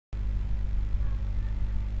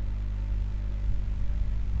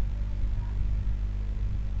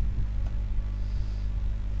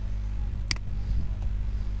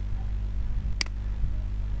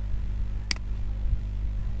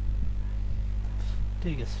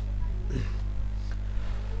ঠিক আছে।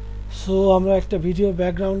 সো আমরা একটা ভিডিও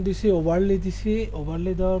ব্যাকগ্রাউন্ড দিছি, ওভারলে দিছি,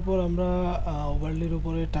 ওভারলে দেওয়ার পর আমরা ওভারলের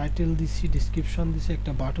উপরে টাইটেল দিছি, ডিসক্রিপশন দিছি,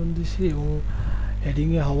 একটা বাটন দিছি এবং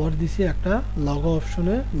হেডিংয়ে হাওয়ার দিছি, একটা লগো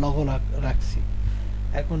অপশনে লগো রাখছি।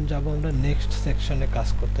 এখন যাব আমরা নেক্সট সেকশনে কাজ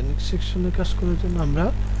করতে। নেক্সট সেকশনে কাজ করার জন্য আমরা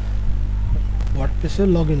ওয়ার্ডপ্রেসে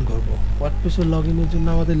লগ ইন করবো। ওয়ার্ডপ্রেসে লগ ইনের জন্য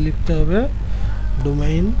আমাদের লিখতে হবে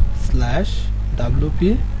domain/wp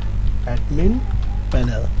admin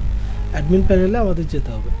panel। অ্যাডমিন প্যানেলে আমাদের যেতে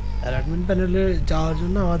হবে, আর অ্যাডমিন প্যানেলে যাওয়ার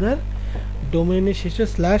জন্য আমাদের ডোমেইনের শেষে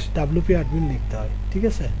 /wp admin লিখতে হয়। ঠিক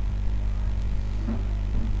আছে,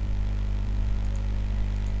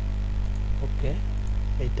 ওকে।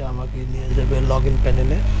 এটা আমাকে নিয়ে যাবে লগ ইন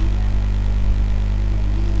প্যানেলে।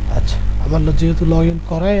 আচ্ছা, আমার যেহেতু লগ ইন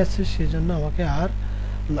করাই আছে সেজন্য আমাকে আর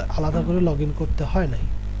আলাদা করে লগ ইন করতে হয় নাই।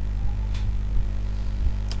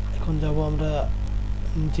 এখন যাব আমরা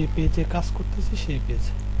যে পেজে কাজ করতেছি সেই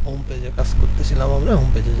পেজে, হোম পেজে কাজ করতেছিলাম আমরা, হোম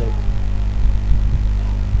পেজে যাব।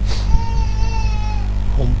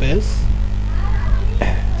 Home page,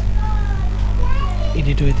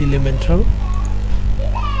 edit with elemental,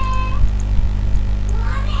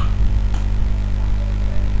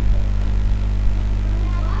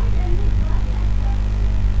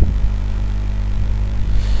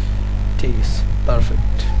 ঠিক আছে,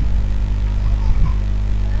 পারফেক্ট।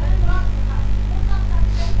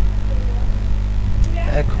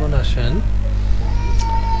 এখন আসেন,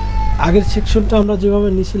 আগের সেকশনটা আমরা যেভাবে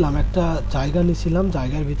নিছিলাম, একটা জায়গা নিছিলাম,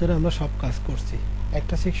 জায়গার ভিতরে আমরা সব কাজ করছি,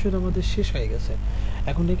 একটা সেকশন আমাদের শেষ হয়ে গেছে।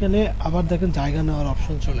 এখন এখানে আবার দেখেন জায়গা নেওয়ার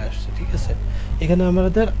অপশন চলে আসছে। ঠিক আছে, এখানে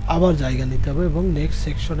আমাদের আবার জায়গা নিতে হবে এবং নেক্সট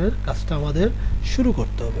সেকশনের কাজটা আমাদের শুরু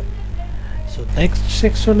করতে হবে। সো নেক্সট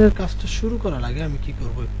সেকশনের কাজটা শুরু করার আগে আমি কি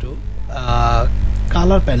করব, একটু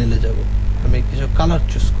কালার প্যানেলে যাব। আমি কিছু কালার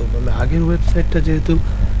চুজ করব। আমি আগের ওয়েবসাইটটা যেহেতু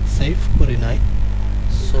সেভ করি নাই,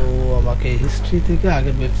 সো আমাকে হিস্ট্রি থেকে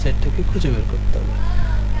আগের ওয়েবসাইটটাকে খুঁজে বের করতে হবে।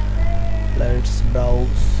 Let's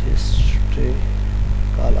browse history,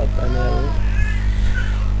 colour panel,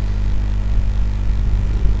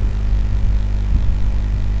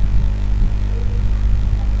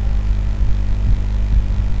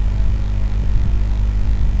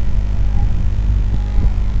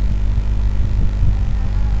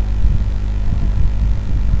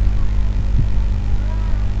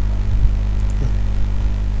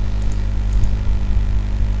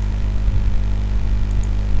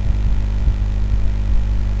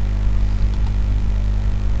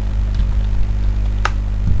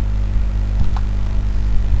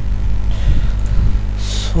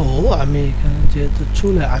 আমি এখানে যেহেতু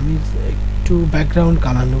চলে, আমি একটু ব্যাকগ্রাউন্ড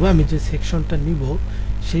কালার নেব। আমি যে সেকশনটা নিব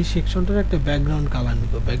সেই সেকশনটার একটা ব্যাকগ্রাউন্ড কালার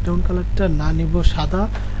নিব। ব্যাকগ্রাউন্ড কালারটা না নিব সাদা,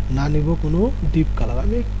 না নিব কোনো ডিপ কালার,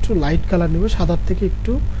 আমি একটু লাইট কালার নিব, সাদার থেকে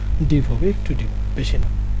একটু ডিপ হবে, একটু ডিপ, বেশি না।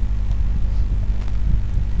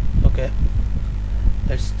 ওকে,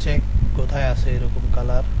 লেটস চেক কোথায় আছে এরকম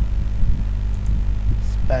কালার।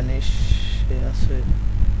 স্প্যানিশ আছে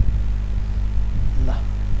না,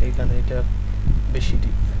 এখানে এটা বেশি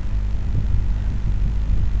deep.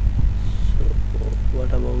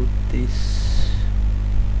 What about this?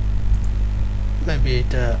 Maybe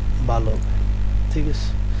এটা ভালো, ঠিক আছে।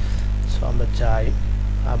 সো আমরা চাই,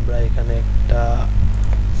 আমরা এখানে একটা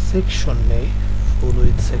সেকশন নেই, ফুল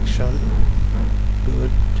উইথ সেকশন,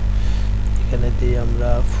 গুড। এখানে দিই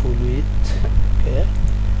আমরা ফুল with, okay,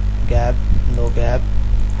 gap, no gap,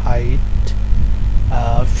 height,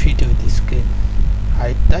 fit with screen,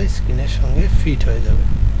 হাইটটা স্ক্রিনের সঙ্গে ফিট হয়ে যাবে।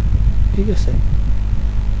 ঠিক আছে,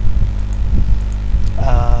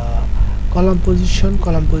 কলাম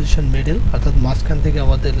পজিশন মিডল, অর্থাৎ মাঝখান থেকে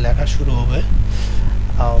আমাদের লেখা শুরু হবে।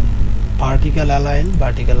 ভার্টিক্যাল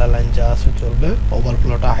অ্যালাইন যা আছে চলবে,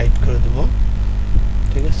 ওভারফ্লোটা হাইড করে দেব।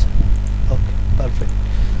 ঠিক আছে, ওকে, পারফেক্ট।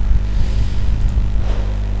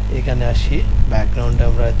 এখানে আসি, ব্যাকগ্রাউন্ডে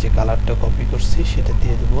আমরা যে কালারটা কপি করছি সেটা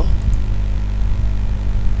দিয়ে দেব।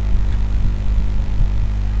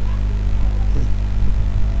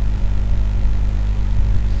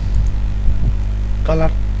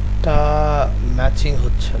 কালারটা ম্যাচিং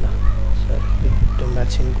হচ্ছে না, একটু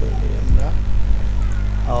ম্যাচিং করে নিই আমরা।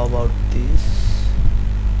 How about this?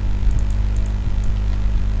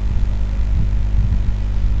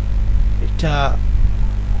 এটা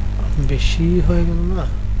বেশি হয়ে গেল না?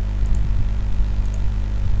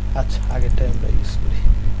 আচ্ছা, আগেরটাই আমরা ইউজ করি,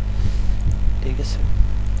 ঠিক আছে।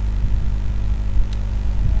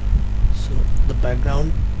 সো দ্য ব্যাকগ্রাউন্ড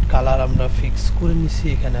কালার আমরা ফিক্স করে নিছি,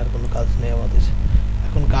 এখানে আর কোনো কাজ নেই আমাদের।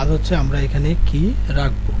 এখন কাজ হচ্ছে আমরা এখানে কি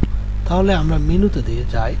রাখবো। তাহলে আমরা মেনুতে দিয়ে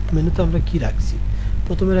যাই। মেনুতে আমরা কি রাখছি?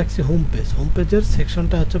 প্রথমে রাখছি হোম পেজ। হোম পেজের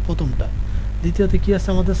সেকশনটা হচ্ছে প্রথমটা, দ্বিতীয়তে কি আছে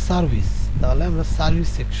আমাদের সার্ভিস, তাহলে আমরা সার্ভিস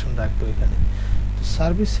সেকশন রাখবো এখানে। তো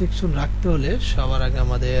সার্ভিস সেকশন রাখতে হলে সবার আগে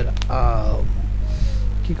আমাদের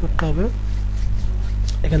কি করতে হবে,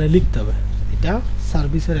 এখানে লিখতে হবে এটা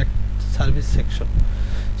সার্ভিসের এক সার্ভিস সেকশন।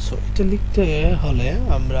 সো এটা লিখতে হলে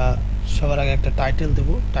আমরা সবার আগে একটা টাইটেল দেব,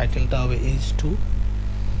 টাইটেলটা হবে H2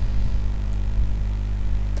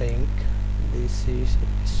 think this is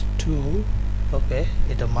H2 ওকে।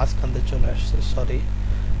 এটা মাঝখানতে চলে আসছে, সরি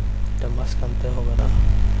এটা মাঝখানতে হবে না,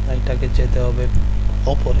 এটাকে যেতে হবে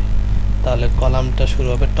উপরে, তাহলে কলামটা শুরু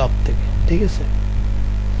হবে টপ থেকে, ঠিক আছে।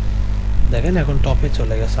 দেখেন এখন টপে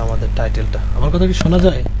চলে গেছে আমাদের টাইটেলটা। আমার কথা কি শোনা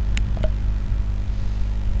যায়?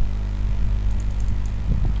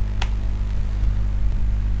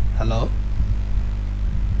 হ্যালো,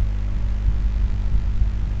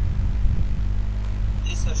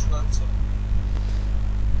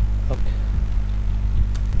 ওকে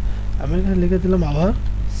আমি এখানে লিখে দিলাম আবার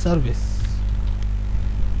সার্ভিস।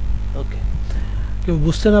 ওকে, কেউ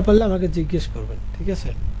বুঝতে না পারলে আমাকে জিজ্ঞেস করবেন, ঠিক আছে।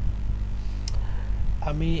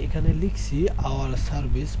 আমি এখানে লিখছি আওয়ার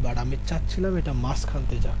সার্ভিস, বাট আমি চাচ্ছিলাম এটা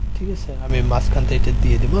মাঝখানতে যাক, ঠিক আছে। আমি মাঝখানতে এটা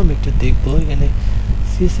দিয়ে দেবো। আমি একটু দেখবো এখানে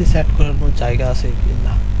সিএসএস অ্যাড করার কোনো জায়গা আছে কি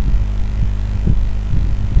না।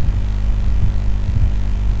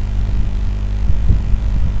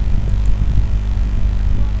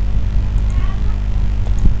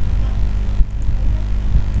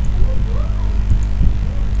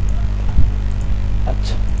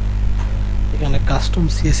 আচ্ছা, এখানে কাস্টম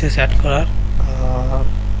সিএসএস অ্যাড করার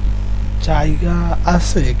জায়গা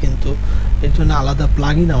আছে, কিন্তু এর জন্য আলাদা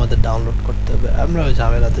প্লাগইন আমাদের ডাউনলোড করতে হবে। আমরা ওই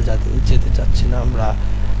ঝামেলাতে যেতে চাচ্ছি না, আমরা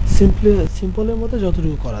সিম্পলের মধ্যে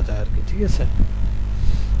যতটুকু করা যায় আর কি, ঠিক আছে।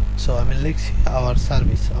 সো আমি লিখছি আওয়ার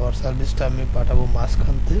সার্ভিসটা আমি পাঠাবো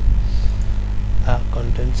মাঝখানতে,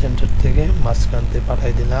 কন্টেন্ট সেন্টার থেকে মাঝখানতে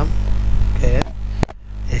পাঠাই দিলাম। ওকে,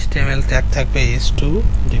 HTML ট্যাগ থাকবে H2,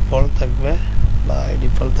 ডিফল্ট থাকবে বাই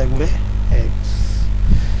ডিফল্ট থাকবে X,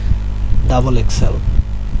 double XL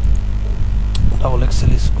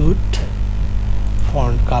is good.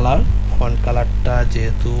 Font কালারটা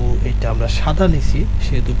যেহেতু এটা আমরা সাদা নিছি,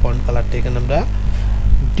 সেহেতু ফন্ট কালারটা এখানে আমরা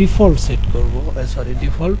ডিফল্ট সেট করব, সরি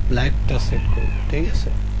ডিফল্ট ব্ল্যাকটা সেট করব, ঠিক আছে।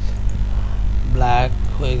 ব্ল্যাক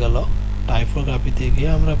হয়ে গেল। টাইপোগ্রাফিতে গিয়ে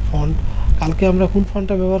আমরা ফন্ট, কালকে আমরা কোন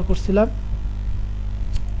ফন্টটা ব্যবহার করছিলাম,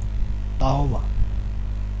 তাওবা।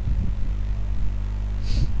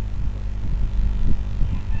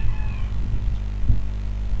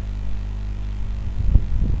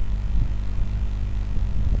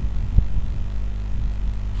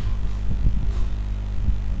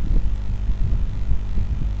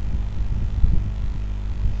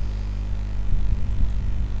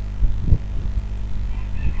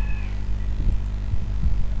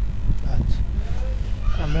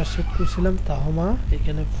 আমরা সেট করছিলাম তাহমা।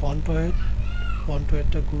 এখানে ফন্ট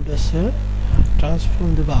ওয়েটটা গুড আছে, ট্রান্সফর্ম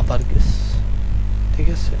দেব আপার কেস, ঠিক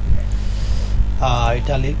আছে।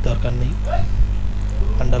 ইটালিক দরকার নেই।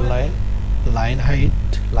 আন্ডারলাইন, লাইন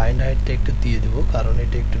হাইটটা একটু দিয়ে দেবো, কারণ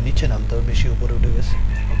এটা একটু নিচে নামতে হবে, বেশি উপরে উঠে গেছে।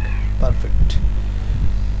 ওকে, পারফেক্ট।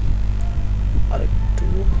 আর একটু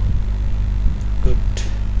গুড।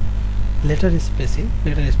 লেটার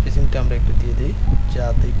স্পেসিংটা আমরা একটু দিয়ে দিই,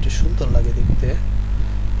 যাতে একটু সুন্দর লাগে দেখতে,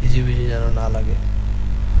 ইজিবিজি যেন না লাগে।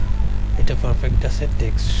 এটা পারফেক্ট আছে।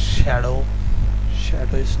 Text shadow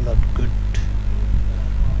is not good,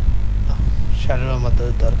 shadow আমাদের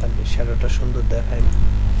দরকার নেই, শ্যাডোটা সুন্দর দেখায় না,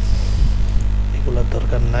 এগুলোর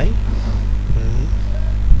দরকার নাই।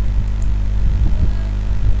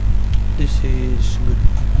 This is good.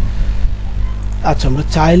 আচ্ছা, আমরা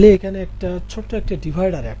চাইলে এখানে একটা ছোট্ট একটা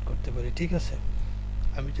ডিভাইডার অ্যাড করতে পারি, ঠিক আছে।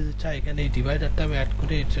 আমি যদি চাই এখানে এই ডিভাইডারটা আমি অ্যাড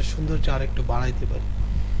করে এটা সৌন্দর্য আর একটু বাড়াইতে পারি।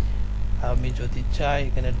 আমি যদি চাই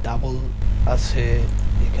এখানে ডাবল আছে,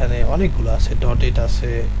 এখানে অনেকগুলো আছে, ডটেড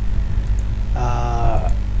আছে,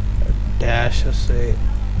 ড্যাশ আছে,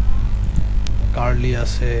 কার্লি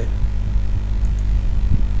আছে,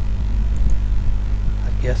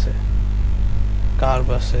 আর কি আছে, কার্ভ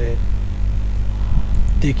আছে।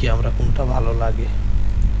 দেখি আমরা কোনটা ভালো লাগে,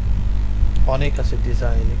 অনেক আছে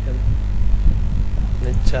ডিজাইন এখানে,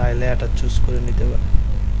 আপনি চাইলে এটা চুজ করে নিতে পারেন।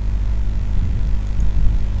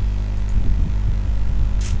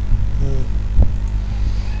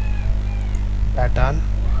 Pattern,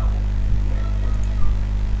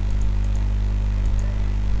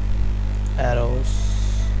 arrows,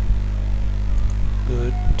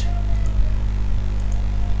 good.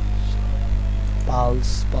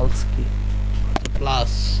 pulse কি,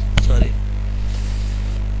 plus, sorry,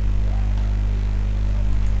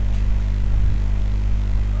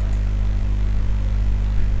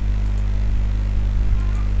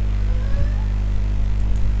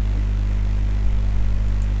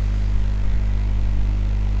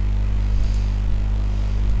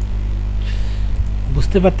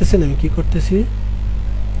 বুঝতে পারতেছেন আমি কি করতেছি?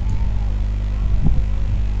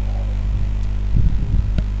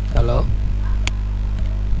 হ্যালো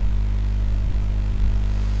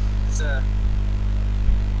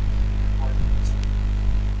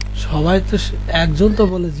সবাই তো একজন তো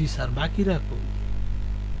বলে জি স্যার, বাকি রাখো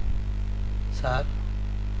স্যার।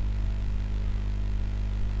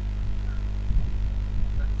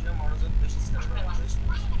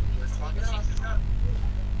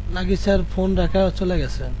 নাকি স্যার ফোন রাখা চলে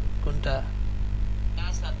গেছেন কোনটা?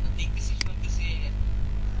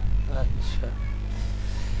 আচ্ছা,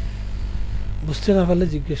 বুঝতে না পারলে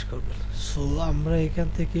জিজ্ঞেস করবেন। সো আমরা এখান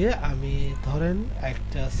থেকে আমি ধরেন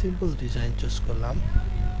একটা সিম্পল ডিজাইন চুজ করলাম,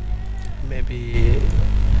 মেবি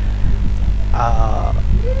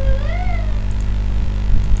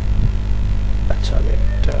আচ্ছা আমি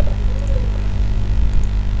একটা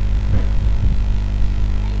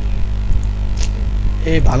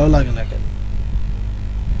ভালো লাগে না কেন,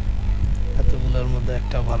 এতগুলোর মধ্যে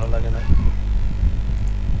একটা ভালো লাগে না।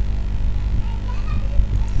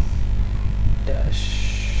 ড্যাশ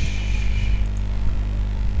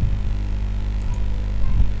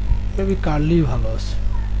মেবি কার্লি ভালো আছে।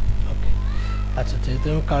 ওকে, আচ্ছা যেহেতু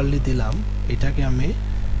আমি কার্লি দিলাম, এটাকে আমি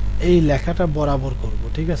এই লেখাটা বরাবর করব,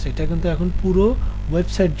 ঠিক আছে? এটা কিন্তু এখন পুরো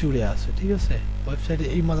ওয়েবসাইট জুড়ে আছে, ঠিক আছে? ওয়েবসাইটে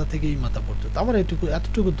এই মাথা থেকে এই মাথা পর্যন্ত আমার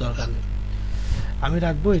এতটুকু দরকার নেই। আমি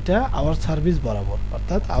রাখবো এটা আওয়ার সার্ভিস বরাবর,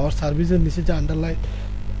 অর্থাৎ আওয়ার সার্ভিসের নিচে যে আন্ডারলাইন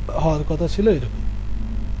হওয়ার কথা ছিল এরকম।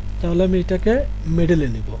 তাহলে আমি এটাকে মিডলে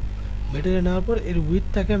নিব, মিডলে নেওয়ার পর এর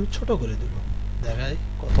উইথটাকে আমি ছোট করে দেব, দেখাই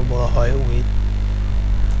কত বড় হয় উইথ।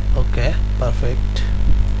 ওকে পারফেক্ট,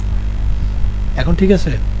 এখন ঠিক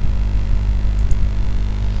আছে,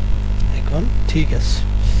 এখন ঠিক আছে।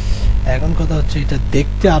 এখন কথা হচ্ছে এটা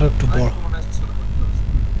দেখতে আরো একটু বড়,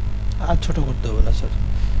 আর ছোট করতে হবে না স্যার।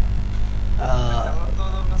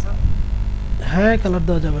 হ্যাঁ কালার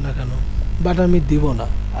দেওয়া যাবে না কেন, বাট আমি দিব না।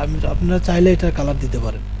 আমি আপনারা চাইলে এটা কালার দিতে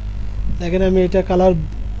পারেন। দেখেন আমি এটা কালার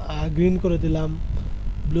গ্রিন করে দিলাম,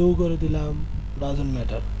 ব্লু করে দিলাম, ডাজন্ট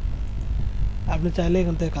ম্যাটার। আপনি চাইলে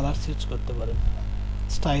এখান থেকে কালার সুইচ করতে পারেন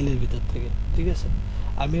স্টাইলের ভিতর থেকে, ঠিক আছে?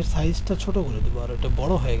 আমি এর সাইজটা ছোট করে দেবো, আর এটা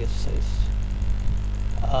বড় হয়ে গেছে সাইজ।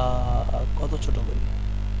 কত ছোট করি?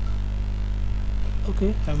 ওকে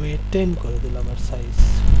আমি 10 করে দিলাম এর সাইজ,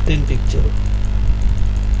 10 পিক্সেল।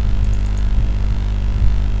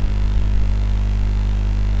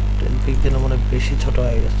 পিক্সেল মনে বেশি ছোট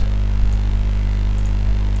হয়ে গেছে।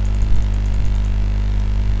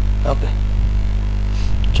 ওকে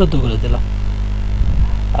 14 করে দিলাম।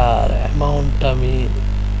 আর অ্যামাউন্ট আমি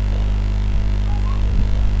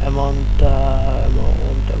অ্যামাউন্টটা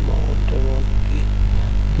কি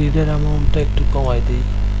গ্রিডের অ্যামাউন্টটা একটু কমাই দিই,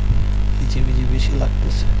 জিবিজি বেশি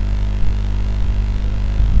লাগতেছে।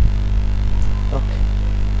 ওকে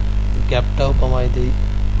গ্যাপটাও কমাই দিই,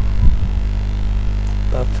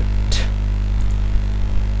 পারফেক্ট।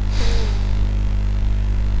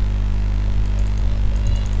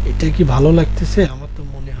 এটা কি ভালো লাগতেছে? আমার তো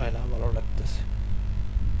মনে হয় না ভালো লাগতেছে।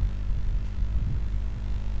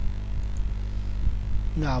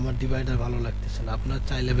 না আমার ডিভাইডার ভালো লাগতেছে না, আপনারা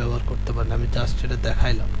চাইলে ব্যবহার করতে পারেন, আমি জাস্ট এটা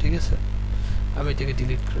দেখাইলাম, ঠিক আছে? আমি এটাকে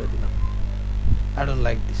ডিলিট করে দিলাম, আই ডোন্ট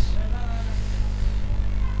লাইক দিস।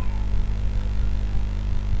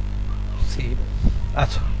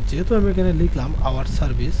 আচ্ছা যেহেতু আমি এখানে লিখলাম আওয়ার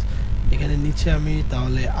সার্ভিস, এখানে নিচে আমি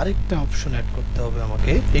তাহলে আরেকটা অপশন অ্যাড করতে হবে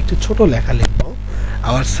আমাকে, একটু ছোট লেখা লিখবো,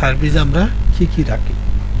 আওয়ার সার্ভিস আমরা কি কি রাখি,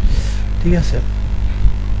 ঠিক আছে?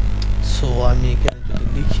 সো আমি এখানে যদি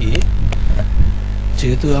লিখি,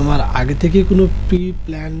 যেহেতু আমার আগে থেকে কোনো প্রি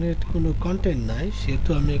প্ল্যানেড কোনো কন্টেন্ট নাই, সেহেতু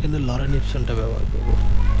আমি এখানে লরেন অপশনটা ব্যবহার করব।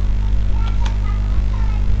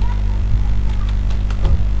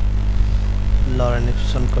 লরেন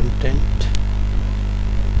অপশন কন্টেন্ট,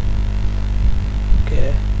 ওকে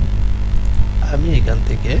আমি এখান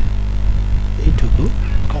থেকে এইটুকু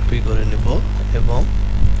কপি করে নেব এবং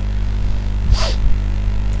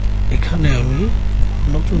এখানে আমি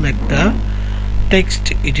নতুন একটা টেক্সট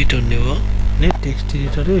এডিটর নেব, টেক্সট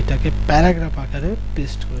এডিটরে এটাকে প্যারাগ্রাফ আকারে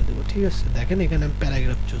পেস্ট করে দেব, ঠিক আছে? দেখেন এখানে আমি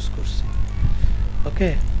প্যারাগ্রাফ চুজ করছি। ওকে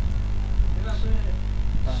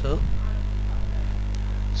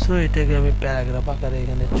সো এটাকে আমি প্যারাগ্রাফ আকারে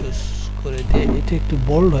এখানে চুজ করে দিয়ে, এটা একটু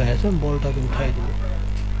বোল্ড হয়ে আছে, বোল্ডটাকে উঠাই দেব,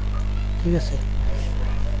 ঠিক আছে?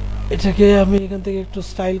 এটাকে আমি এখান থেকে একটু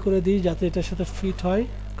স্টাইল করে দিই যাতে এটার সাথে ফিট হয়,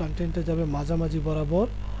 কন্টেন্টে যাবে মাঝামাঝি বরাবর,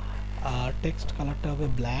 আর টেক্সট কালারটা হবে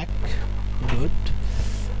ব্ল্যাক। গুড।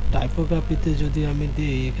 টাইপোগ্রাফিতে যদি আমি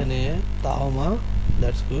দিই এখানে তাওমা,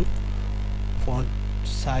 দ্যাটস গুড। ফন্ট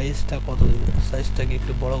সাইজটা কত দেব? সাইজটাকে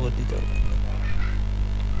একটু বড় করে দিতে হবে।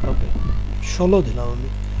 ওকে 16 দিলাম আমি।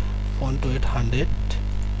 Font wait 100,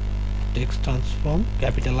 text transform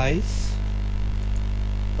capitalise,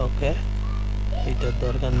 ওকে এটার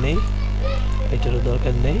দরকার নেই, এটারও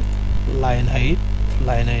দরকার নেই। লাইন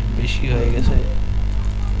হাইট বেশি হয়ে গেছে,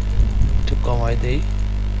 একটু কমাই দেই,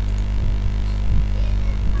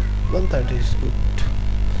 130 is good.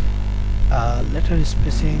 লেটার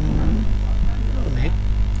স্পেসিং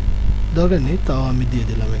দরকার নেই, তাও আমি দিয়ে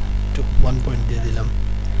দিলাম একটু 1 পয়েন্ট দিয়ে দিলাম।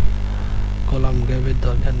 কলাম গ্যাপের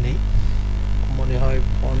দরকার নেই, মনে হয়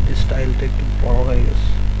ফন্ট স্টাইলটা একটু বড় হয়ে গেছে,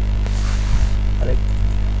 আর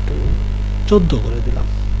একটু 14 করে দিলাম।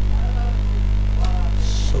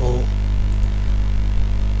 সো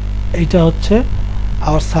এইটা হচ্ছে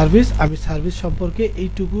আমার সার্ভিস। আমি সার্ভিস সম্পর্কে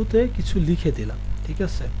এইটুকুতে কিছু লিখে দিলাম, ঠিক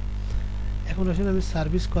আছে। এখন আসলে আমি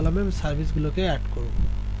সার্ভিস কলামে আমি সার্ভিসগুলোকে অ্যাড করব।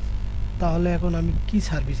 তাহলে এখন আমি কি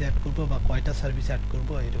সার্ভিস অ্যাড করব বা কয়টা সার্ভিস অ্যাড করব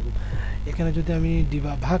এরকম। এখানে যদি আমি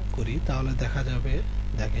ভাগ করি তাহলে দেখা যাবে,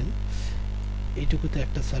 দেখেন এইটুকুতে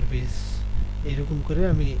একটা সার্ভিস, এইরকম করে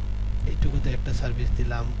আমি এইটুকুতে একটা সার্ভিস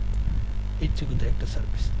দিলাম, এইটুকুতে একটা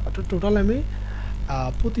সার্ভিস, অর্থাৎ টোটাল আমি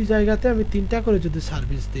প্রতি জায়গাতে আমি 3টা করে যদি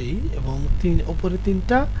সার্ভিস দেই এবং ওপরে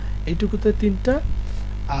 3টা, এইটুকুতে 3টা,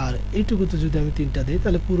 আর এইটুকুতে যদি আমি 3টা দিই,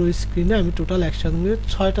 তাহলে পুরো স্ক্রিনে আমি টোটাল একসঙ্গে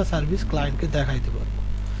 6টা সার্ভিস ক্লায়েন্টকে দেখাইতে পারবো।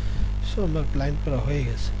 সো আমার ক্লায়েন্ট করা হয়ে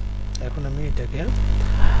গেছে। এখন আমি এটাকে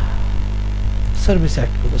সার্ভিস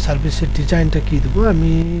অ্যাড করবো। সার্ভিসের ডিজাইনটা কি দেবো?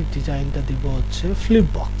 আমি ডিজাইনটা দিব হচ্ছে ফ্লিপ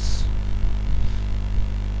বক্স।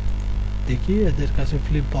 দেখি এদের কাছে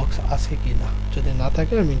ফ্লিপ বক্স আছে কি না, যদি না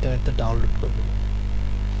থাকে আমি ইন্টারনেটে ডাউনলোড করে দেবো।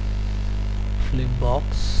 ফ্লিপ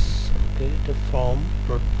বক্স, ওকে, এটা form,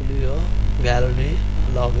 portfolio, gallery,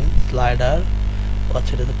 login, slider.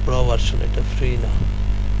 আচ্ছা এটা তো প্রো ভার্সন, এটা ফ্রি না,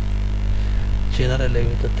 জেনারেল এর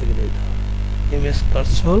ভিতর থেকে নিতে হবে। ইমেজ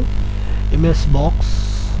কনসোল, ইমেজ বক্স,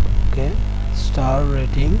 ওকে, স্টার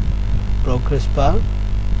রেটিং, প্রোগ্রেস বার,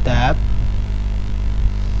 tab,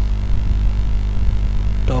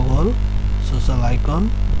 toggle, social icon,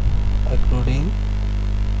 অ্যাক্রোডিং,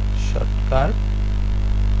 shortcut.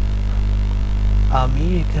 আমি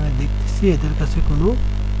এখানে দেখতেছি এদের কাছে কোনো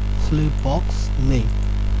ফ্লিপ বক্স নেই।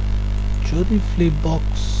 যদি ফ্লিপ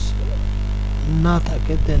বক্স না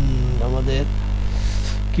থাকে দেন আমাদের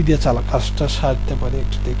কি দিয়ে কাজটা সারতে পারি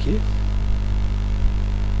একটু দেখি।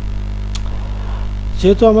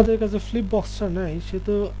 যেহেতু আমাদের কাছে ফ্লিপ বক্সটা নাই,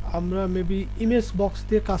 সেহেতু আমরা মেবি ইমেজ বক্স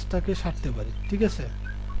দিয়ে কাজটাকে সারতে পারি, ঠিক আছে।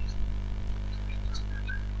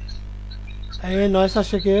 এই নয়েস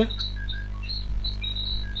আসে কে?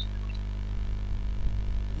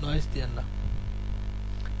 নয়েস দিয়েন না।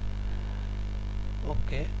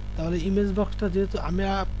 ওকে, তাহলে ইমেজ বক্সটা যেহেতু আমি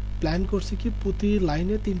প্ল্যান করছি কি প্রতি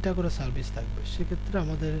লাইনে 3টা করে সার্ভিস থাকবে, সেক্ষেত্রে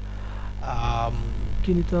আমাদের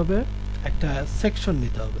কি নিতে হবে, একটা সেকশন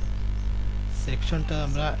নিতে হবে। সেকশনটা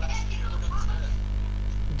আমরা,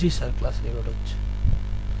 জি স্যার ক্লাস রেকর্ড হচ্ছে।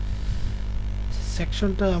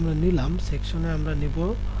 সেকশনটা আমরা নিলাম, সেকশনে আমরা নিব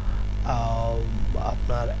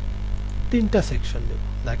আপনার 3টা সেকশন নেব।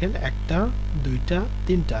 দেখেন 1টা 2টা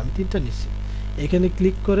 3টা, আমি 3টা নিচ্ছি। এখানে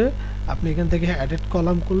ক্লিক করে আপনি এখান থেকে অ্যাডেড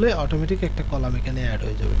কলাম করলে অটোমেটিক একটা কলাম এখানে অ্যাড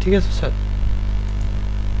হয়ে যাবে, ঠিক আছে স্যার।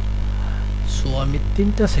 সো আমি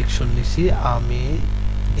 3টা সেকশন নিছি। আমি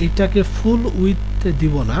এটাকে ফুল উইথ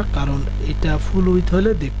দিব না, কারণ এটা ফুল উইথ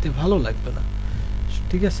হলে দেখতে ভালো লাগবে না,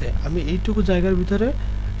 ঠিক আছে। আমি এইটুকু জায়গার ভিতরে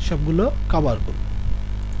সবগুলো কভার করব,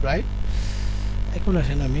 রাইট। এখন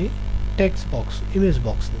আসেন আমি টেক্সট বক্স, ইমেজ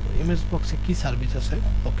বক্স নেব। ইমেজ বক্সে কি সার্ভিস আছে?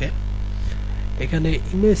 ওকে, এখানে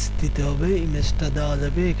ইমেজ দিতে হবে, ইমেজটা দেওয়া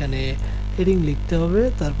যাবে, এখানে হেডিং লিখতে হবে,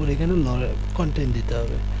 তারপর এখানে কন্টেন্ট দিতে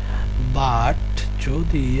হবে। বাট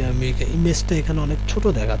যদি আমি ইমেজটা এখানে অনেক ছোট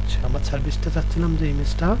দেখাচ্ছে, আমার সার্ভিসটা চাচ্ছিলাম যে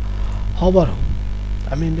ইমেজটা হবার হোক।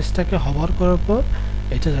 আমি ইমেজটাকে হবার করার পর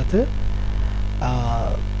এটা যাতে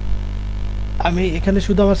আমি এখানে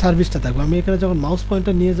শুধু আমার সার্ভিসটা থাকবো, আমি এখানে যখন মাউস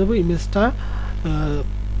পয়েন্টার নিয়ে যাব ইমেজটা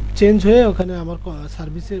চেঞ্জ হয়ে ওখানে আমার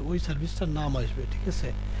সার্ভিসের ওই সার্ভিসটার নাম আসবে, ঠিক আছে।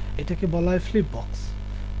 এটাকে বলা হয় ফ্লিপ বক্স।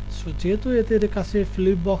 সো যেহেতু এদের কাছে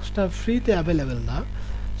ফ্লিপ বক্সটা ফ্রিতে অ্যাভেলেবেল না,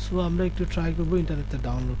 সো আমরা একটু ট্রাই করবো ইন্টারনেটে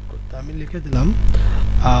ডাউনলোড করতে। আমি লিখে দিলাম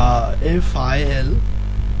FIL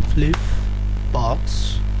flip box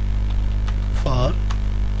for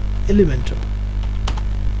Elementor.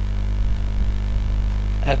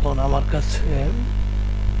 এখন আমার কাছে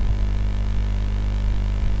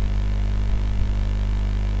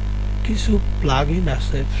কিছু প্লাগইন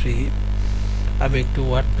আছে ফ্রি। আমি একটু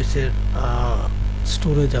ওয়ার্ডপ্রেসের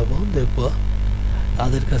স্টোরে যাব, দেখব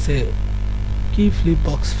তাদের কাছে কি ফ্লিপ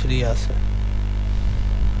বক্স ফ্রি আছে।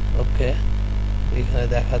 ওকে, এখানে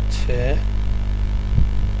দেখাচ্ছে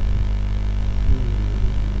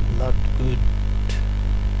নট গুড,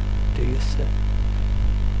 ঠিক আছে।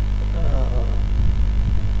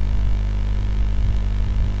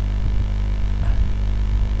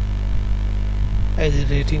 এই যে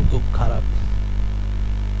রেটিং খুব খারাপ।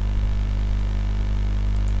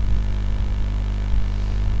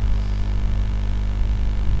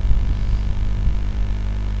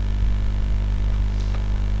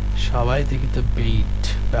 সবাই দেখি তো বেইট,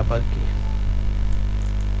 ব্যাপার কি?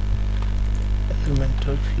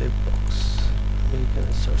 এলিমেন্টাল ফ্লিপ বক্স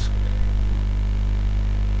এখানে সার্চ করি।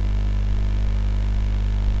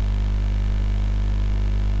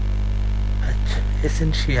 আচ্ছা,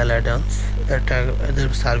 এসেনশিয়াল অ্যাডান্স, এটা এদের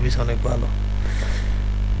সার্ভিস অনেক ভালো।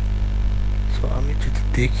 সো আমি যদি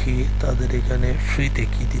দেখি তাদের এখানে ফ্রিতে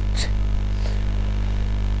কি দিচ্ছে,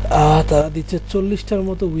 তারা দিচ্ছে 40টার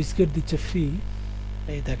মতো উইস্কেট দিচ্ছে ফ্রি।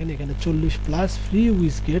 এই দেখেন এখানে 40 প্লাস ফ্রি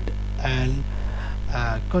উইস্কেট অ্যান্ড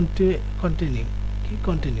কন্টিনিউ কি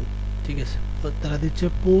কন্টিনিউ, ঠিক আছে। তো তারা দিচ্ছে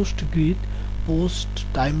post grid, post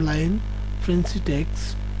timeline, ফ্রেন্সি text,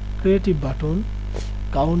 creative button,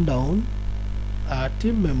 countdown,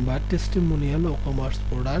 team member, testimonial O commerce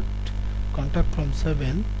product, contact from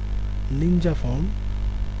 7, Ninja form,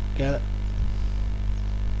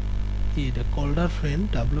 এটা কল্ডার friend,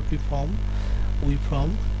 WP form, we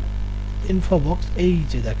form, info box. এই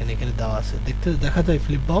যে দেখেন এখানে দেওয়া আছে, দেখা যায়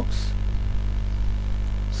ফ্লিপ বক্স।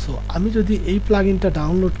 সো আমি যদি এই প্লাগইনটা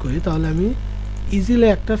ডাউনলোড করি তাহলে আমি ইজিলি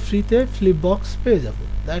একটা ফ্রিতে ফ্লিপ বক্স পেয়ে যাব।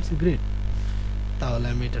 That's great. তাহলে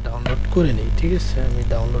আমি এটা ডাউনলোড করে নিই, ঠিক আছে। আমি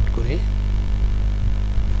ডাউনলোড করি।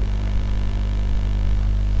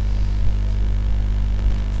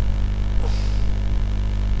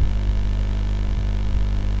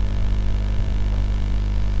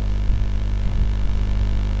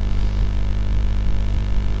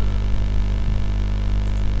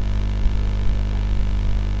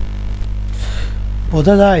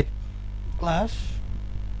 বোঝা যায় ক্লাস?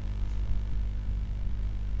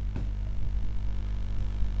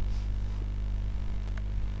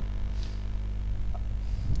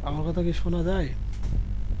 আমার কথা কি শোনা যায়?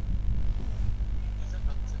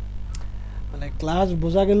 মানে ক্লাস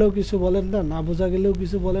বোঝা গেলেও কিছু বলেন না, না বোঝা গেলেও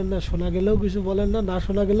কিছু বলেন না, শোনা গেলেও কিছু বলেন না, না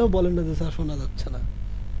শোনা গেলেও বলেন না যে স্যার শোনা যাচ্ছে না।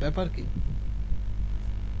 ব্যাপার কি?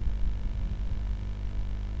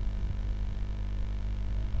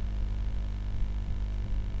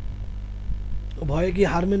 ভয়ে কি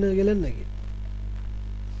হার মেনে গেলেন নাকি?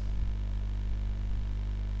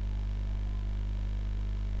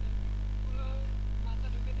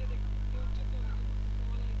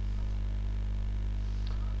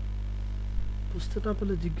 বুঝতে না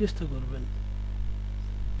পারলে জিজ্ঞেস তো করবেন।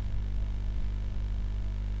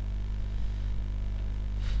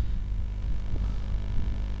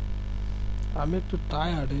 আমি একটু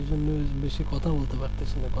টায়ার্ড, এই জন্য বেশি কথা বলতে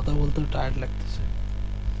পারতেছি না, কথা বলতে টায়ার্ড লাগতেছে,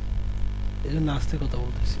 এই জন্য আস্তে কথা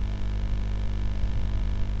বলতেছি।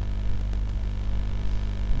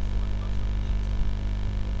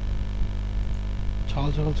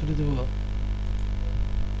 সকাল সকাল ছুটি দেবো?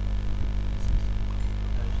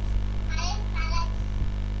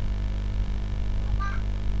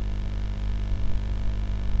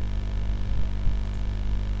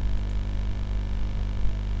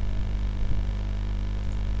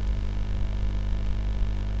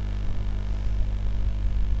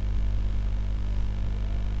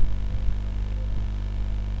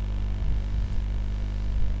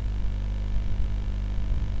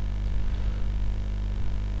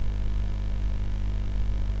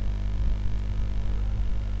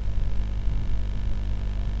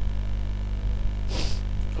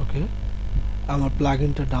 ওকে, আমার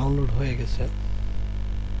প্লাগইনটা ডাউনলোড হয়ে গেছে।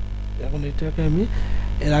 এখন এটাকে আমি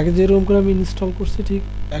এর আগে যেরকম করে আমি ইনস্টল করছি ঠিক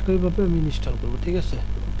একইভাবে আমি ইনস্টল করব, ঠিক আছে।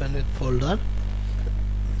 Open it folder,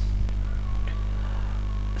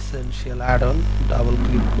 essential add on, double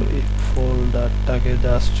click করি, ফোল্ডারটাকে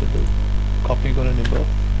জাস্ট শুধু কপি করে নিব।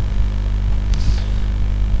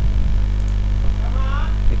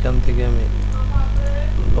 এখান থেকে আমি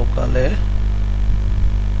লোকালে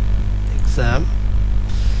exam,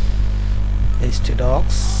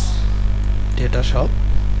 htdocs, data shop,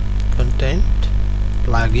 content,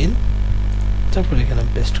 plugin, তারপর এখানে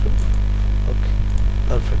পেস্ট করব। ওকে,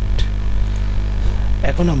 পারফেক্ট।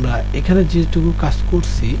 এখন আমরা এখানে যেটুকু কাজ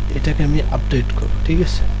করছি এটাকে আমি আপডেট করব, ঠিক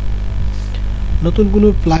আছে। নতুন কোনো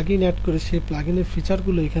প্লাগইন অ্যাড করে সেই প্লাগইনের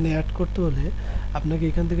ফিচারগুলো এখানে অ্যাড করতে হলে আপনাকে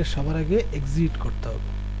এখান থেকে সবার আগে এক্সিট করতে হবে,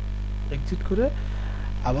 এক্সিট করে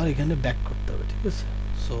আবার এখানে ব্যাক করতে হবে, ঠিক আছে।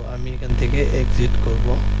 সো আমি এখান থেকে এক্সিট করব,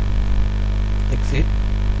 এক্সিট।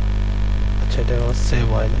 আচ্ছা, এটা আমার সেভ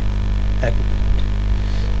হয় না, এক মিনিট।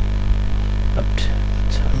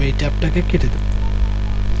 আচ্ছা, আমি এই ট্যাবটাকে কেটে দেব।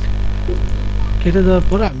 কেটে দেওয়ার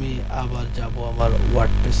পর আমি আবার যাব আমার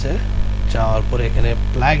ওয়ার্ডপ্রেসে, যাওয়ার পর এখানে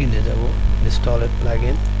প্লাগইনে যাব, ইনস্টল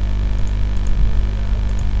প্লাগইন।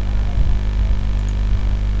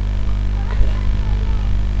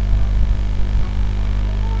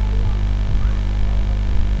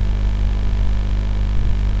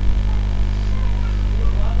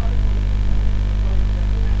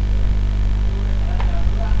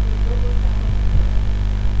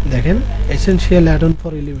 দেখেন essential add on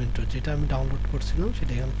for Elementor যেটা আমি ডাউনলোড করছিলাম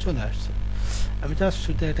সেটা এখানে চলে আসছে। আমি জাস্ট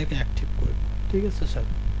শুধু এটাকে অ্যাক্টিভ করব, ঠিক আছে স্যার?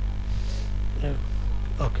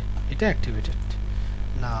 ওকে, এটা অ্যাক্টিভেটেড।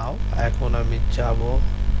 নাও এখন আমি যাব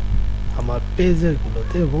আমার পেজের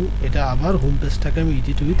গুলোতে এবং এটা আবার হোম পেজটাকে আমি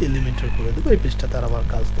এডিট উইথ এলিমেন্টর করে দেবো। এই পেজটা তার আমার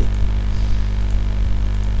কাজ দেব।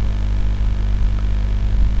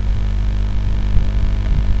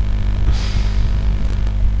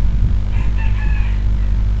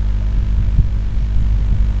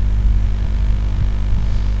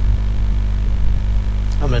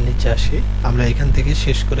 আমরা নিচে আসি, আমরা এখান থেকে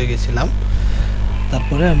শেষ করে গেছিলাম।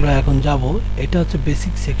 তারপরে আমরা এখন যাব, এটা হচ্ছে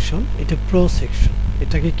বেসিক সেকশন, এটা প্রো সেকশন।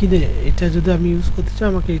 এটাকে কিনে, এটা যদি আমি ইউজ করতে চাই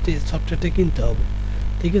আমাকে এটা সফটওয়্যারটা কিনতে হবে,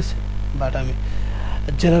 ঠিক আছে? বাট আমি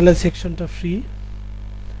জেনারেল সেকশনটা ফ্রি।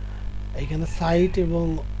 এখানে সাইট এবং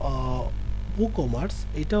বুক কমার্স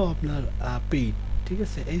এটাও আপনার পেইড, ঠিক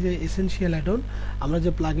আছে? এই যে এসেনশিয়াল অ্যাড অন, আমরা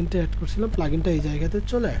যে প্লাগইনটা অ্যাড করছিলাম প্লাগইনটা এই জায়গাতে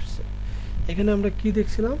চলে আসছে। এখানে আমরা কি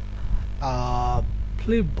দেখছিলাম?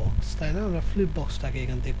 ফ্লিপ বক্স, তাই না? আমরা ফ্লিপ বক্সটাকে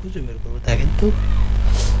এখান থেকে খুঁজে বের করবো। দেখেন তো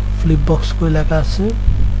ফ্লিপ বক্স কই লেখা আছে?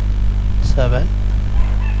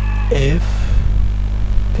 7F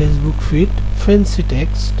Facebook feed, fancy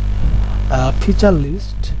text, feature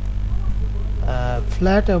list,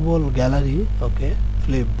 ফ্ল্যাটেবল gallery. ওকে,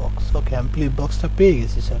 ফ্লিপ বক্স। ওকে, আমি ফ্লিপ বক্সটা পেয়ে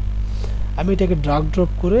গেছি স্যার। আমি এটাকে ড্রাগ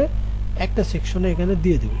ড্রপ করে একটা সেকশনে এখানে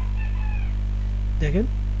দিয়ে দেব। দেখেন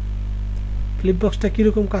ফ্লিপ বক্সটা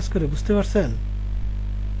কীরকম কাজ করে বুঝতে পারছেন?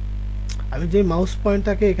 আমি যে মাউস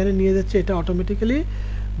পয়েন্টটাকে এখানে নিয়ে যাচ্ছি এটা অটোমেটিক্যালি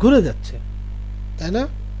ঘুরে যাচ্ছে, তাই না?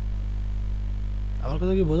 আমার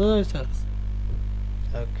কথা কি বোঝা যায় স্যার?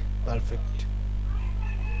 ওকে, পারফেক্ট।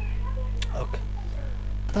 ওকে,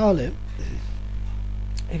 তাহলে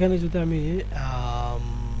এখানে যদি আমি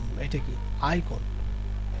এটা কি আইকন,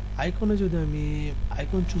 আইকনে যদি আমি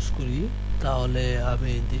আইকন চুজ করি তাহলে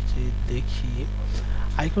আমি দেখি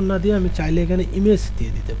আইকন না দিয়ে আমি চাইলে এখানে ইমেজ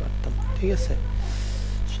দিয়ে দিতে পারতাম, ঠিক আছে?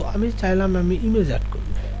 সো আমি চাইলাম আমি ইমেজ অ্যাড করব।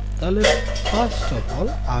 তাহলে ফার্স্ট অফ অল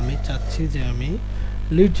আমি চাচ্ছি যে আমি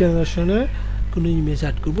লিড জেনারেশনে কোনো ইমেজ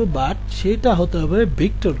অ্যাড করব, বাট সেটা হতে হবে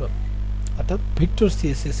ভিক্টর, অর্থাৎ ভিক্টর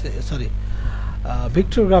সিএসএস, সরি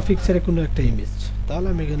ভিক্টর গ্রাফিক্সের কোনো একটা ইমেজ। তাহলে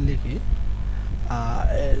আমি এখানে লিখি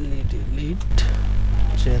লিড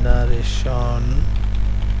জেনারেশন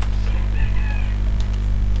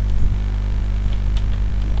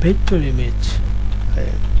ভিক্টর ইমেজ।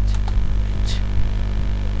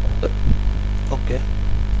 ওকে,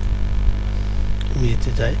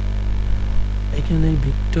 ইমেজে যাই। এখানে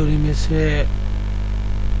ভিক্টর ইমেজে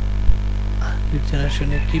লিড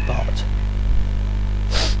জেনারেশনে কি পাওয়া যায়?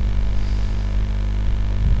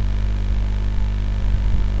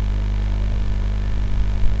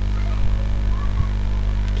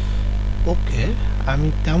 ওকে, আমি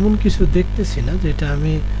তেমন কিছু দেখতেছি না, যেটা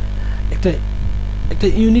আমি একটা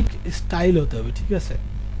ইউনিক স্টাইল হতে হবে, ঠিক আছে?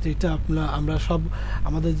 যেটা আমরা সব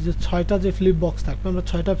আমাদের যে 6টা যে ফ্লিপ বক্স থাকবে আমরা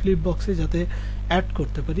 6টা ফ্লিপ বক্সে যাতে অ্যাড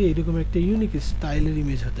করতে পারি এইরকম একটা ইউনিক স্টাইলের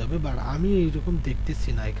ইমেজ হতে হবে। বাট আমি এইরকম দেখতেছি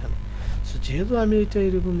না এখানে। সো যেহেতু আমি এটা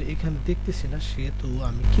এরকম এখানে দেখতেছি না, সেহেতু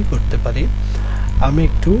আমি কি করতে পারি, আমি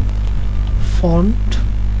একটু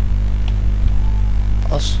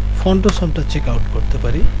ফন্টসমটা চেক আউট করতে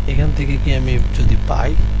পারি। এখান থেকে কি আমি যদি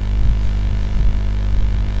পাই,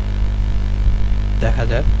 দেখা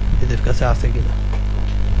যাক এদের কাছে আছে কিনা।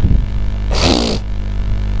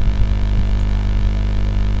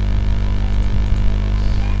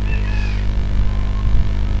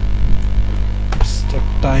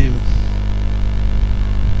 টাইম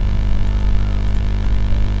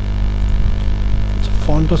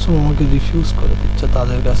ফন্টসম আমাকে রিফিউজ করে দিচ্ছে,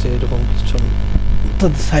 তাদের কাছে এরকম কিছু,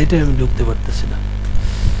 তাদের সাইটে আমি ঢুকতে পারতেছি না।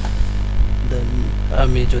 দেন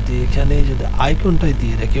আমি যদি এখানে যদি আইকনটাই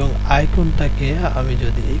দিয়ে রাখি এবং আইকনটাকে আমি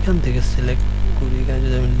যদি এখান থেকে সিলেক্ট করি, এখানে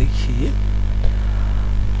যদি আমি লিখি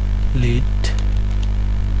লিড,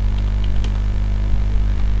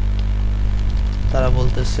 তারা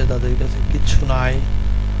বলতেছে তাদের কাছে কিছু নাই।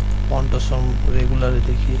 ফন্টসম রেগুলারে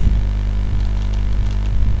দেখি,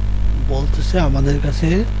 বলতেছে আমাদের কাছে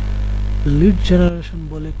লিড জেনারেশন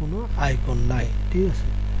বলে কোনো আইকন নাই, ঠিক আছে?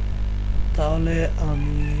 তাহলে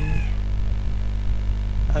আমি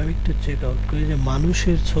একটু চেক আউট করি যে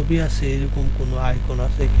মানুষের ছবি আছে এরকম কোনো আইকন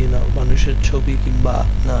আছে কিনা, মানুষের ছবি কিংবা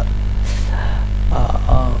আপনার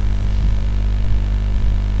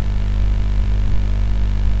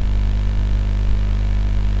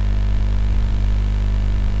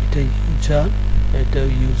এটা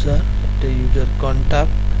ইউজার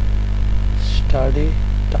কন্টাক্ট, স্টাডি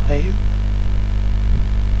টাইম,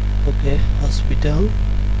 ওকে, hospital,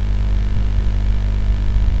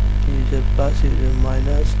 user plus, user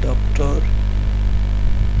minus, doctor,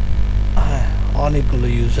 অনেকগুলো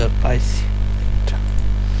ইউজার পাইছি।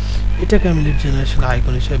 এটাকে আমি লিড জেনারেশন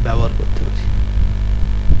আইকন হিসেবে ব্যবহার করতে পারি,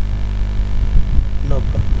 নো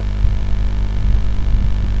প্রবলেম।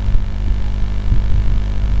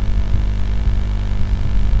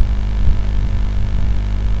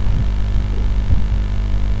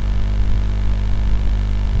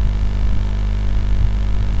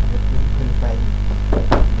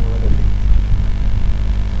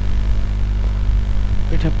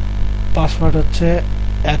 এটা পাসওয়ার্ড হচ্ছে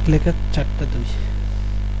 1 লেখা 4টা 2।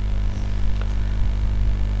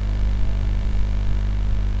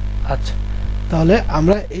 আচ্ছা, তাহলে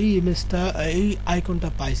আমরা এই ইমেজটা, এই আইকনটা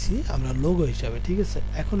পাইছি আমরা লোগো হিসাবে, ঠিক আছে।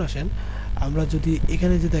 এখন আসেন আমরা যদি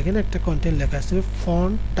এখানে যে দেখেন একটা কন্টেন্ট লেখা আছে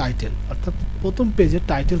ফন্ট টাইটেল, অর্থাৎ প্রথম পেজের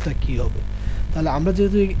টাইটেলটা কি হবে। তাহলে আমরা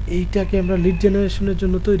যেহেতু এইটাকে আমরা লিড জেনারেশনের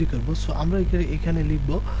জন্য তৈরি করব, সো আমরা এখানে লিখব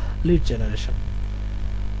লিড জেনারেশন।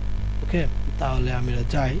 ওকে, তাহলে আমরা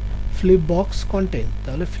যাই ফ্লিপ বক্স কন্টেন্ট।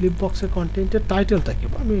 তাহলে ফ্লিপ বক্সের কন্টেন্টের টাইটেলটা কি,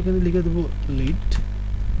 আমি এখানে লিখে দেবো লিড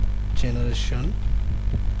জেনারেশন।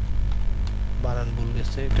 বানান ভুল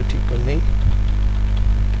গেছে, একটু ঠিক করে নেই।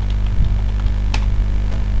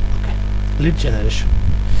 Lead generation.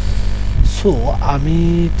 সো আমি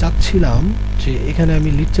চাচ্ছিলাম যে এখানে আমি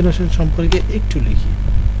লিড জেনারেশন সম্পর্কে একটু লিখি।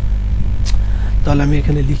 তাহলে আমি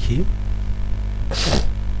এখানে লিখি,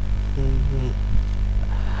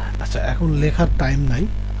 আচ্ছা এখন লেখার টাইম নাই,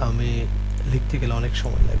 আমি লিখতে গেলে অনেক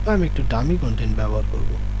সময় লাগবে, আমি একটু ডামি কন্টেন্ট ব্যবহার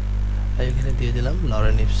করব। এখানে দিয়ে দিলাম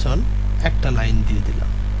লরেন ইপসন, একটা লাইন দিয়ে দিলাম,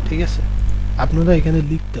 ঠিক আছে। আপনারা এখানে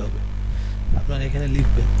লিখতে হবে, আপনারা এখানে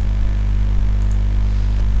লিখবেন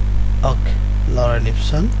ওকে Lauren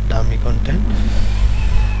Epson dummy content.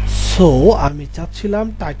 So আমি চাচ্ছিলাম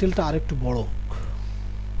টাইটেলটা আরেকটু বড় হোক,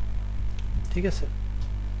 ঠিক আছে।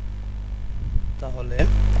 তাহলে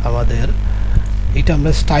আমাদের এটা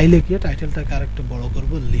আমরা স্টাইলে গিয়ে টাইটেলটাকে আরেকটু বড়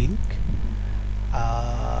করব, লিংক,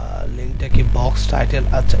 লিংকটা কি বক্স টাইটেল।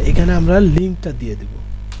 আচ্ছা এখানে আমরা লিংকটা দিয়ে দেব,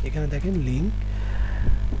 এখানে দেখেন লিংক,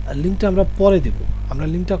 লিংকটা আমরা পরে দেব। আমরা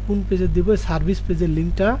লিংকটা কোন পেজে দেব, সার্ভিস পেজের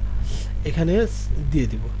লিংকটা এখানে দিয়ে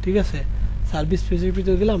দিব, ঠিক আছে। সার্ভিস পেজের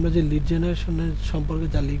ভিতরে গেলে আমরা যে লিড জেনারেশনের সম্পর্কে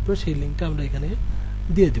যা লিখবো সেই লিংকটা আমরা এখানে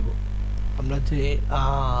দিয়ে দিব। আমরা যে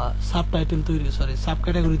সাব টাইটেল তৈরি, সরি সাব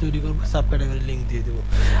ক্যাটাগরি তৈরি করবো, সাব ক্যাটাগরি লিংক দিয়ে দেব।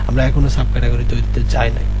 আমরা এখনো সাব ক্যাটাগরি তৈরিতে চাই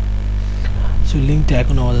নাই, সো লিংকটা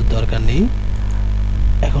এখন আমাদের দরকার নেই।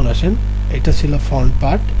 এখন আসেন, এটা ছিল ফ্রন্ট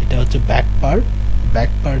পার্ট, এটা হচ্ছে ব্যাক পার্ট।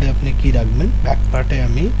 ব্যাক পার্টে আপনি কি রাখবেন, ব্যাক পার্টে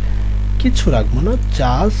আমি কিছু রাখবো না,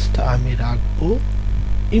 জাস্ট আমি রাখবো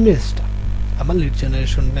ইমেজটা। আমার লিড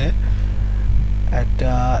জেনারেশনে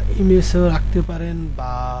একটা ইমেজও রাখতে পারেন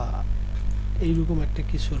বা এইরকম একটা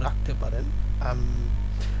কিছু রাখতে পারেন।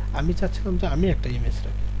 আমি চাচ্ছিলাম যে আমি একটা ইমেজ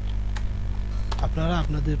রাখি, আপনারা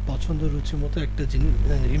আপনাদের পছন্দ রুচি মতো একটা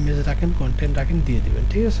ইমেজ রাখেন, কন্টেন্ট রাখেন, দিয়ে দিবেন,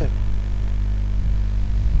 ঠিক আছে।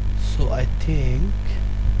 So I think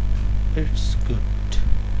it's good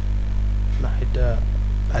না, এটা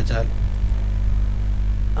ভেজাল।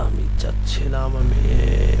 আমি চাচ্ছিলাম আমি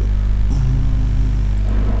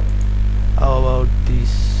how about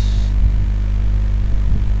this,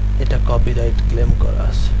 এটা কপিরাইট ক্লেম করা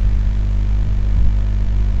আছে।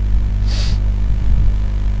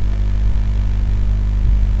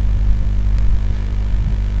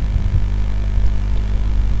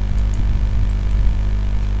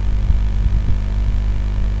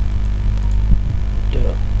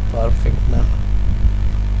 পারফেক্ট না,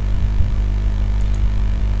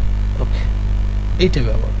 ওকে এইটা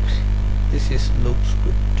ব্যবহার করি, this is looks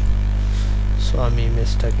good. So আমি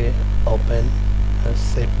ইমেজটাকে ওপেন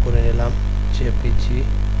সেভ করে নিলাম, জেপিজি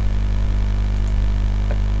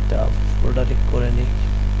একটা ফোল্ডারে করে নিই,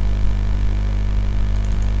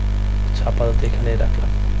 আপাতত এখানে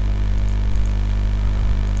রাখলাম।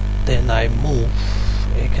 দেন আই মুভ,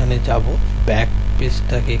 এখানে যাব ব্যাক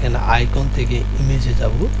পেজটাকে, এখানে আইকন থেকে ইমেজে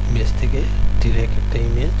যাব, ইমেজ থেকে ডিরেক্ট একটা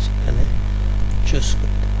ইমেজ এখানে চুজ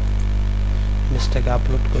করতে, ইমেজটাকে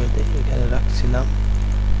আপলোড করে দিই, এখানে রাখছিলাম।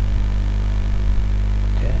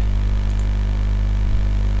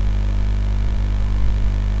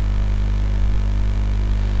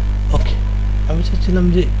 ওকে, আমি চাচ্ছিলাম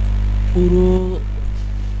যে পুরো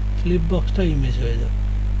ফ্লিপ বক্সটা ইমেজ হয়ে যাবে,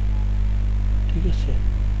 ঠিক আছে।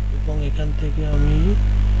 এবং এখান থেকে আমি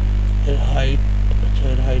এর হাইট, আচ্ছা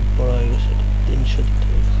এর হাইট বড় হয়ে গেছে, 300 দিতে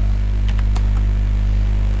হবে।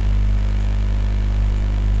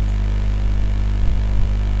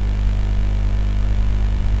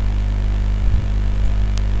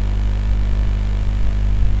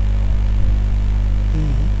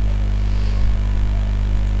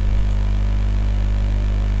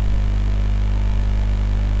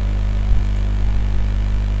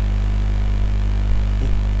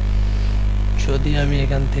 যদি আমি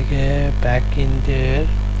এখান থেকে ব্যাক এন্ডের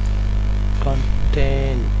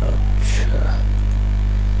কন্টেন্ট আচ্ছা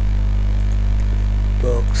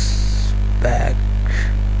বক্স ব্যাক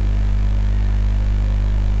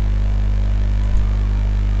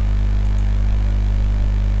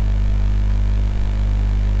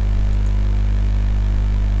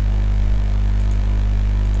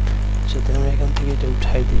যদি আমি এখান থেকে এটা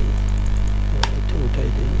উঠাই দিই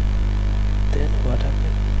then what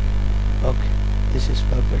happened? Okay, this is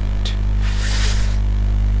perfect.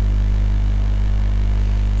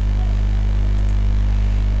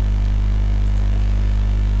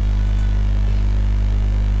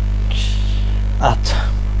 আচ্ছা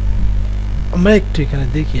আমরা একটু এখানে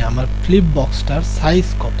দেখি আমার ফ্লিপ বক্সটার সাইজ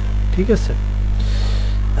কত ঠিক আছে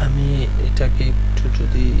আমি এটাকে একটু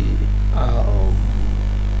যদি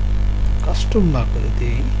কাস্টম না করে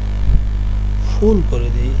দিই ফুল করে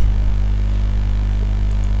দিই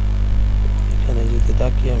এখানে যদি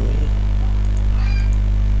দেখি আমি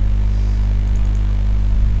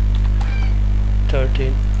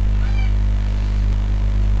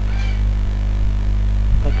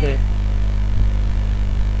ওকে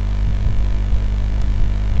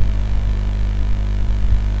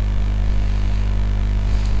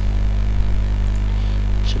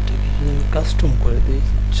সেটাকে কাস্টম করে দিই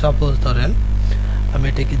সাপোজ ধরেন আমি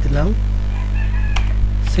এটাকে দিলাম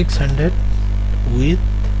 600 উইথ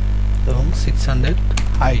এবং 600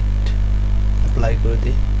 হাইট অ্যাপ্লাই করে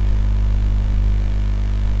দিই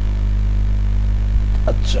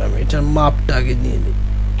আচ্ছা আমি এটার মাপটা আগে নিয়ে নিই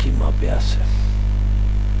কি মাপে আছে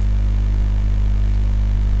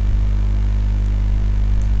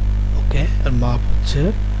ওকে এর মাপ হচ্ছে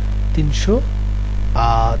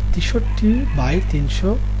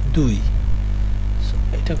 363/302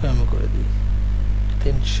 এটাকে আমি করে দিই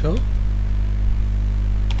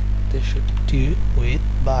 363 with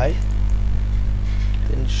by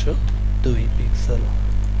 302 pixel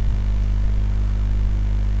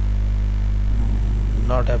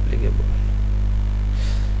not applicable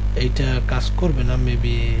এইটা কাজ করবে না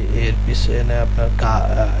মেবি এর পিছনে আপনার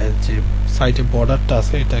যে সাইডে বর্ডারটা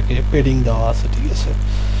আছে এটাকে পেডিং দেওয়া আছে ঠিক আছে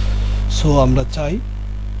সো আমরা চাই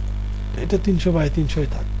এটা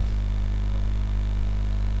 300/300 থাক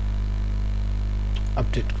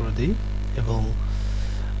আপডেট করে দিই এবং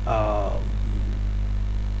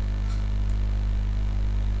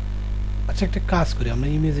আচ্ছা একটা কাজ করি আমরা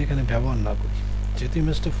ইমেজ এখানে ব্যবহার না করি যেহেতু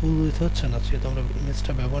ইমেজটা ফুল উইথ হচ্ছে না সেহেতু আমরা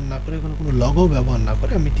ইমেজটা ব্যবহার না করে কোনো লগো ব্যবহার না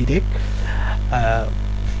করে আমি ডিরেক্ট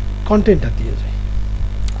কন্টেন্টটা দিয়ে যাই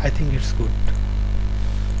আই থিঙ্ক ইটস গুড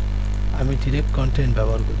আমি ডিরেক্ট কন্টেন্ট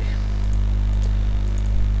ব্যবহার করি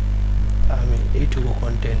আমি এইটুকু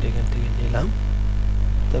কন্টেন্ট এখান থেকে নিলাম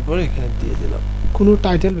তারপরে এখানে দিয়ে দিলাম কোনো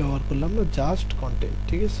টাইটেল ব্যবহার করলাম না জাস্ট কন্টেন্ট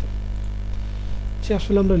ঠিক আছে যে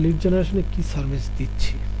আসলে আমরা লিড জেনারেশনে কি সার্ভিস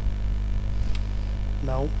দিচ্ছি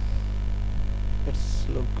নাও let's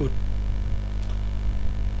look good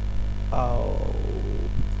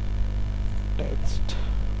text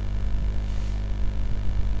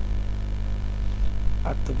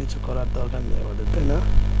আর তো কিছু করার দরকার নেই আমাদের তাই না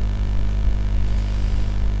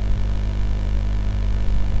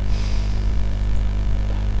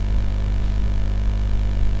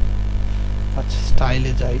আচ্ছা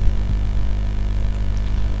স্টাইলে যাই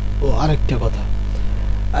ও আরেকটা কথা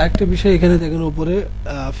আরেকটা বিষয় এখানে দেখেন উপরে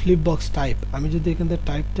ফ্লিপ বক্স টাইপ আমি যদি এখান থেকে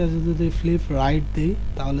টাইপটা যদি ফ্লিপ রাইট দিই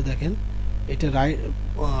তাহলে দেখেন এটা রাইট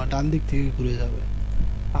ডান দিক থেকে ঘুরে যাবে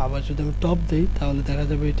আবার যদি আমি টপ দিই তাহলে দেখা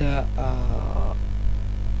যাবে এটা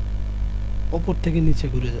উপর থেকে নিচে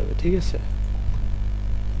ঘুরে যাবে ঠিক আছে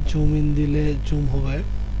জুম ইন দিলে জুম হবে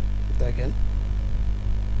দেখেন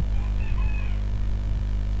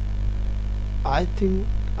আই থিঙ্ক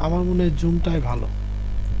আমার মনে হয় জুমটাই ভালো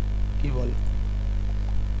কি বলে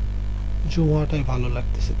জুম হওয়াটাই ভালো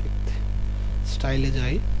লাগতেছে দেখতে স্টাইলে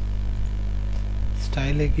যাই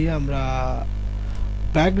স্টাইলে গিয়ে আমরা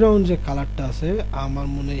ব্যাকগ্রাউন্ড যে কালারটা আছে আমার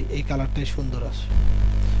মনে হয় এই কালারটাই সুন্দর আছে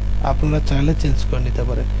আপনারা চাইলে চেঞ্জ করে নিতে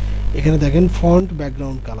পারেন এখানে দেখেন ফন্ট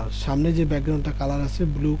ব্যাকগ্রাউন্ড কালার সামনে যে ব্যাকগ্রাউন্ডটা কালার আছে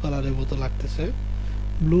ব্লু কালারের মতো লাগতেছে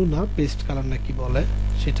ব্লু না পেস্ট কালার না কি বলে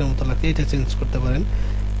সেটার মতো লাগছে এটা চেঞ্জ করতে পারেন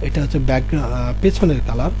এটা হচ্ছে ব্যাকগ্রাউন্ড পেছনের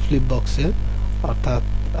কালার ফ্লিপ বক্সের অর্থাৎ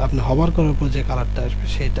আপনি হভার করার পর যে কালারটা আসবে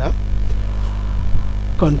সেটা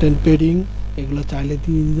কন্টেন্ট পেডিং এগুলো চাইলে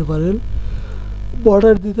দিয়ে দিতে পারেন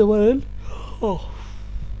বর্ডার দিতে পারেন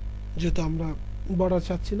যেহেতু আমরা বর্ডার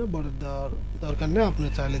চাচ্ছি না বর্ডার দেওয়ার দরকার নেই আপনি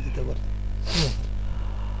চাইলে দিতে পারেন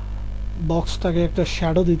বক্সটাকে একটা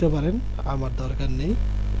শ্যাডো দিতে পারেন আমার দরকার নেই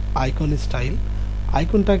আইকন স্টাইল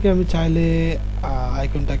আইকনটাকে আমি চাইলে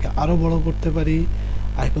আইকনটাকে আরো বড় করতে পারি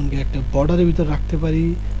আইকনকে একটা বর্ডারের ভিতর রাখতে পারি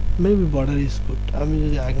মেবি বর্ডার ইজ গুড। আমি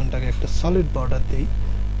যদি আইকনটাকে একটা সলিড বর্ডার দিই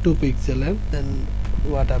 2 পিক্সেলের, দেন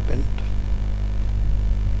হোয়াট হ্যাপেন্ড?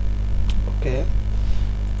 ওকে,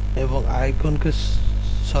 এবং আইকনকে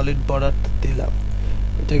সলিড বর্ডার দিলাম,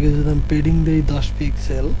 এটাকে যদি আমি পেডিং দিই 10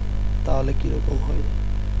 পিক্সেল, তাহলে কীরকম হয়?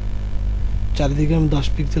 চারিদিকে আমি 10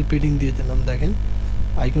 পিক্সেল পেডিং দিয়ে দিলাম, দেখেন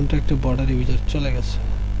আইকনটা একটা বর্ডারের ভিতর চলে গেছে।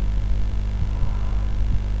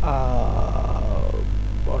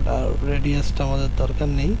 বর্ডার রেডিয়াসটা আমাদের দরকার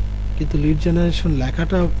নেই, কিন্তু লিড জেনারেশন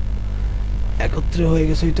লেখাটা একত্রে হয়ে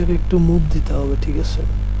গেছে, এটাকে একটু মুভ দিতে হবে, ঠিক আছে?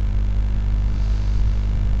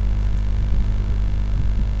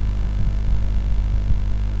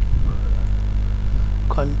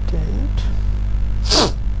 কন্টেন্ট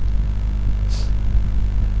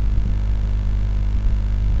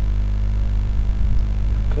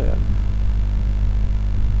ওকে,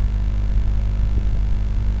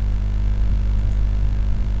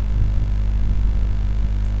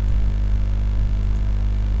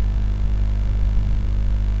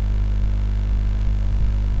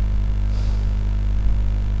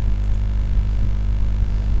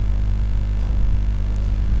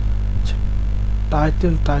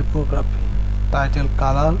 টাইটেল টাইপোগ্রাফি, টাইটেল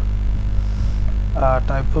কালার,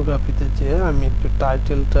 টাইপোগ্রাফিতে যে আমি একটু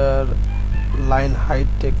টাইটেলটার লাইন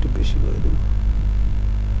হাইটটা একটু বেশি করে দেব।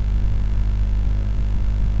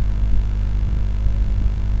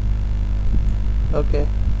 Okay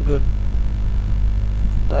good.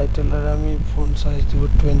 টাইটেলের আমি ফন্ট সাইজ দিব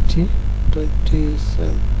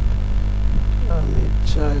 27। আমি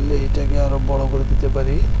চাইলে এটাকে আরো বড় করে দিতে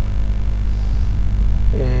পারি।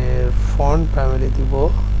 এর ফন্ট ফ্যামিলি দিব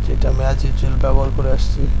যেটা আমি অ্যাজ ইউজুয়াল ব্যবহার করে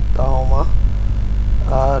আসছি, তাহমা।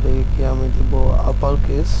 আর একে আমি দিব আপার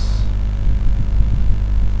কেস।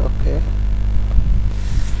 ওকে,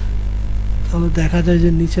 তাহলে দেখা যায় যে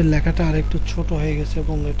নিচের লেখাটা আর একটু ছোট হয়ে গেছে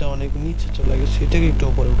এবং এটা অনেক নিচে চলে গেছে, এটাকে একটু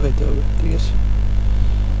উপরে উঠাইতে হবে, ঠিক আছে?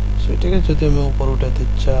 সেটাকে যদি আমি উপরে উঠাতে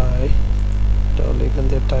চাই, তাহলে এখান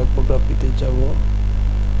থেকে টাইপোগ্রাফিতে যাব,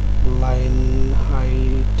 লাইন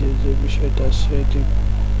হাইটের যে বিষয়টা সেটি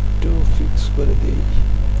একটু ফিক্স করে দিই।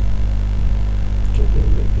 যদি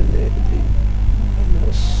আমি এখানে দিই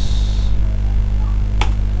মাইনাস,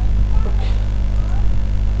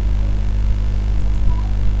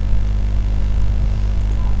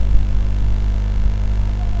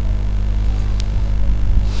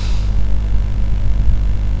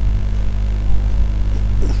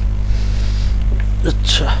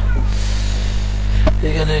 আচ্ছা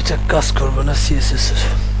এখানে এটা কাজ করবে না সিএসএস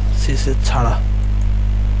ছাড়া।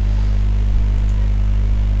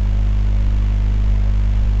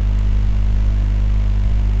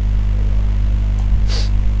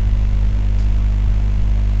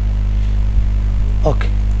 ওকে,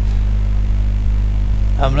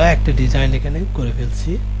 আমরা একটা ডিজাইন এখানে করে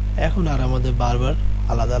ফেলছি, এখন আর আমাদের বারবার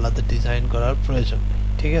আলাদা আলাদা ডিজাইন করার প্রয়োজন নেই,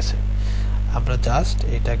 ঠিক আছে? আমরা জাস্ট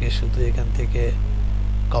এটাকে শুধু এখান থেকে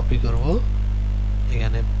কপি করব,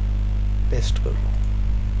 এখানে পেস্ট করব,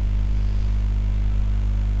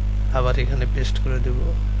 আবার এখানে পেস্ট করে দেব,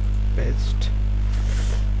 পেস্ট।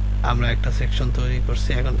 আমরা একটা সেকশন তৈরি করছি,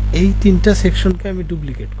 এখন এই তিনটা সেকশনকে আমি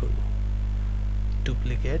ডুপ্লিকেট করব,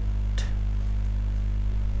 ডুপ্লিকেট।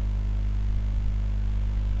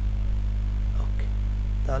 ওকে,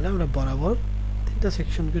 তাহলে আমরা বরাবর তিনটা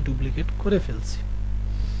সেকশনকে ডুপ্লিকেট করে ফেলছি।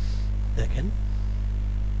 দেখেন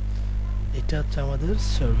এটা হচ্ছে আমাদের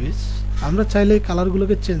সার্ভিস। আমরা চাইলে এই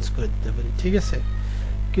কালারগুলোকে চেঞ্জ করে দিতে পারি, ঠিক আছে?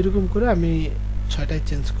 কিরকম করে আমি 6টায়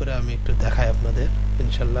চেঞ্জ করে আমি একটু দেখাই আপনাদের,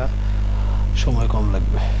 ইনশাল্লাহ সময় কম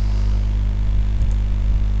লাগবে।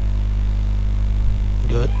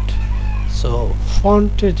 গুড। সো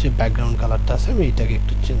ফন্টের যে ব্যাকগ্রাউন্ড কালারটা আছে আমি এটাকে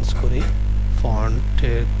একটু চেঞ্জ করি।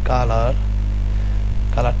 ফন্টের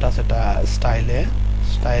কালারটা আছে এটা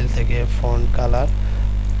স্টাইল থেকে ফন্ট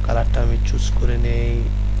কালারটা আমি চুজ করে নেই,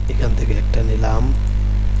 এখান থেকে একটা নিলাম।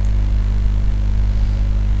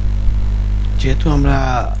 যেহেতু আমরা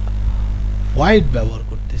হোয়াইট ব্যবহার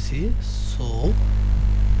করতেছি, সো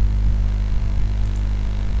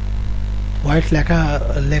হোয়াইট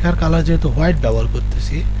লেখার কালার যেহেতু হোয়াইট ব্যবহার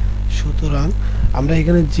করতেছি, সুতরাং আমরা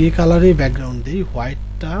এখানে যে কালারের ব্যাকগ্রাউন্ড দিই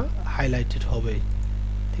হোয়াইটটা হাইলাইটেড হবেই,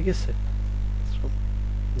 ঠিক আছে?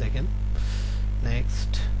 দেখেন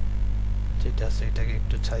নেক্সট যেটা আছে এটাকে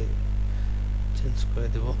একটু চেঞ্জ করে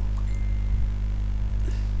দেব,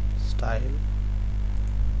 স্টাইল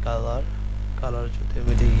কালার যদি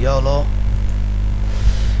আমি দিই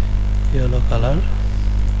yellow colour,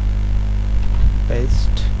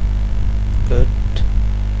 paste. Good,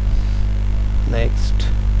 next.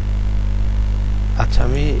 আচ্ছা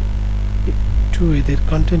আমি একটু এদের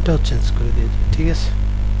কন্টেন্টটাও চেঞ্জ করে দিয়েছি, ঠিক আছে?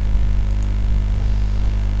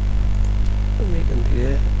 আমি এখান থেকে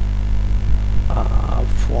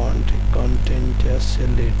ফন্ট কন্টেন্ট আছে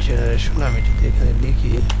লিড জেনারেশন, আমি যদি এখানে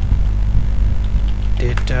লিখি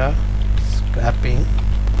ডেটা স্ক্র্যাপিং,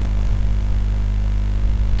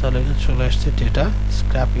 তাহলে এখানে চলে আসছে ডেটা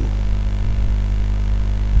স্ক্র্যাপিং।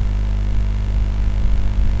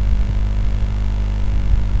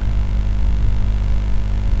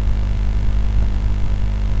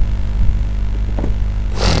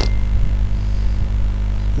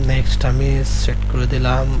 নেক্সট আমি সেট করে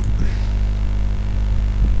দিলাম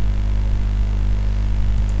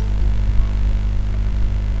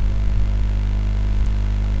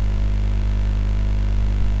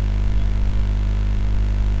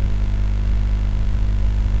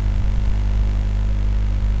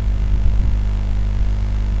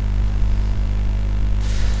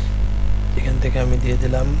এখান থেকে আমি দিয়ে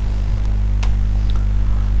দিলাম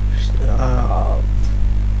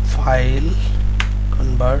file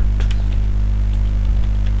convert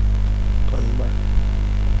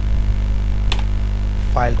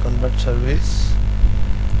file convert service,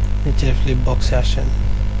 নিচে ফ্লিপ বক্সে আসেন,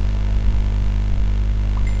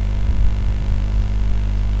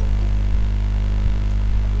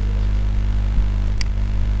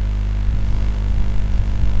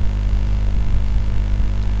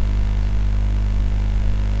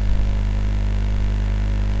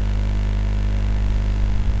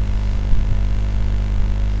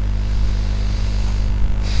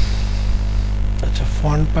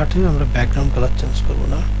 ফন্ট পার্টে আমরা ব্যাকগ্রাউন্ড কালার চেঞ্জ করব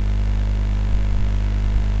না,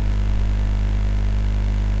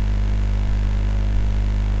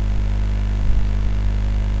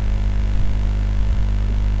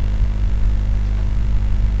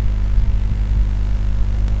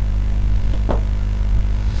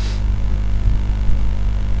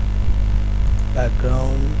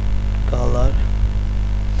 ব্যাকগ্রাউন্ড কালার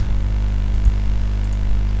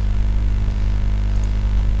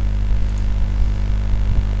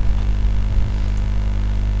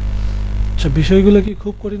বিষয়গুলো কি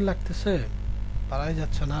খুব কঠিন লাগতেছে, পারাই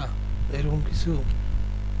যাচ্ছে না এরকম কিছু?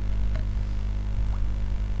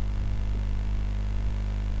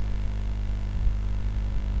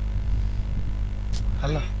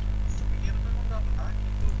 হ্যালো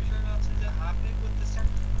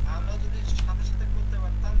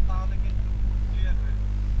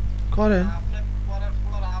করেন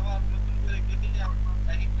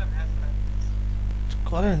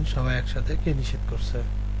করেন সবাই একসাথে, কে নিষেধ করছে?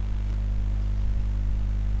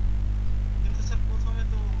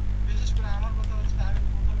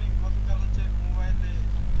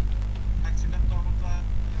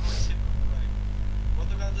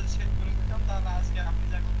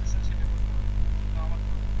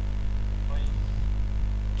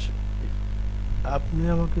 আপনি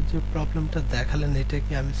আমাকে যে প্রবলেমটা দেখালেন এটা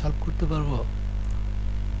কি আমি সলভ করতে পারবো?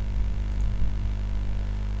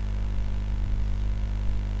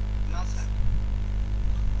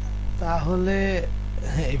 তাহলে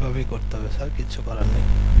এইভাবেই করতে হবে স্যার, কিছু করার নেই।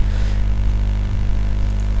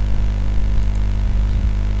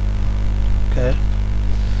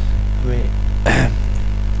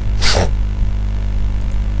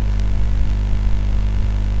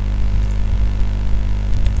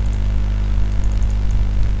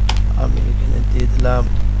 আমি এখানে দিয়ে দিলাম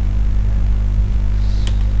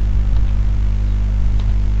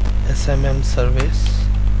SMM service,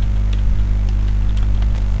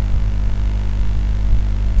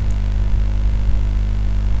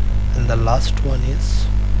 and the last one is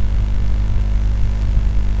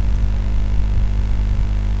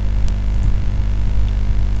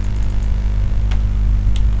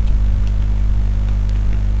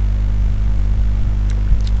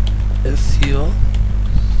SEO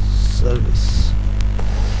service,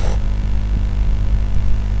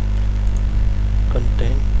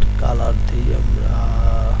 content color দিই আমরা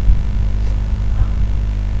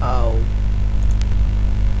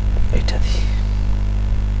এটা দিই,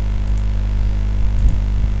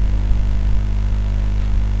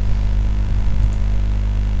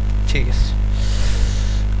 ঠিক আছে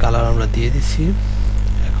কালার আমরা দিয়ে দিছি।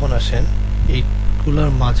 এখন আসেন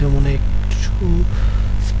এইগুলোর মাঝে মনে একটু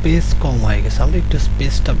স্পেস কম হয়ে গেছে, আমরা একটু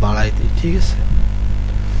স্পেসটা বাড়াই দিই, ঠিক আছে?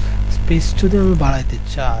 স্পেস যদি আমি বাড়াইতে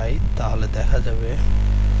চাই তাহলে দেখা যাবে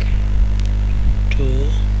একটু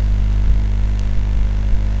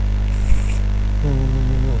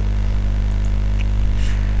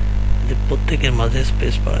প্রত্যেকের মাঝে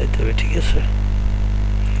স্পেস বাড়াইতে হবে, ঠিক আছে?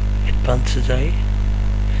 অ্যাডভান্সে যাই,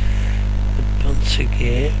 অ্যাডভান্সে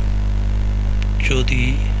গিয়ে যদি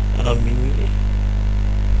আমি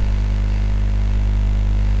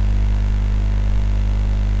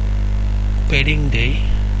পেডিং দেই,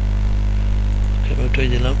 ওটাই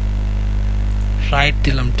দিলাম, রাইট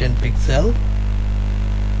দিলাম 10 পিক্সেল,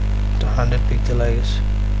 এটা 100 পিক্সেল হয়ে গেছে।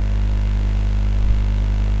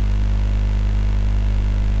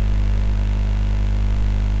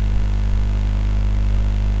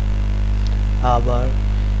 আবার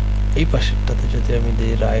এই পাশেরটাতে যদি আমি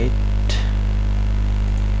দিই রাইট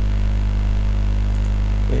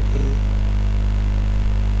পেডিং,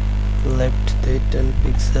 লেফট দিই 10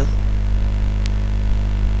 পিক্সেল,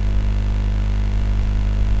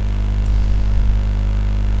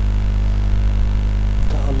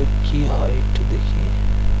 তাহলে কি হয় একটু দেখি।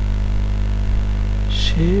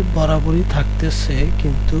 সে বরাবরই থাকতেছে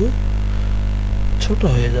কিন্তু ছোট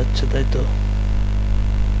হয়ে যাচ্ছে, তাই তো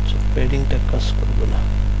পেডিংটা কাজ করবে না,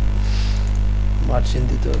 মার্জিন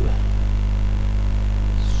দিতে হবে।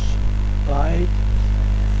 By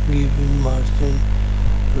giving margin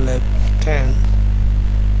left 10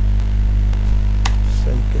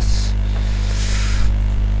 same case.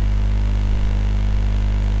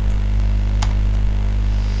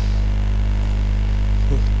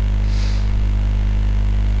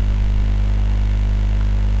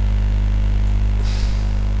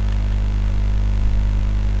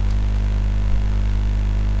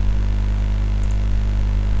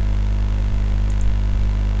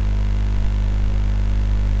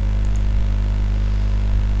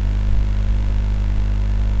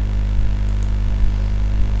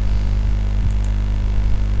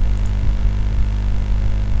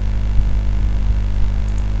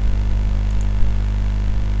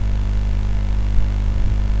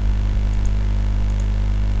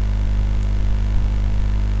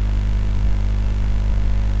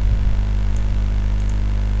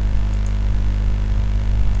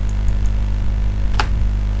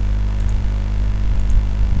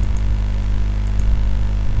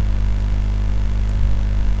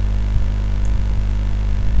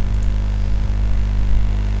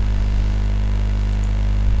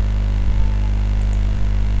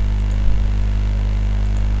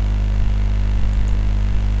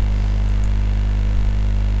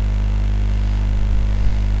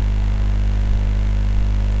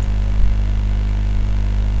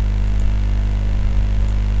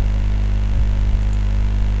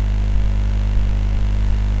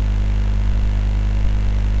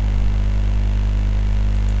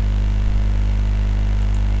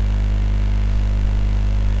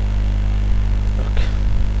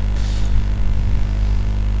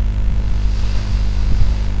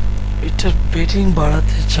 Padding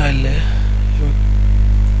বাড়াতে চাইলে,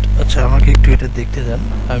 আচ্ছা আমাকে একটু এটা দেখতে দেন,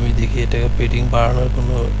 আমি দেখি এটাকে পেডিং বাড়ানোর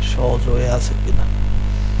কোনো সহজ ওয়ে আছে কিনা।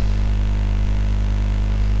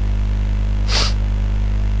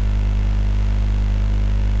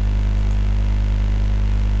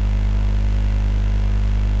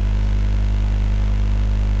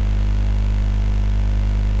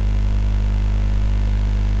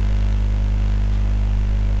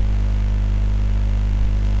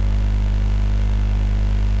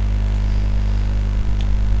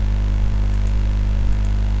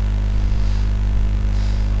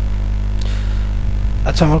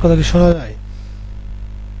 আচ্ছা আমার কথা কি শোনা যায়?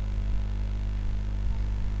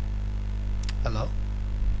 হ্যালো,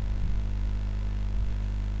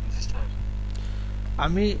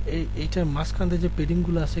 আমি এইটার মাঝখানে যে পেডিং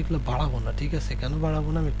গুলো আছে এগুলো বাড়াবো না, ঠিক আছে? কেন বাড়াবো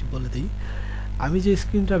না আমি একটু বলে দিই। আমি যে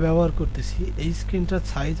স্ক্রিনটা ব্যবহার করতেছি এই স্ক্রিনটার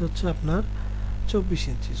সাইজ হচ্ছে আপনার 24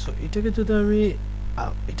 ইঞ্চি। সো এটাকে যদি আমি,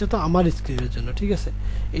 এটা তো আমার স্ক্রিনের জন্য, ঠিক আছে?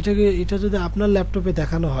 এটা যদি আপনার ল্যাপটপে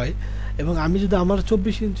দেখানো হয় এবং আমি যদি আমার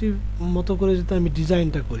 24 ইঞ্চি মতো করে যদি আমি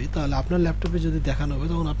ডিজাইনটা করি, তাহলে আপনার ল্যাপটপে যদি দেখানো হবে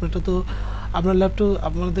তখন আপনারটা তো, আপনার ল্যাপটপ,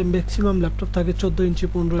 আপনাদের ম্যাক্সিমাম ল্যাপটপ থাকে 14 ইঞ্চি,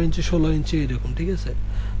 15 ইঞ্চি, 16 ইঞ্চি এরকম, ঠিক আছে?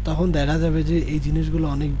 তখন দেখা যাবে যে এই জিনিসগুলো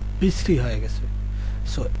অনেক বিশ্রী হয়ে গেছে।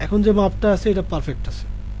 সো এখন যে মাপটা আছে এটা পারফেক্ট আছে,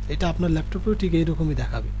 এটা আপনার ল্যাপটপেও ঠিক এইরকমই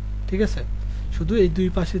দেখাবে, ঠিক আছে? শুধু এই দুই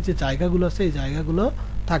পাশের যে জায়গাগুলো আছে এই জায়গাগুলো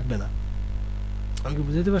থাকবে না। আমি কি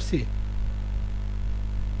বুঝাতে পারছি?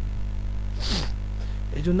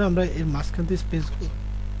 এই জন্য আমরা এর মাঝখান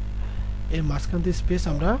থেকে স্পেস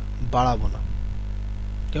আমরা বাড়াবো না,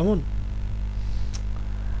 কেমন?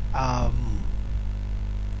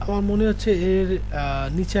 আমার মনে হচ্ছে এর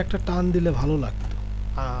নিচে একটা টান দিলে ভালো লাগতো,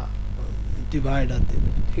 ডিভাইডার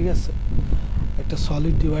দিলে, ঠিক আছে? একটা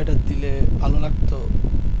সলিড ডিভাইডার দিলে ভালো লাগতো,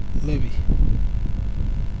 মেবি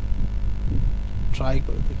ট্রাই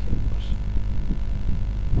করে দেখি একবার।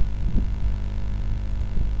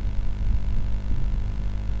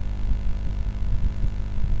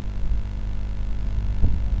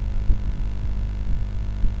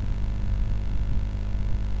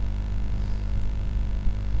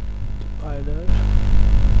 ডিভাইডার,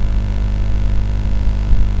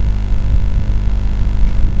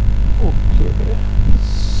 ওকে,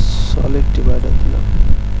 সলিড ডিভাইডার দিলাম।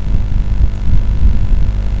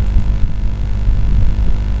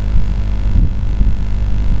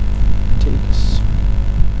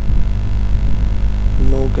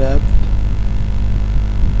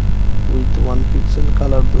 accent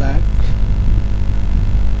color black,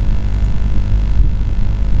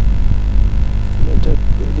 এটা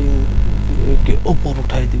পেডিং দিয়ে উপর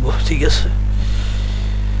উঠাই দিব, ঠিক আছে।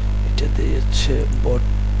 এটাতে হচ্ছে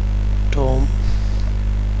বটম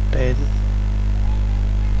 10,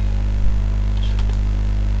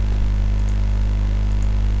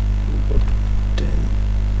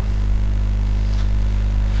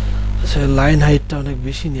 লাইন হাইটটা অনেক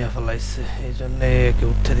বেশি নিয়ে ফেলাইছে, এই জন্য একে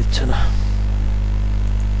উঠতে দিচ্ছে না।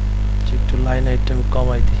 একটু লাইন হাইটটা আমি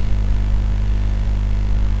কমাই দিই।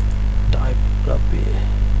 টাইপোগ্রাফি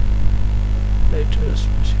লেটার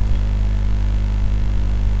স্পেশাল,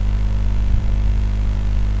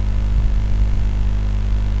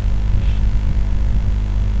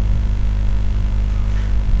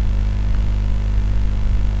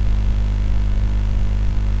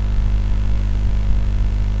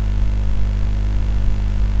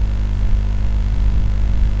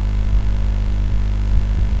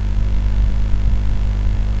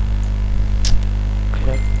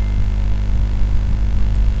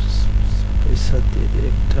 দিয়ে দিয়ে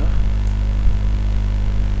একটা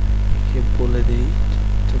বলে দিই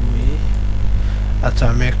তুমি। আচ্ছা,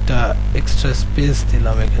 আমি একটা এক্সট্রা স্পেস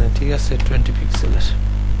দিলাম এখানে, ঠিক আছে, 20 পিক্সেলের।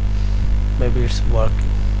 Maybe it's working.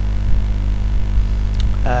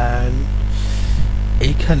 অ্যান্ড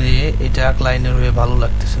এইখানে এটা এক লাইনের হয়ে ভালো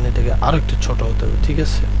লাগতেছে না, এটাকে আরো একটু ছোট হতে হবে, ঠিক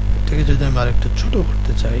আছে। এটাকে যদি আমি আরেকটু ছোট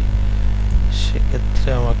করতে চাই, সেক্ষেত্রে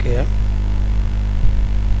আমাকে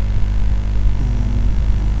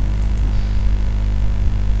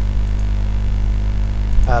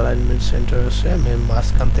অ্যালাইনমেন্ট সেন্টার আছে, আমি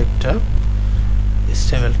মাঝখান থেকে একটা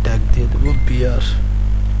HTML ট্যাগ দিয়ে দেবো বিআর।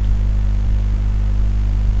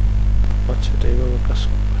 আচ্ছা, এটা এইভাবে কাজ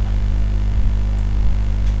করবে না।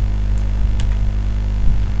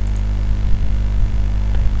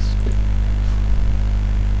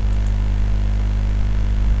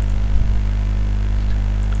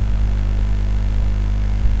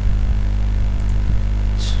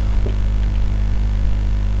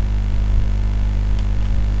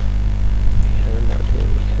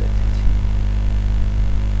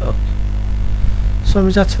 সো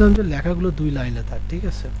আমি চাচ্ছিলাম যে লেখাগুলো 2 লাইনে থাক, ঠিক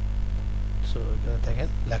আছে। সো এখানে দেখেন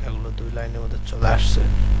লেখাগুলো 2 লাইনের মধ্যে চলে আসছে।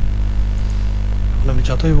 এখন আমি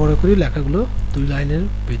যতই বড় করি লেখাগুলো 2 লাইনের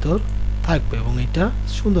ভিতর থাকবে এবং এটা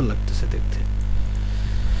সুন্দর লাগতেছে দেখতে।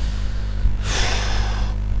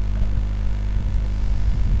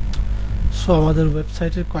 সো আমাদের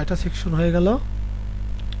ওয়েবসাইটের কয়টা সেকশন হয়ে গেল?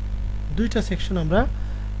 2টা সেকশন আমরা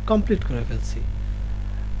কমপ্লিট করে ফেলছি।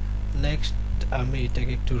 নেক্সট আমি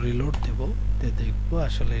এটাকে একটু রিলোড দেব, দেখবো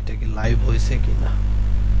আসলে এটা কি লাইভ হয়েছে কিনা।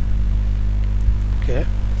 ওকে,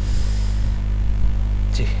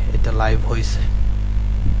 জি, এটা লাইভ হয়েছে,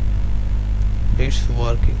 ইটস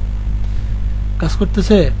ওয়ার্কিং, কাজ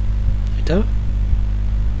করতেছে এটা।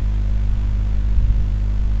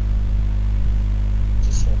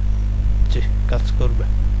 জি, কাজ করবে।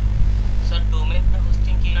 স্যার, ডোমেইন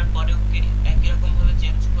হোস্টিং কেনার পরেও কি একই রকম ভাবে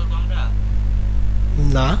চেঞ্জ করব আমরা?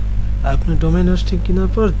 না, আপনি ডোমেইন হোস্টিং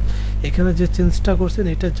কেনার পর এখানে যে চেঞ্জটা করছেন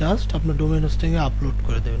এটা জাস্ট আপনার ডোমেইন হোস্টিং এ আপলোড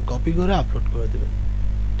করে দেবেন, কপি করে আপলোড করে দেবেন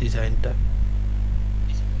ডিজাইনটা।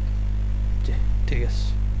 জি, ঠিক আছে।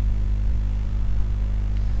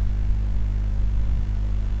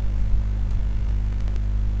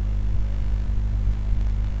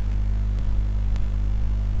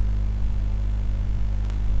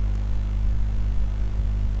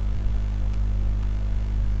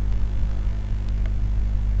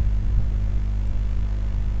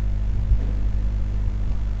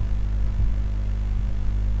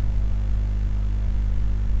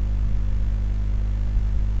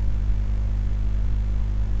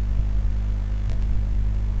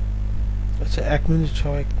 আচ্ছা, 1 মিনিট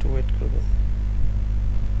সবাই একটু ওয়েট করবেন।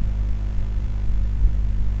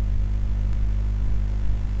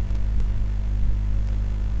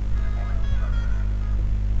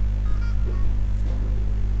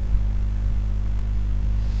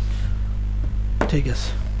 ঠিক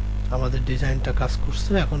আছে, আমাদের ডিজাইনটা কাজ করছে।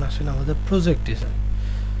 এখন আসেন আমাদের প্রজেক্ট ডিজাইন।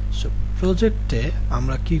 সো প্রজেক্টে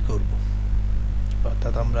আমরা কি করব,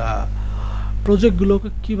 অর্থাৎ আমরা প্রজেক্টগুলোকে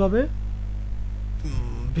কিভাবে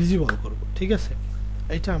ভিজিবল করব, ঠিক আছে।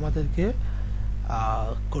 এটা আমাদেরকে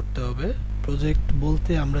করতে হবে। প্রজেক্ট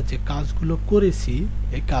বলতে আমরা যে কাজগুলো করেছি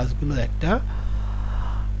এই কাজগুলো একটা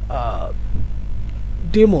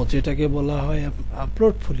ডেমো, যেটাকে বলা হয়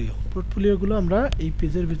পোর্টফোলিও। পোর্টফোলিওগুলো আমরা এই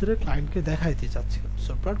পেজের ভিতরে ক্লায়েন্টকে দেখাইতে চাচ্ছিলাম।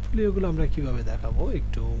 সো পোর্টফোলিওগুলো আমরা কিভাবে দেখাবো,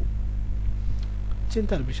 একটু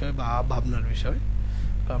চিন্তার বিষয় বা ভাবনার বিষয়,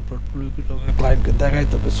 কারণ পোর্টফোলিওগুলোকে ক্লায়েন্টকে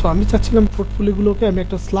দেখাইতে হবে। সো আমি চাচ্ছিলাম পোর্টফোলিওগুলোকে আমি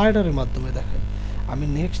একটা স্লাইডারের মাধ্যমে দেখাই। আমি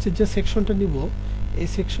নেক্সট যে সেকশনটা নিব এই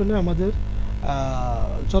সেকশনে আমাদের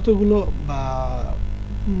যতগুলো বা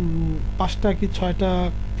 5টা কি 6টা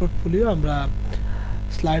পোর্টফোলিও আমরা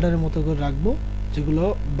স্লাইডারের মতো করে রাখবো, যেগুলো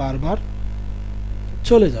বারবার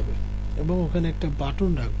চলে যাবে, এবং ওখানে একটা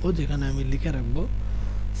বাটন রাখবো যেখানে আমি লিখে রাখবো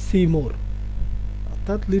সি মোর,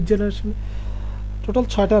 অর্থাৎ লিড জেনারেশন টোটাল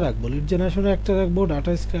 6টা রাখবো। লিড জেনারেশনের একটা রাখবো,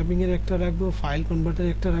 ডাটা স্ক্র্যাপিং এর একটা রাখবো, ফাইল কনভার্টার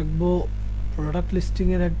একটা রাখবো, প্রোডাক্ট লিস্টিং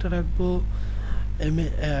এর একটা রাখবো,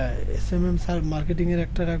 এসএমএম মার্কেটিং এর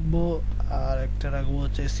একটা রাখবো, আর একটা রাখবো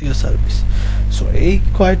হচ্ছে এসইও সার্ভিস। সো এই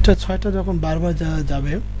কয়েকটা 6টা যখন বারবার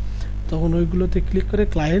যাবে তখন ওইগুলোতে ক্লিক করে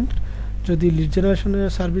ক্লায়েন্ট যদি লিড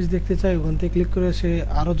জেনারেশনের সার্ভিস দেখতে চায় ওখান থেকে ক্লিক করে সে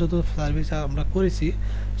আরও যত সার্ভিস আমরা করেছি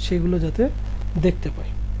সেগুলো যাতে দেখতে পাই।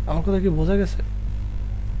 আমার কথা কি বোঝা গেছে?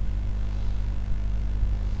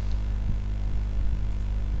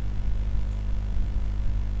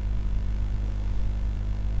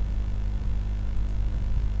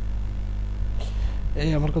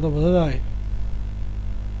 এই আমার কথা বোঝা যায়?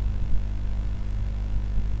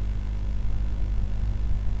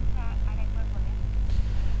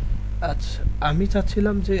 আচ্ছা, আমি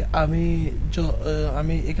চাচ্ছিলাম যে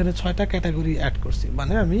আমি এখানে 6টা ক্যাটাগরি অ্যাড করছি,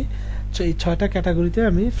 মানে আমি এই 6টা ক্যাটাগরিতে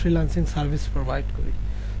আমি ফ্রিল্যান্সিং সার্ভিস প্রোভাইড করি।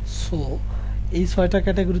 সো এই 6টা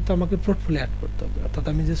ক্যাটাগরিতে আমাকে পোর্টফোলিও অ্যাড করতে হবে, অর্থাৎ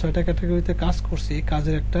আমি যে 6টা ক্যাটাগরিতে কাজ করছি এই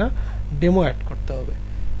কাজের একটা ডেমো অ্যাড করতে হবে।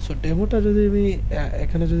 সো ডেমোটা যদি আমি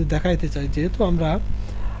এখানে যদি দেখাইতে চাই, যেহেতু আমরা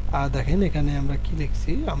দেখেন এখানে আমরা কি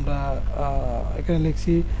লিখছি, আমরা এখানে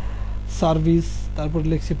লিখছি সার্ভিস, তারপর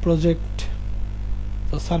লিখছি প্রজেক্ট।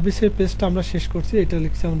 তো সার্ভিসের পেজটা আমরা শেষ করছি, এটা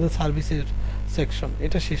লিখছি আমাদের সার্ভিসের সেকশন,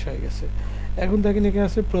 এটা শেষ হয়ে গেছে। এখন দেখেন এখানে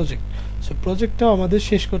আছে প্রজেক্ট। সো প্রজেক্টটাও আমাদের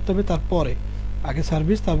শেষ করতে হবে, তারপরে আগে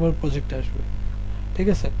সার্ভিস তারপর প্রজেক্ট আসবে, ঠিক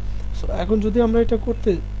আছে? সো এখন যদি আমরা এটা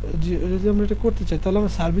করতে চাই তাহলে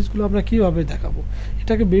আমরা সার্ভিসগুলো আমরা কীভাবে দেখাবো?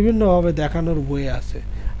 এটাকে বিভিন্নভাবে দেখানোর ওয়ে আছে।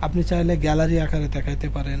 আপনি চাইলে গ্যালারি আকারে দেখাইতে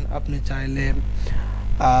পারেন, আপনি চাইলে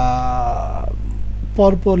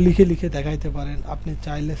পরপর লিখে লিখে দেখাইতে পারেন, আপনি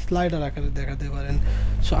চাইলে স্লাইডার আকারে দেখাতে পারেন।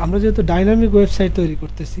 সো আমরা যেহেতু ডাইনামিক ওয়েবসাইট তৈরি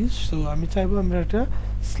করতেছি, সো আমি চাইবো আমরা এটা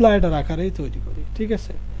স্লাইডার আকারেই তৈরি করি, ঠিক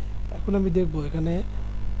আছে? এখন আমি দেখবো এখানে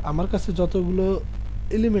আমার কাছে যতগুলো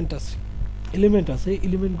এলিমেন্ট আছে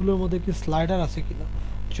এলিমেন্টগুলোর মধ্যে কি স্লাইডার আছে কিনা।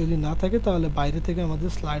 যদি না থাকে তাহলে বাইরে থেকে আমাদের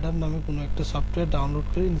স্লাইডার নামে কোনো একটা সফটওয়্যার ডাউনলোড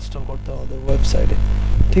করে ইনস্টল করতে হবে আমাদের ওয়েবসাইটে,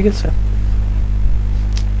 ঠিক আছে?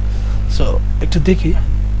 সো একটু দেখি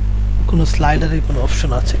কোনো স্লাইডারে কোনো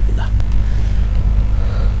অপশন আছে কিনা।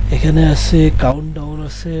 এখানে আছে কাউন্টডাউন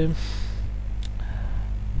আছে,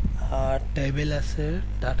 আর টেবিল আছে,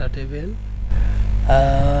 data table,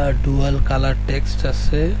 dual colour text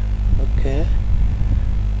আছে। ওকে,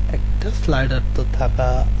 একটা স্লাইডার তো থাকা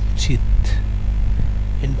উচিত।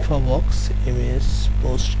 Info box, image,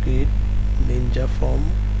 post grid, Ninja form,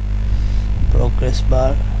 progress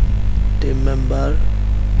bar, team member,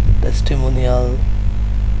 testimonial,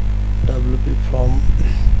 WP form,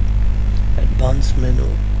 advanced menu,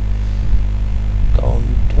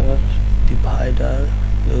 counter, divider,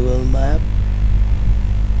 Google Map,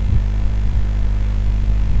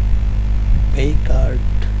 pay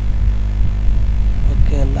card,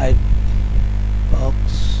 okay, light box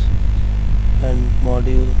and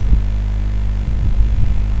module.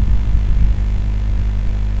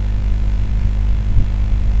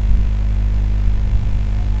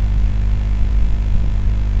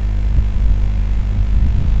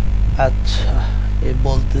 আচ্ছা, এ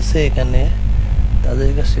বলতেছে এখানে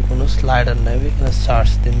তাদের কাছে কোনো স্লাইডার নাই, এখানে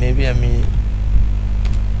সার্চ দিই, মেবি আমি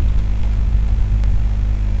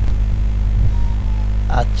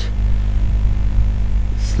আচ্ছা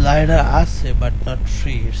স্লাইডার আছে but not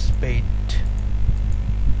free, it's paid.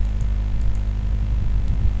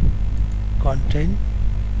 Content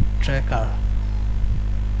tracker,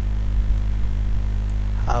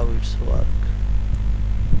 how it's work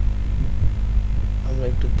আমরা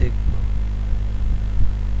একটু দেখব।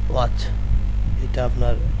 ওয়াচ, এটা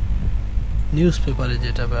আপনার নিউজ পেপারে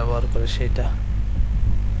যেটা ব্যবহার করে সেটা।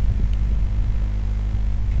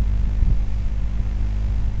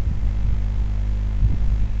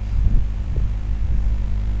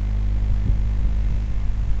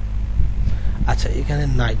 আচ্ছা, এখানে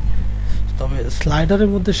নাই, তবে স্লাইডারের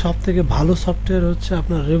মধ্যে সব থেকে ভালো সফটওয়্যার হচ্ছে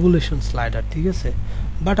আপনার রেভুলেশন স্লাইডার, ঠিক আছে?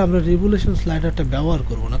 বাট আমরা রেভুলেশন স্লাইডারটা ব্যবহার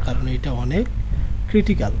করব না, কারণ এটা অনেক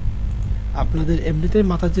ক্রিটিক্যাল। আপনাদের এমনিতেই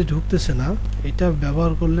মাথা যে ঢুকতেছে না, এটা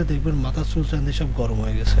ব্যবহার করলে দেখবেন মাথা চুলচান্দি সব গরম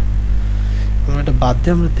হয়ে গেছে। আমরা এটা বাদ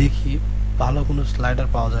দিয়ে আমরা দেখি ভালো কোনো স্লাইডার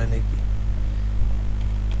পাওয়া যায় নাকি।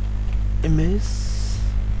 ইমেজ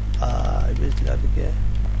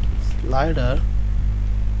স্লাইডার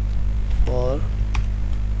ফর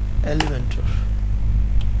এলিমেন্টর,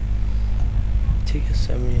 ঠিক আছে?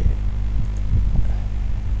 আমি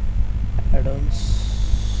অ্যাডন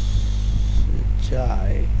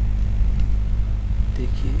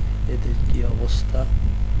এদের কি অবস্থা।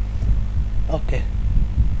 ওকে,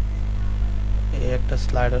 এই একটা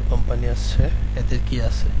স্লাইডার কোম্পানি আসছে, এদের কি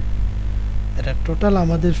আছে, এটা টোটাল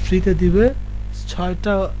আমাদের ফ্রিতে দিবে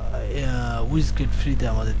 6টা উইজগেট ফ্রিতে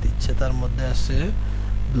আমাদের দিচ্ছে। তার মধ্যে আছে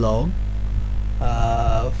ব্লগ,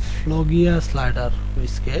 ফ্লগিয়া স্লাইডার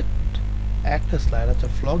উইজগেট, একটা স্লাইডার। আচ্ছা,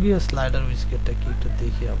 ফ্লগিয়া স্লাইডার উইজগেটটা কি একটু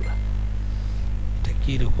দেখি আমরা, এটা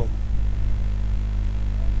কিরকম,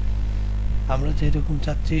 আমরা যেরকম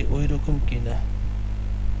চাচ্ছি ওই রকম কিনা।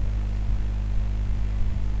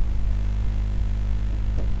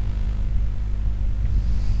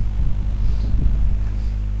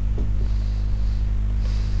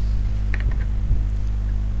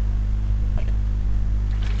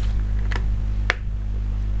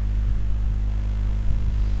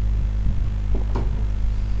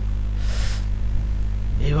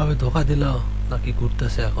 এইভাবে ধোকা দিল নাকি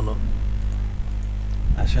ঘুরতেছে এখনো,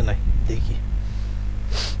 আসে নাই, দেখি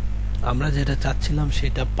আমরা যেটা চাচ্ছিলাম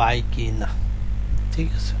সেটা পাই কি না। ঠিক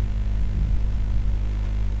আছে,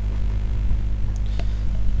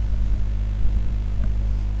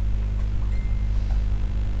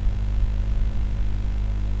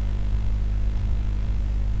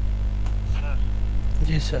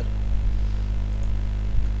 জি স্যার।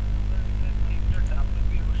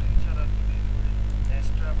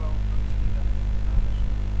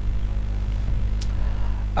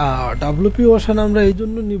 ডাব্লুপি ওশান আমরা এই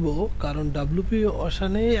জন্য নিব কারণ ডাব্লুপি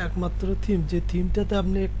ওশানে একমাত্র থিম, যে থিমটাতে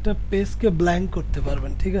আপনি একটা পেজকে ব্ল্যাঙ্ক করতে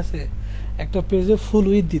পারবেন। ঠিক আছে, একটা পেজে ফুল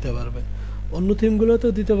উইথ দিতে পারবেন। অন্য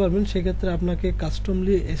থিমগুলোতেও দিতে পারবেন, সেক্ষেত্রে আপনাকে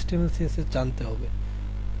কাস্টমলি HTML CSS জানতে হবে।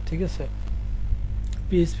 ঠিক আছে,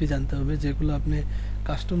 পিএইচপি জানতে হবে, যেগুলো আপনি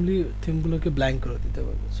কাস্টমলি থিমগুলোকে ব্ল্যাঙ্ক করে দিতে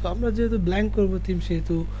পারবেন। সো আমরা যেহেতু ব্ল্যাঙ্ক করবো থিম,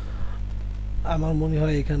 সেহেতু আমার মনে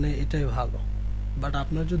হয় এখানে এটাই ভালো। বাট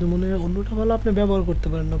আপনার যদি মনে হয় অন্যটা ভালো, আপনি ব্যবহার করতে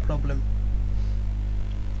পারেন, নো প্রবলেম।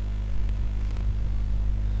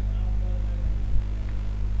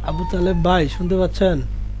 আবু তালেব ভাই, শুনতে পাচ্ছেন?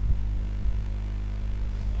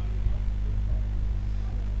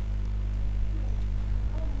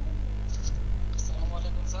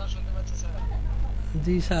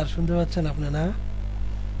 জি স্যার, শুনতে পাচ্ছেন আপনি না?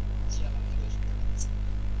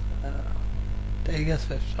 ঠিক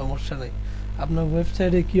আছে, সমস্যা নেই। আপনার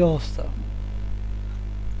ওয়েবসাইটে কি অবস্থা?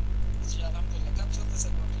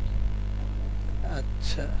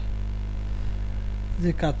 আচ্ছা,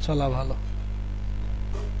 যে কাজ চলা ভালো।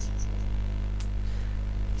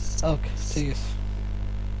 ওকে, ঠিক আছে।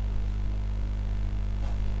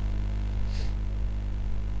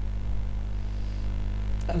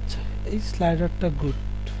 আচ্ছা, এই স্লাইডারটা গুড,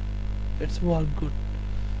 ইটস ওয়ার্ক গুড।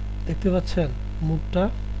 দেখতে পাচ্ছেন মুভটা,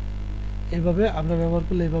 এইভাবে আমরা ব্যবহার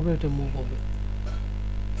করলে এইভাবে এটা মুভ হবে।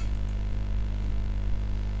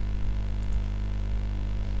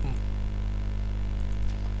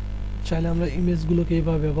 চাইলে আমরা ইমেজগুলোকে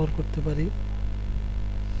এইভাবে ব্যবহার করতে পারি।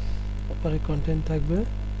 তারপরে কন্টেন্ট থাকবে,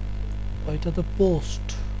 ওইটা তো পোস্ট,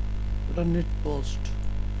 ওটা নেট পোস্ট।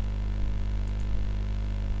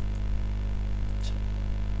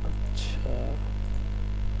 আচ্ছা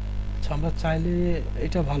আচ্ছা, আমরা চাইলে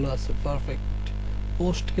এটা ভালো আছে, পারফেক্ট,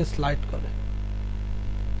 পোস্টকে স্লাইড করে।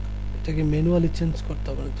 এটাকে ম্যানুয়ালি চেঞ্জ করতে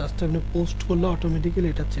হবে না, জাস্ট আপনি পোস্ট করলে অটোমেটিক্যালি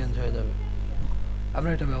এটা চেঞ্জ হয়ে যাবে। আমরা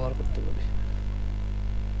এটা ব্যবহার করতে পারি।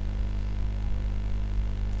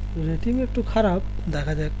 রেটিং একটু খারাপ,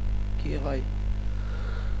 দেখা যাক কি হয়।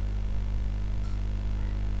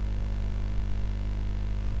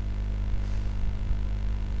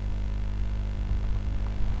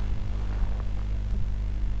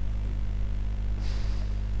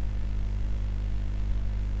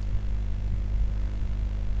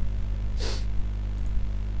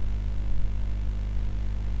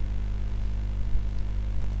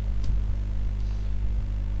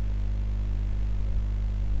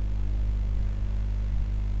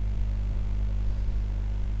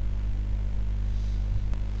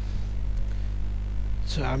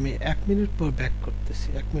 আচ্ছা, আমি 1 মিনিট পর ব্যাক করতেছি,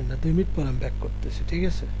 1 মিনিট না 2 মিনিট পর আমি ব্যাক করতেছি। ঠিক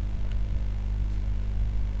আছে,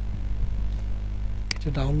 এটা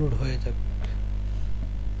ডাউনলোড হয়ে যাক।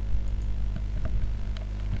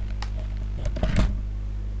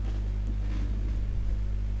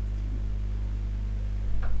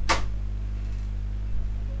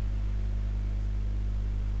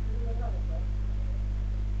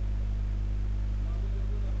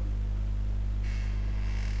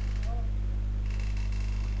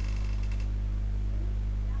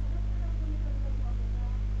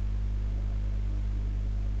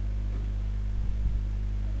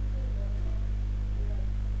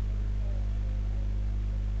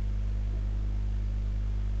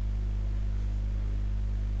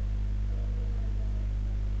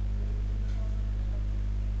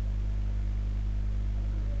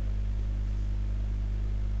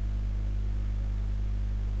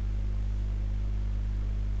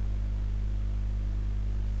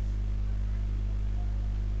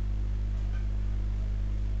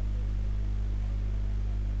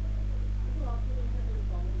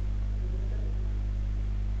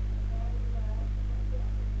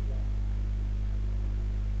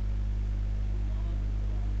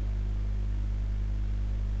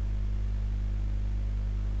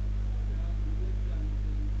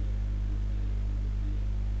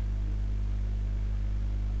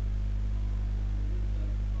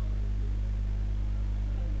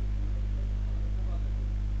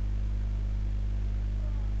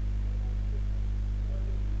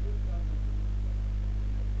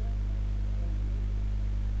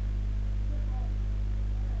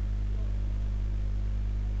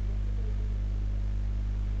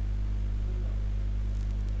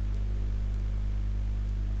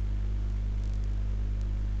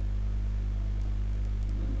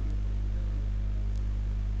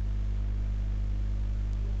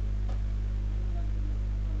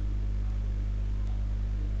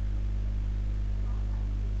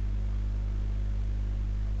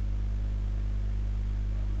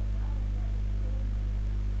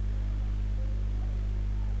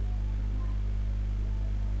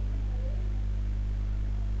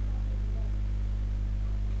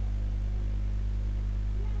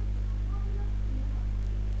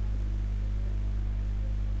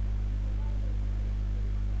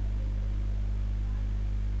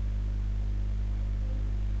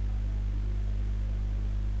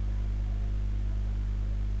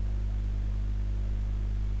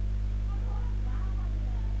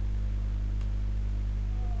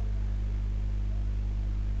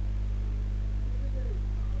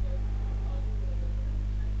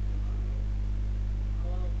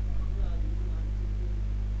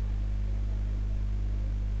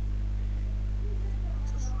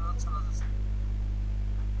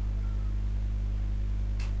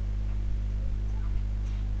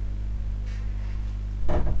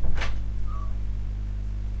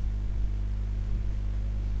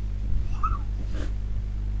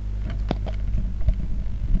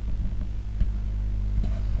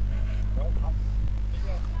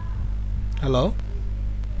 হ্যালো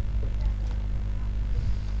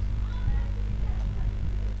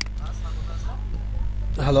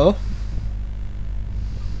হ্যালো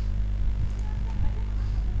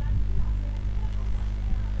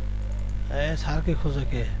স্যারকে খোঁজো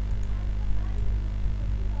কে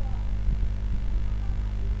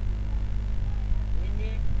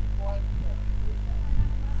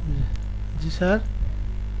জি স্যার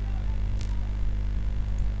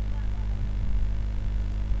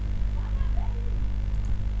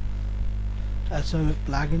আচ্ছা আমি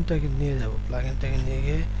প্লাগইনটাকে নিয়ে যাব প্লাগইনটাকে নিয়ে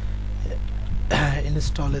গিয়ে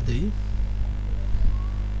ইনস্টলে দিই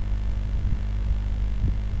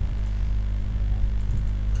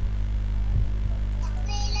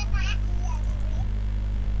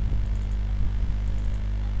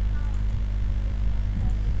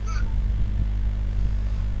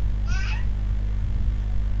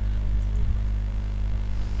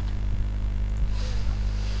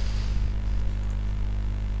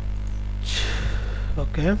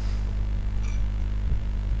ওকে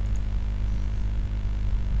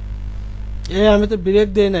আমি তো ব্রেক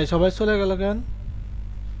দেই নাই সবাই চলে গেল কেন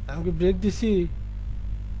আমি কি ব্রেক দিছি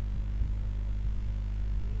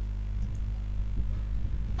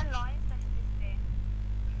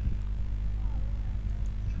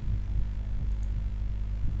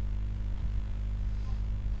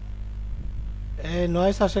এই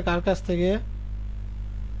নয়েস আসে কার কাছ থেকে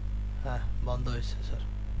হ্যাঁ বন্ধ হয়েছে স্যার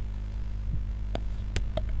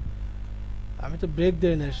আমি তো ব্রেক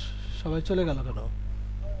দেই নাই সবাই চলে গেল কেন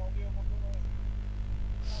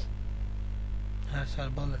হ্যাঁ স্যার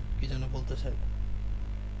বলেন কি যেন বলতে চাই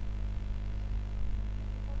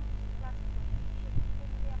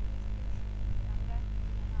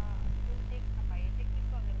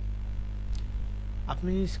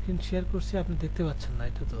আপনি স্ক্রিন শেয়ার করছি আপনি দেখতে পাচ্ছেন না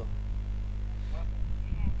এটা তো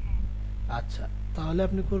আচ্ছা তাহলে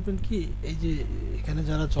আপনি করবেন কি এই যে এখানে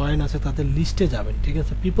যারা জয়েন আছে তাদের লিস্টে যাবেন ঠিক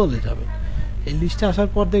আছে পিপলে যাবেন এই লিস্টে আসার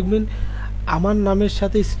পর দেখবেন আমার নামের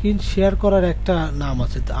সাথে স্ক্রিন শেয়ার করার একটা নাম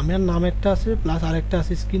আছে আমার নাম একটা আছে প্লাস আরেকটা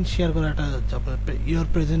আছে স্ক্রিন শেয়ার করার একটা আপনার ইওর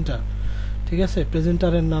প্রেজেন্টার ঠিক আছে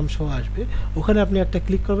প্রেজেন্টারের নাম সহ আসবে ওখানে আপনি একটা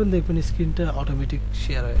ক্লিক করবেন দেখবেন স্ক্রিনটা অটোমেটিক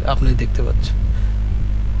শেয়ার হয়ে আপনি দেখতে পাচ্ছেন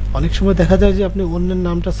অনেক সময় দেখা যায় যে আপনি অন্যের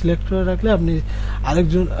নামটা সিলেক্ট করে রাখলে আপনি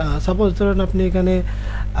আরেকজন সাপোজ ধরেন আপনি এখানে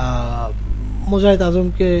মোজাহিদ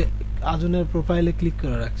আজমের প্রোফাইলে ক্লিক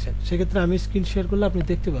করে রাখছেন সেক্ষেত্রে আমি স্ক্রিন শেয়ার করলে আপনি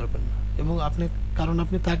দেখতে পারবেন না এবং আপনি কারণ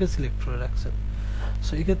আপনি তাকে সিলেক্ট করে রাখছেন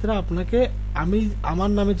সো এই ক্ষেত্রে আপনাকে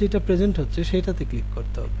আমার নামে যেটা প্রেজেন্ট হচ্ছে সেটাতে ক্লিক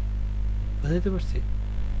করতে হবে বুঝাইতে পারছি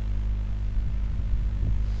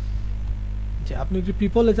যে আপনি একটু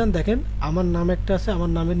পিপলে যান দেখেন আমার নাম একটা আছে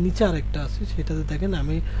আমার নামের নিচে আরেকটা আছে সেটাতে দেখেন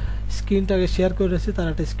আমি স্ক্রিনটাকে শেয়ার করে রেখেছি তার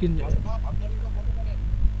একটা স্ক্রিন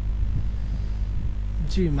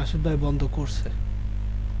জি মাসুদ ভাই বন্ধ করছে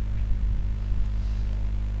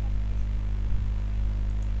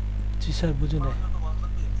জি স্যার বুঝে নাই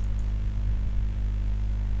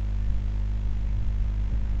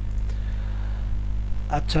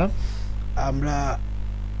আচ্ছা আমরা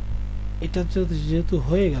এটা যেহেতু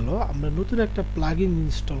হয়ে গেল আমরা নতুন একটা প্লাগইন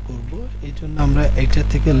ইনস্টল করব এই জন্য আমরা এটা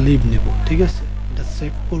থেকে লিভ নেব ঠিক আছে এটা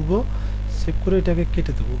সেভ করব সেভ করে এটাকে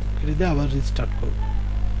কেটে দেবো কেটে দিয়ে আবার রিস্টার্ট করব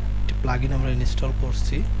একটা প্লাগইন আমরা ইনস্টল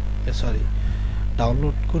করছি সরি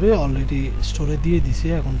ডাউনলোড করে অলরেডি স্টোরে দিয়ে দিছি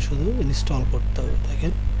এখন শুধু ইনস্টল করতে হবে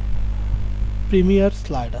দেখেন প্রিমিয়ার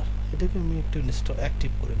স্লাইডার এটাকে আমি একটু ইনস্টল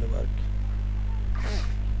অ্যাক্টিভ করে নেব আর কি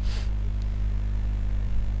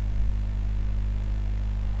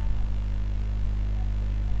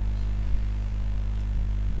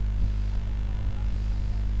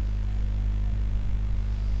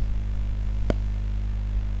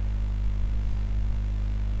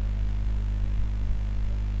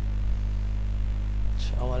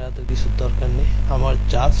আমার এত কিছু দরকার নেই আমার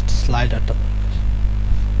জাস্ট স্লাইডারটা দরকার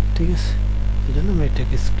ঠিক আছে এই জন্য আমি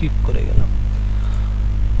এটাকে স্কিপ করে গেলাম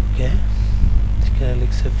ওকে এখানে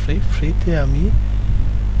লিখছে ফ্রিতে আমি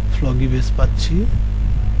ফ্লগি বেস পাচ্ছি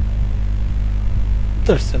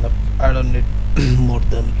that's enough I don't need more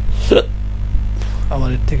than আমার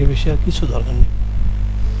এর থেকে বেশি আর কিছু দরকার নেই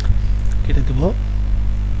কেটে দেবো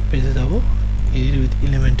পেজে যাবো এর উইথ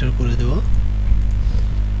এলিমেন্টার করে দেবো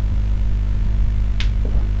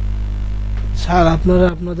স্যার আপনারা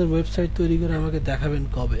আপনাদের ওয়েবসাইট তৈরি করে আমাকে দেখাবেন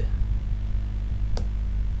কবে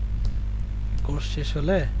কোর্স শেষ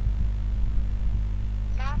হলে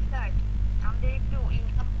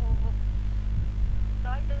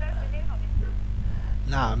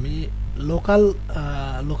না আমি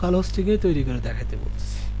লোকাল হোস্টিংয়ে তৈরি করে দেখাতে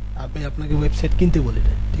বলছি আমি আপনাকে ওয়েবসাইট কিনতে বলি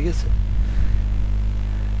না ঠিক আছে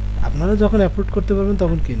আপনারা যখন আপলোড করতে পারবেন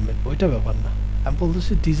তখন কিনবেন ওইটা ব্যাপার না আমি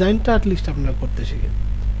বলতেছি ডিজাইনটা অ্যাটলিস্ট আপনারা করতে শিখেন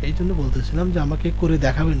এই জন্য বলতেছিলাম যে আমাকে করে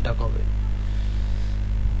দেখাবেনটা কবে।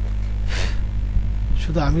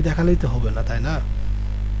 শুধু আমি দেখালেই তো হবে না, তাই না?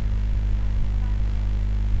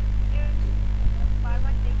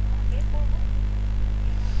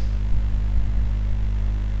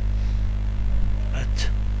 আচ্ছা,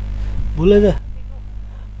 বলে দে,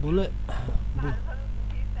 বলে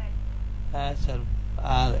হ্যাঁ স্যার।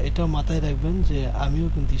 আর এটাও মাথায় রাখবেন যে আমিও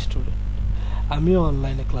কিন্তু স্টুডেন্ট, আমিও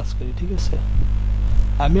অনলাইনে ক্লাস করি, ঠিক আছে?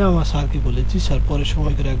 আমিও আমার স্যারকে বলেছি, স্যার পরে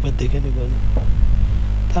সময় করে একবার দেখে নেবেন,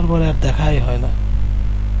 তারপরে আর দেখাই হয় না।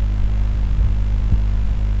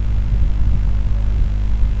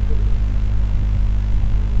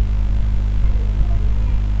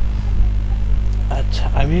 আচ্ছা,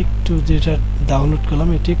 আমি একটু যেটা ডাউনলোড করলাম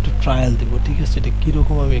এটা একটু ট্রায়াল দিব, ঠিক আছে? এটা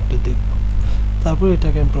কীরকম আমি একটু দেখব, তারপরে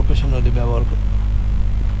এটাকে আমি প্রফেশনালি ব্যবহার করব।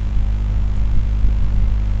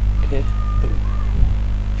 ওকে,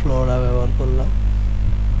 ফ্লোরা ব্যবহার করলাম।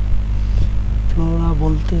 ফ্লোরা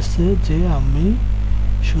বলতেছে যে আমি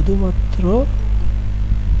শুধুমাত্র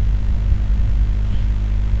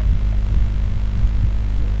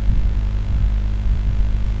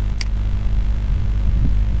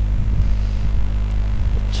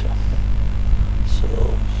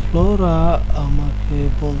ফ্লোরা আমাকে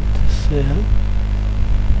বলতেছে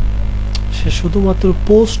সে শুধুমাত্র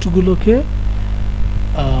পোস্টগুলোকে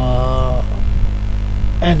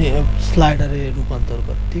স্লাইডারে রূপান্তর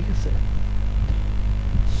করে, ঠিক আছে?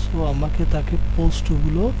 সো আমাকে তাকে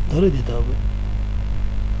পোস্টগুলো ধরে দিতে হবে।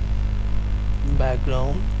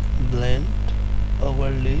 ব্যাকগ্রাউন্ড, ব্লেন্ড,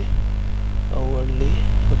 ওভারলি,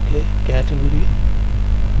 ওকে, ক্যাটাগরি,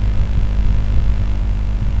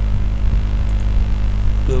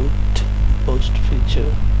 good, post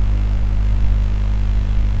feature,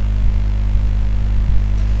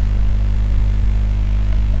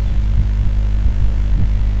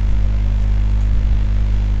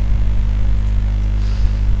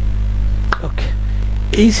 ওকে।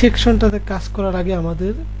 এই সেকশনটাতে কাজ করার আগে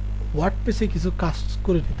আমাদের ওয়ার্ডপ্রেসে কিছু কাজ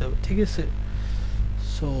করে নিতে হবে, ঠিক আছে?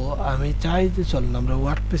 সো আমি চাই যে চলুন আমরা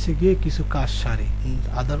ওয়ার্ডপ্রেসে গিয়ে কিছু কাজ সারি,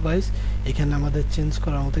 আদারওয়াইজ এখানে আমাদের চেঞ্জ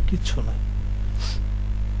করার মতো কিচ্ছু নাই।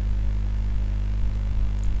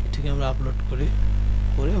 এটাকে আমরা আপলোড করে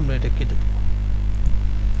আমরা এটা কেটে দেব।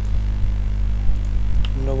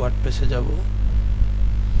 আমরা ওয়ার্ডপ্রেসে যাব,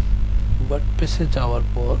 ওয়ার্ডপ্রেসে যাওয়ার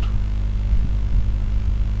পর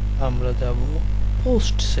আমরা যাব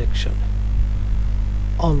পোস্ট সেকশন,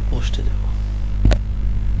 অল পোস্টে যাব।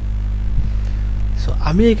 সো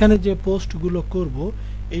আমি এখানে যে পোস্টগুলো করব,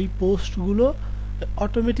 এই পোস্টগুলো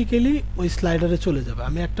অটোমেটিক্যালি ওই স্লাইডারে চলে যাবে।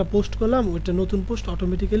 আমি একটা পোস্ট করলাম, ওইটা নতুন পোস্ট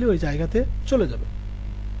অটোমেটিক্যালি ওই জায়গাতে চলে যাবে,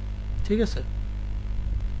 ঠিক আছে?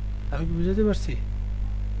 আমি কি বুঝাতে পারছি?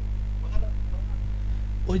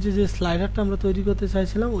 ওই যে স্লাইডারটা আমরা তৈরি করতে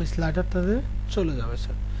চাইছিলাম, ওই স্লাইডারটাতে চলে যাবে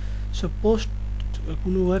স্যার। সো পোস্ট,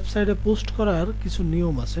 কোনো ওয়েবসাইটে পোস্ট করার কিছু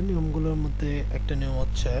নিয়ম আছে, নিয়মগুলোর মধ্যে একটা নিয়ম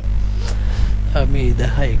হচ্ছে, আমি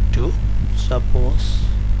দেখাই একটু। সাপোজ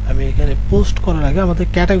আমি এখানে পোস্ট করার আগে আমাদের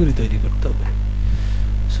ক্যাটাগরি তৈরি করতে হবে।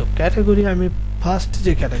 সো ক্যাটাগরি, আমি ফার্স্ট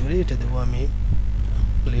যে ক্যাটাগরি এটা দেবো আমি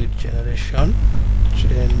lead generation,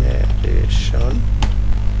 sorry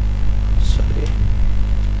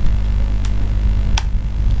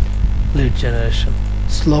lead generation.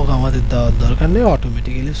 Slog আমাদের দেওয়ার দরকার নেই,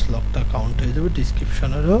 অটোমেটিক্যালি স্লগটা কাউন্ট হয়ে যাবে।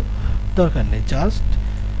 ডিসক্রিপশনেরও দরকার নেই, জাস্ট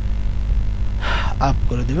আপ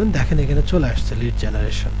করে দেবেন। দেখেন এখানে চলে আসছে লিড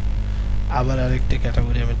জেনারেশন। আবার আরেকটা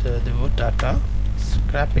ক্যাটাগরি আমি দেব ডাটা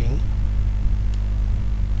স্ক্র্যাপিং,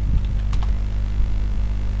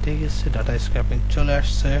 ঠিক আছে? ডাটা স্ক্র্যাপিং চলে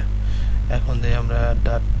আসছে। এখন দিয়ে আমরা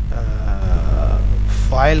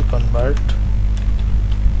ফাইল কনভার্ট,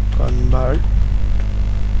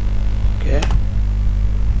 ওকে,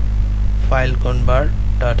 ফাইল কনভার্ট,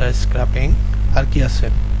 ডাটা স্ক্র্যাপিং, আর কি আছে?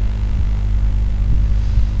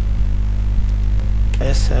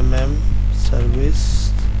 SMM service.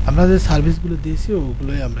 আমরা যে সার্ভিসগুলো দিয়েছি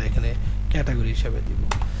ওগুলোই আমরা এখানে ক্যাটাগরি হিসাবে দিব,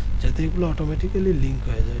 যাতে এগুলো অটোমেটিক্যালি লিঙ্ক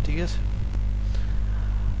হয়ে যায়, ঠিক আছে?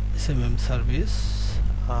 এসএমএম সার্ভিস,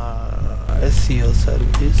 এসইও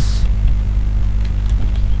সার্ভিস,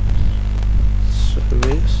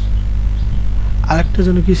 আরেকটা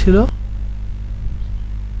জন্য কি ছিল?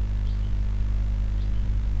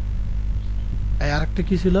 আরেকটা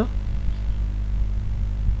কি ছিল?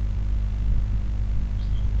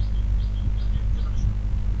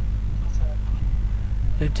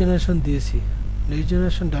 লিড জেনারেশন দিয়েছি, lead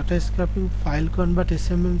generation, data scraping, file convert,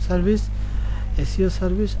 SMM service, SEO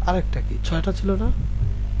service, আরেকটা কি? 6টা ছিল না?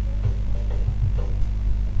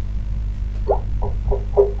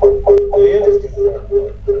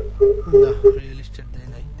 না, রিয়েল এস্টেট দেয়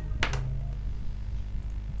নাই।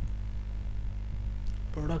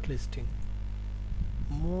 প্রোডাক্ট লিস্টিং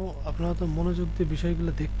আপনারা তো মনোযোগ দিয়ে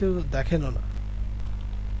বিষয়গুলো দেখেনও না।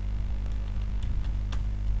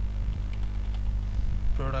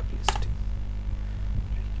 প্রোডাক্ট লিস্টিং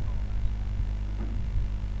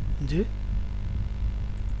জি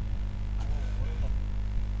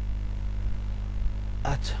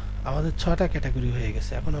আচ্ছা, আমাদের 6টা ক্যাটাগরি হয়ে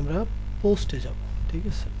গেছে। এখন আমরা পোস্টে যাব। ঠিক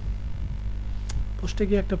আছে, পোস্টে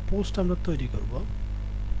গিয়ে একটা পোস্ট আমরা তৈরি করব।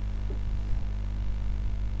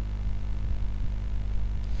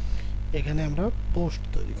 এখানে আমরা পোস্ট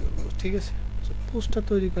তৈরি করব। ঠিক আছে, পোস্টটা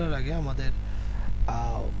তৈরি করার আগে আমাদের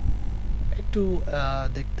একটু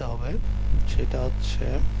দেখতে হবে, সেটা হচ্ছে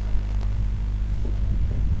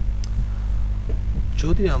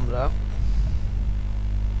যদি আমরা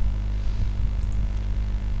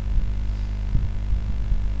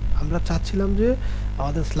চাচ্ছিলাম যে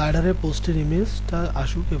আমাদের স্লাইডারে পোস্টের ইমেজটা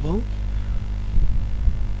আসুক এবং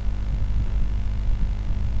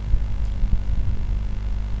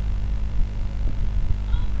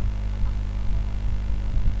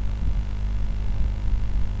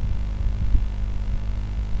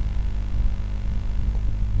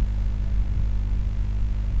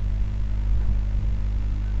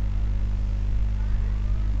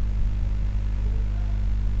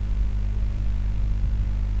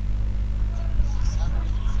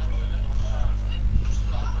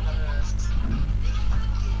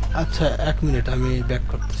আচ্ছা 1 মিনিট আমি ব্যাক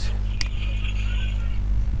করতেছি।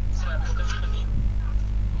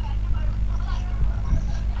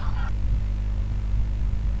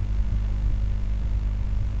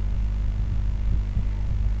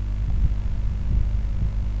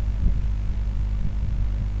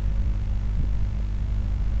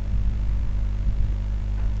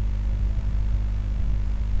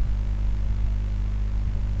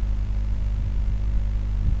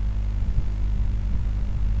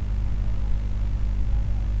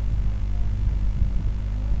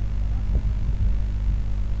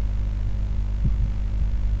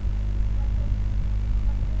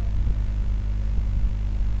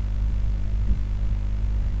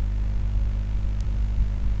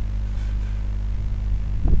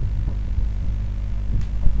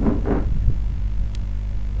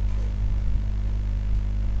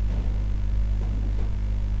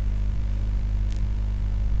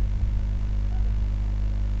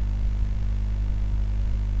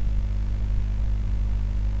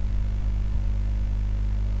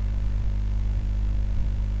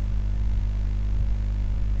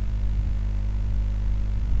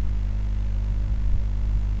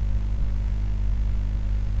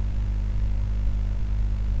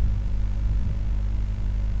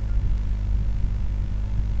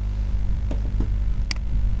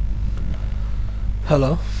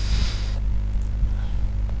 হ্যালো,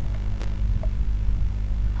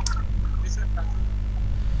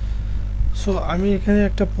 সো আমি এখানে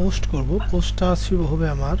একটা পোস্ট করব। পোস্টটা হবে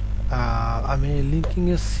আমার আমি লিঙ্কিং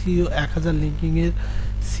এর সিও 1000 লিঙ্কিং এর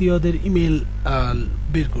সিওদের ইমেল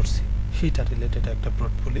বের করছি, সেটা রিলেটেড একটা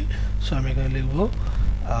পোর্টফোলিও। সো আমি এখানে লিখব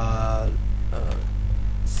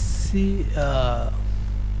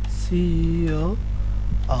CO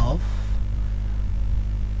of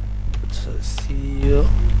CEO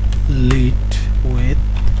lead with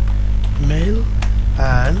mail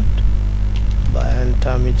and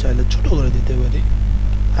আমি চাইলে ছোট করে দিতে পারি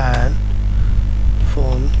and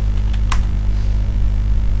phone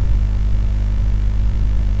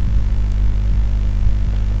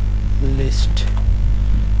list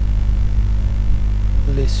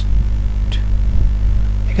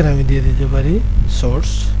এখানে আমি দিয়ে দিতে পারি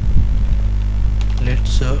সোর্স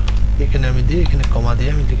লেটস এখানে আমি দিয়ে এখানে কমা দিয়ে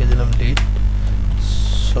আমি লিখে দিলাম lead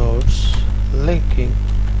source linking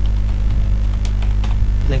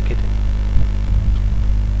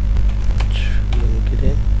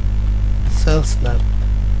sales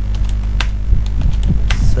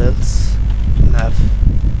nav.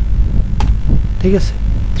 ঠিক আছে,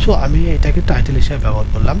 সো আমি এটাকে টাইটেল হিসেবে ব্যবহার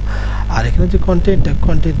করলাম। আর এখানে যে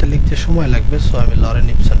কন্টেন্টটা লিখতে সময় লাগবে, সো আমি লরেন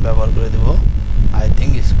ইপসন ব্যবহার করে দেব। I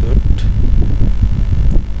think is good.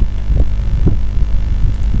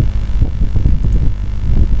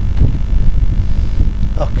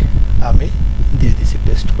 ওকে, আমি দিয়ে দিছি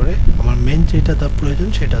পেস্ট করে। আমার মেন যেটা তার প্রয়োজন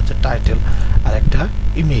সেটা হচ্ছে টাইটেল আর একটা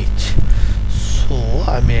ইমেজ। সো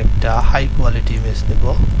আমি একটা হাই কোয়ালিটি ইমেজ নেব।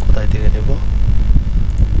 কোথায় থেকে নেব?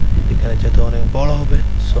 এখানে যেহেতু অনেক বড় হবে,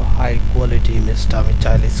 সো হাই কোয়ালিটি ইমেজটা আমি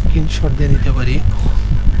চাইলে স্ক্রিনশট দিয়ে নিতে পারি।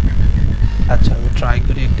 আচ্ছা, আমি ট্রাই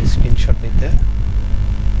করি একটা স্ক্রিনশট নিতে।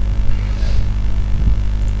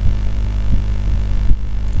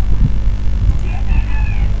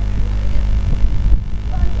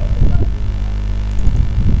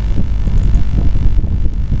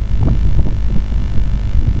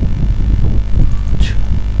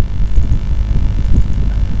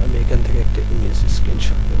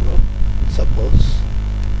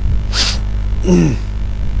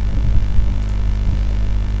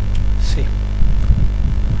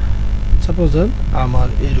 সাপোজ আমার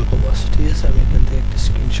এরকম আছে, ঠিক আছে, আমি এখান থেকে একটা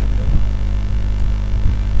স্ক্রিনশট নেব।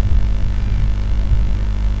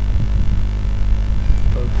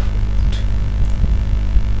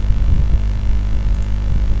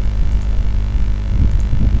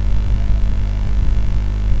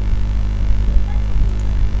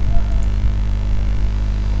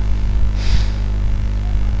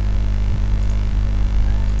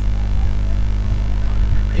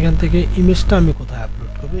 এখান থেকে ইমেজটা আমি কোথায়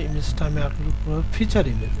আপলোড করব? ইমেজটা আমি আপলোড করব ফিচার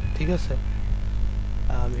ইমেজে, ঠিক আছে।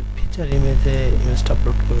 আমি ফিচার ইমেজে ইমেজটা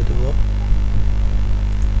আপলোড করে দেব।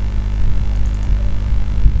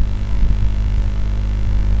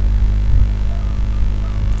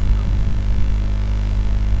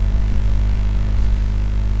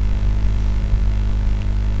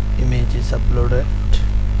 Image is uploaded.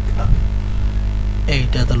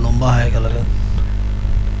 এইটা তো লম্বা হয়ে গেল,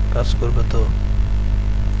 কাজ করবে তো।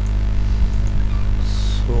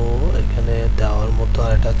 সো এখানে দেওয়ার মতো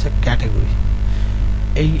আর এটা আছে ক্যাটাগরি।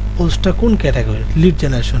 এই পোস্টটা কোন ক্যাটাগরি? Lead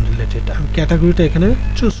generation related. আমি ক্যাটাগরিটা এখানে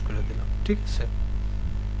চুজ করে দিলাম, ঠিক আছে।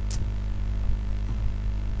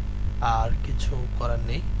 আর কিছু করার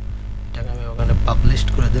নেই, এটাকে আমি ওখানে পাবলিশ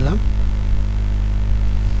করে দিলাম।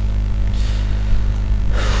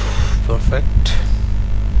 পারফেক্ট।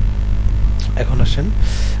 এখন আসেন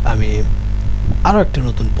আমি আরো একটা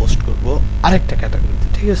নতুন পোস্ট করব আরেকটা ক্যাটাগরিতে,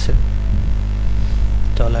 ঠিক আছে।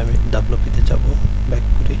 তাহলে আমি ডব্লিউপিতে যাব, ব্যাক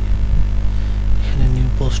করি, এখানে নিউ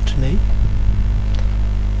পোস্ট নেই,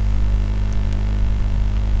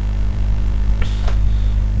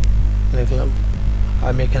 লিখলাম।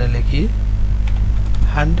 আমি এখানে লিখি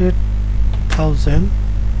 100,000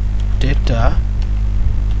 data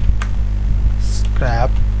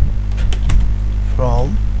scrap from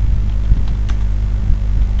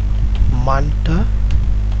manta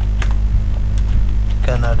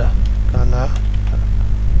Canada,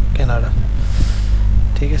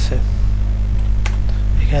 ঠিক আছে।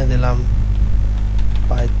 এখানে দিলাম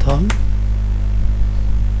পাইথন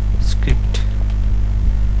স্ক্রিপ্ট,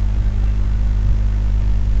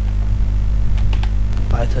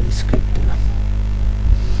 দিলাম।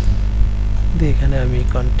 দিয়ে এখানে আমি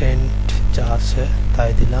কন্টেন্ট যা আছে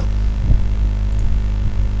তাই দিলাম।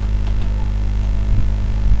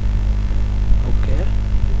 ওকে,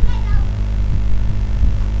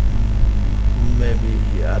 মেবি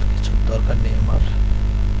আর কিছু দরকার নেই আমার।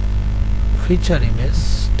 ফিচার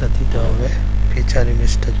ইমেজটা দিতে হবে। ফিচার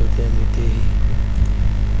ইমেজটা যদি আমি দিই,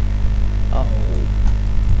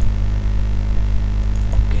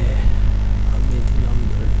 ওকে, আমি দিলাম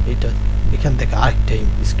এটা। এখান থেকে আরেকটা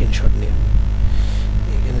স্ক্রিনশট নিয়ে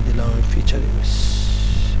এখানে দিলাম আমি ফিচার ইমেজ।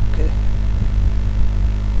 ওকে,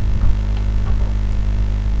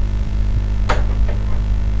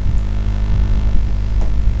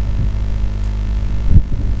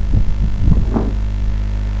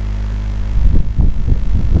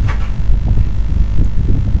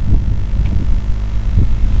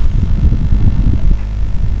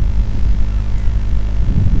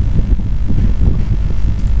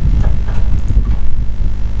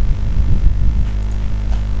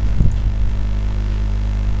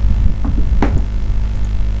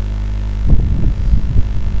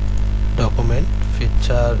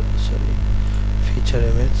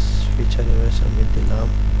 ফিচার ইমেজ আমি দিলাম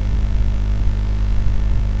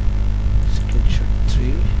স্ক্রিনশট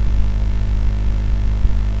 3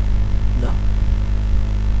 না,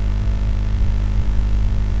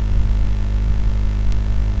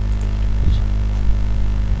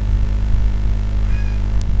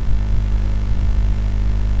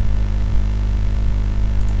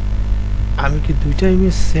 আমি কি দুইটা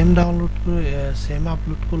ইমেজ সেম ডাউনলোড করে সেম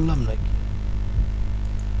আপলোড করলাম নাকি?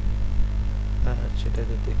 সেটা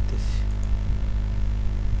তো দেখতেছি।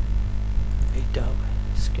 এইটা হবে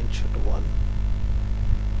স্ক্রিনশট 1।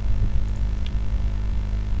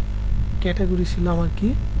 ক্যাটাগরি ছিল আমার কি?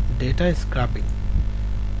 Data scraping.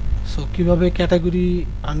 সো কিভাবে ক্যাটাগরি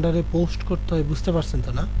আন্ডারে পোস্ট করতে হয় বুঝতে পারছেন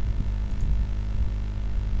তো না?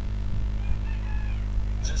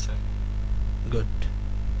 গুড।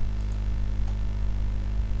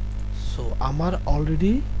 সো আমার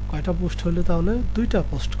অলরেডি কয়টা পোস্ট হলো? তাহলে দুইটা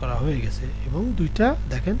পোস্ট করা হয়ে গেছে, এবং দুইটা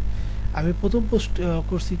দেখেন। আমি প্রথম পোস্ট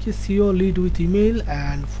করছি কি CO lead with email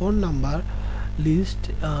and phone number list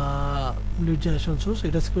lead generation source.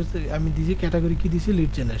 এটা আমি দিয়েছি ক্যাটাগরি কি দিয়েছি?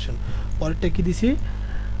 Lead generation. পরেরটা কি দিয়েছি?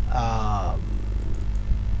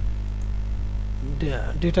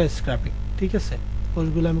 ডেটা স্ক্র্যাপিং, ঠিক আছে।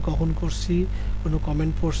 পোস্টগুলো আমি কখন করছি, কোনো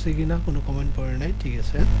কমেন্ট পড়ছে কিনা, কোনো কমেন্ট পড়ে নাই, ঠিক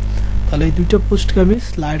আছে। তাহলে এই দুইটা পোস্টকে আমি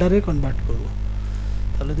স্লাইডারে কনভার্ট করব।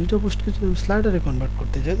 তাহলে দুইটা পোস্টকে যদি আমি স্লাইডারে কনভার্ট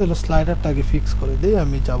করতে যাই, তাহলে স্লাইডারটা আগে ফিক্স করে দিই।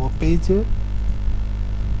 আমি যাব পেজে,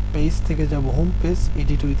 পেজ থেকে যাব হোম পেজ,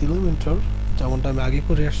 এডিট উইথ ইলিমেন্টর, যেমনটা আমি আগে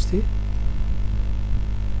করে আসছি।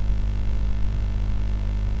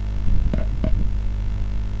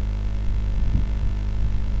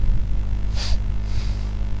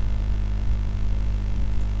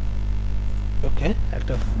 ওকে,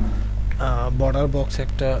 একটা বর্ডার বক্স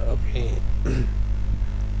একটা আমি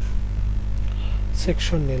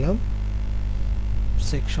সেকশন নিলাম,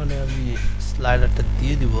 সেকশনে আমি স্লাইডারটা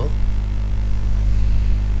দিয়ে দিব।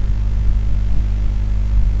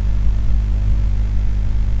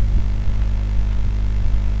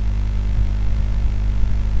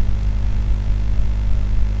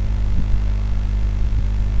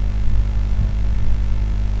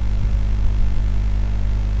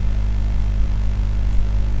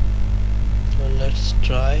 Let's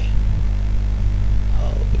try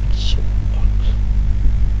how it should work.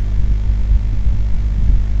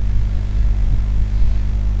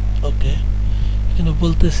 ওকে, এখানে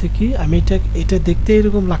বলতেছে কি আমি এটা দেখতে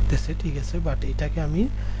এরকম লাগতেছে, ঠিক আছে, বাট এটাকে আমি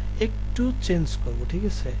একটু চেঞ্জ করব, ঠিক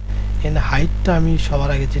আছে। এখানে হাইটটা আমি সবার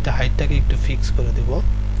আগে যেটা হাইটটাকে একটু ফিক্স করে দেব।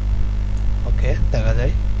 ওকে, দেখা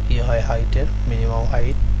যায় কি হয় হাইটের, মিনিমাম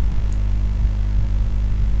হাইট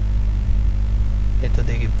এটা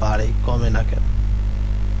দেখি বাড়ে কমে না কেন।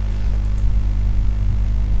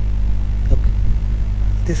 ওকে,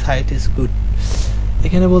 দিস হাইট ইজ গুড।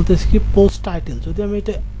 এখানে বলতেছি কি পোস্ট টাইটেল, যদি আমি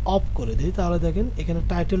এটা অফ করে দিই তাহলে দেখেন এখানে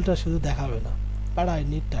টাইটেলটা শুধু দেখাবে না, but I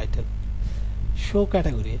need title. Show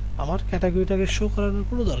category, আমার ক্যাটাগরিটাকে শো করানোর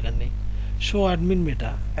কোনো দরকার নেই। শো অ্যাডমিন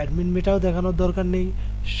মেটা, অ্যাডমিন মেটাও দেখানোর দরকার নেই।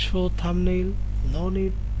 শো থাম্বনেইল, নো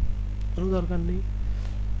নিড, কোনো দরকার নেই।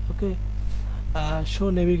 ওকে, শো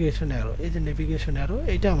নেভিগেশন অ্যারো, এই যে নেভিগেশন অ্যারো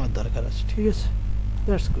এটা আমার দরকার আছে, ঠিক আছে,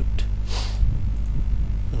 দ্যাটস গুড।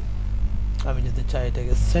 আমি যদি চাই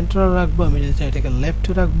এটাকে সেন্ট্রাল রাখবো, আমি যদি চাই এটাকে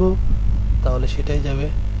লেফটে রাখবো, তাহলে সেটাই যাবে।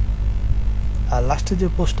 আর লাস্টে যে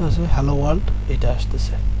পোস্টটা আছে হ্যালো ওয়ার্ল্ড, এটা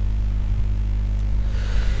আসতেছে।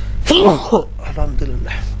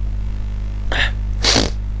 আলহামদুলিল্লাহ।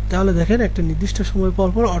 তাহলে দেখেন একটা নির্দিষ্ট সময় পর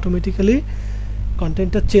পর অটোমেটিক্যালি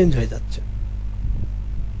কন্টেন্টটা চেঞ্জ হয়ে যাচ্ছে।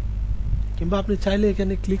 কিংবা আপনি চাইলে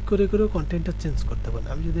এখানে ক্লিক করে করেও কন্টেন্টটা চেঞ্জ করতে পারেন।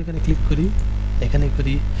 আমি যদি এখানে ক্লিক করি, এখানে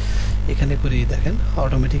করি, এখানে করি, দেখেন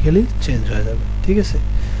অটোমেটিক্যালি চেঞ্জ হয়ে যাবে, ঠিক আছে।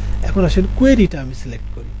 এখন আসেন কোয়েরিটা আমি সিলেক্ট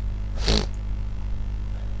করি।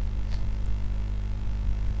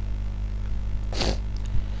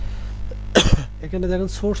 এখানে দেখেন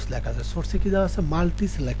সোর্স লেখা আছে, সোর্সে কি দেওয়া আছে মাল্টি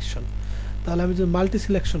সিলেকশন। তাহলে আমি যদি মাল্টি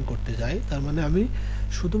সিলেকশন করতে যাই, তার মানে আমি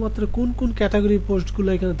শুধুমাত্র কোন কোন ক্যাটাগরির পোস্টগুলো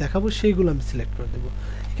এখানে দেখাবো সেইগুলো আমি সিলেক্ট করে দেবো।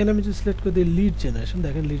 এখানে আমি যদি সিলেক্ট করে দিই লিড জেনারেশন,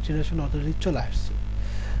 দেখেন লিড জেনারেশন অলরেডি চলে আসছে,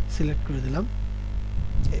 সিলেক্ট করে দিলাম।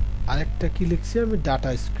 আরেকটা কি লিখছি আমি, ডাটা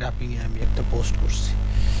স্ক্র্যাপিংয়ে আমি একটা পোস্ট করছি,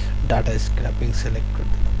 ডাটা স্ক্র্যাপিং সিলেক্ট করে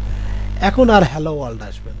দিলাম। এখন আর হ্যালো ওয়ার্ল্ড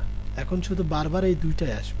আসবে না, এখন শুধু বারবার এই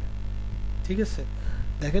দুইটাই আসবে, ঠিক আছে।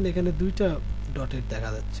 দেখেন এখানে দুইটা ডটেড দেখা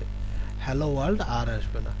যাচ্ছে, হ্যালো ওয়ার্ল্ড আর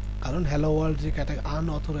আসবে না, কারণ হ্যালো ওয়ার্ল্ড যে ক্যাটাগরি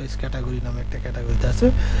আনঅথরাইজড ক্যাটাগরি নামে একটা ক্যাটাগরিতে আছে,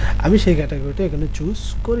 আমি সেই ক্যাটাগরিটা এখানে চুজ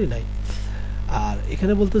করি নাই। আর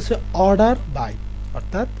এখানে বলতেছে অর্ডার বাই,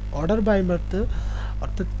 অর্থাৎ অর্ডার বাই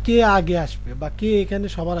অর্থাৎ কে আগে আসবে বা কে এখানে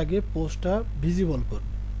সবার আগে পোস্টটা ভিজিবল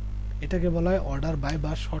করবে, এটাকে বলা হয় অর্ডার বাই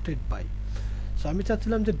বা শর্টেড বাই। সো আমি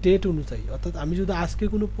চাচ্ছিলাম যে ডেট অনুযায়ী, অর্থাৎ আমি যদি আজকে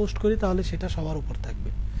কোনো পোস্ট করি তাহলে সেটা সবার উপর থাকবে,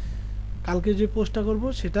 কালকে যে পোস্টটা করব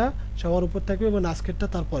সেটা সবার উপর থাকবে এবং আজকেরটা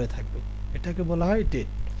তারপরে থাকবে, এটাকে বলা হয় ডেট।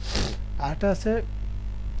 আর একটা আছে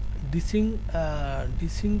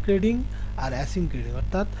ডিসিনক্রেডিং আর অ্যাসিনক্রেডিং,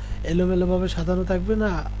 অর্থাৎ এলোমেলোভাবে সাজানো থাকবে না,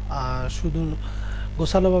 শুধু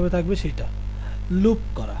গোছালোভাবে থাকবে, সেটা লুপ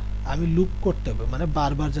করা, আমি লুপ করতে হবে, মানে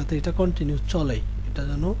বারবার যাতে এটা কন্টিনিউ চলেই, এটা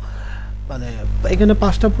যেন মানে এখানে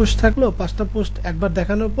 5টা পোস্ট থাকলো, 5টা পোস্ট একবার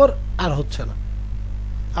দেখানোর পর আর হচ্ছে না,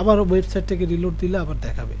 আবার ওয়েবসাইট থেকে রিলোড দিলে আবার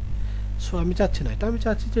দেখাবে। সো আমি চাচ্ছি না এটা, আমি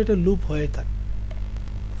চাচ্ছি যে এটা লুপ হয়ে থাক।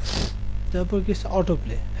 তারপর কি অটো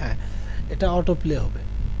প্লে, হ্যাঁ এটা অটো প্লে হবে,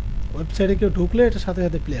 ওয়েবসাইটে কেউ ঢুকলে এটা সাথে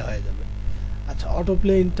সাথে প্লে হয়ে যাবে। আচ্ছা, অটো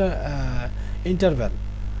প্লে ইন্টারভ্যাল,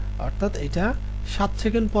 অর্থাৎ এটা 7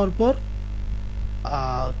 সেকেন্ড পর পর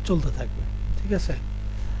চলতে থাকবে, ঠিক আছে।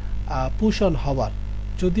 পুশ অন হবার,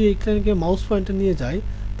 যদি এইখানে মাউস পয়েন্টার নিয়ে যায়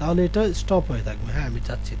তাহলে এটা স্টপ হয়ে থাকবে, হ্যাঁ আমি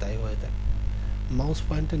চাচ্ছি তাই হয়ে থাকে, মাউস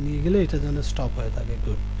পয়েন্টার নিয়ে গেলে এটা যেন স্টপ হয়ে থাকে,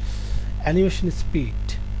 গুড। অ্যানিমেশন স্পিড,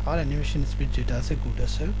 আর অ্যানিমেশন স্পিড যেটা আছে গুড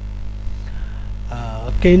আছে।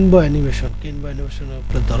 কেইনবো অ্যানিমেশনের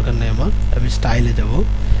উপরে দরকার নেই আমার, আমি স্টাইলে যাব।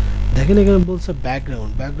 দেখেন এখানে বলছে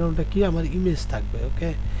ব্যাকগ্রাউন্ডটা কি, আমার ইমেজ থাকবে, ওকে।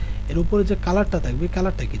 এর উপরে যে কালারটা থাকবে,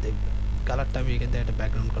 কালারটা কি দেখবে, কালারটা আমি এখান থেকে একটা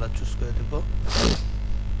ব্যাকগ্রাউন্ড কালার চুজ করে দেবো,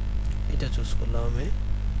 এটা চুজ করলাম আমি,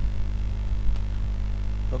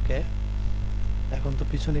 ওকে। এখন তো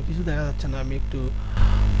পিছনে কিছু দেখা যাচ্ছে না, আমি একটু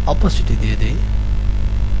অপোসিটি দিয়ে দিই,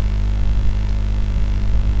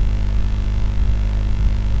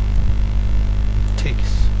 ঠিক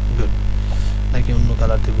আছে, গুড। নাকি অন্য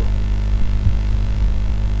colour Dev?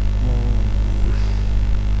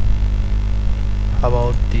 How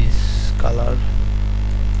about this color?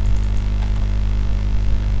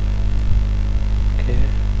 Okay,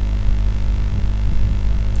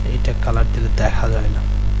 এইটা কালার দিলে দেখা যায় না,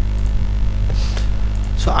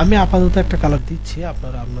 সো আমি আপাতত একটা কালার দিচ্ছি,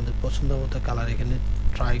 আপনারা আপনাদের পছন্দ মতো কালার এখানে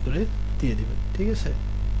ট্রাই করে দিয়ে দিবেন, ঠিক আছে?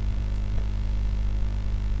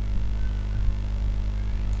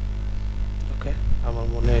 ওকে, আমার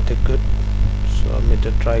মনে হয় এটা গুড, সো আমি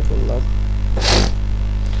এটা ট্রাই করলাম।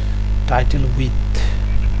 টাইটেল উইথ,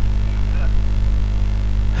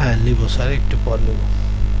 হ্যাঁ নিব স্যার, একটু পর নিব।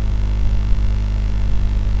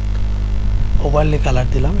 ওভারলে কালার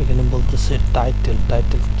দিলাম, এখানে বলতেছে টাইটেল,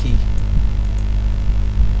 টাইটেল কি?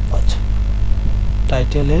 আচ্ছা,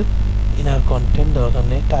 টাইটেলের ইনার কন্টেন্ট দরকার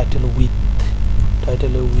নেই, টাইটেল উইথ,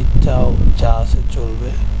 টাইটেলের উইথটাও যা আছে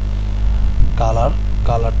চলবে। কালার,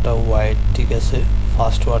 কালারটা হোয়াইট, ঠিক আছে।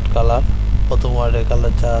 ফার্স্ট ওয়ার্ড কালার, প্রথম ওয়ার্ডের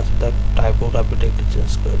কালার যা আছে তার টাইপোগ্রাফিটা একটু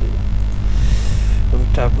চেঞ্জ করে দিব। আমি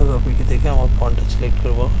টাইপোগ্রাফি থেকে আমার ফন্টটা সিলেক্ট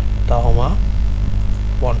করবো, তাহমা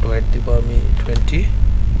ফন্ট ওয়েট দিব আমি 20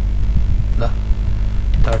 না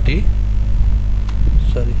 30,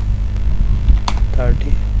 sorry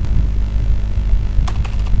 30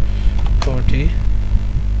 40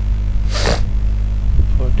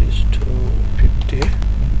 to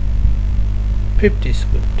 50 is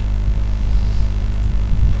good.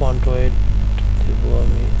 Font wait দিব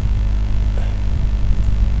আমি,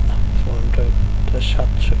 ফন্ট ওয়েটটা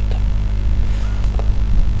 700 থাক।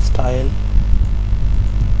 স্টাইল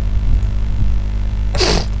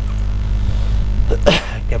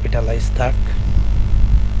ক্যাপিটালাইজ থাক।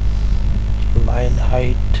 লাইন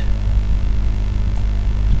হাইট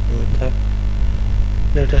থাক,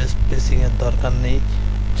 লেটার স্পেসিং এর দরকার নেই,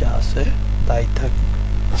 যা আছে তাই থাক।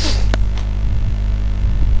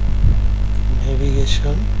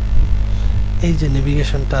 নেভিগেশন, এই যে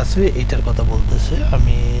নেভিগেশনটা আছে এইটার কথা বলতেছে,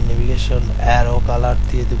 আমি নেভিগেশন অ্যারো কালার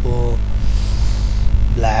দিয়ে দেব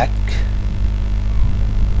black,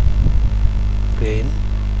 green,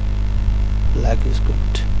 black is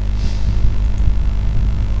good.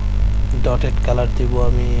 Dotted colour দিব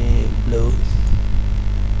আমি blue,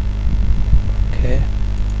 okay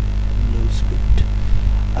blue is good.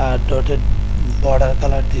 R dotted border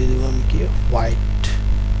colour দিয়ে দেব আমি কি হোয়াইট,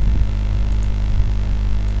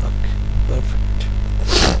 ওকে পারফেক্ট।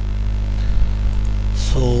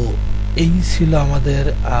 সো এই ছিল আমাদের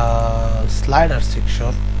স্লাইডার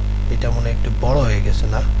সেকশন। এটা মনে একটু বড় হয়ে গেছে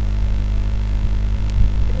না?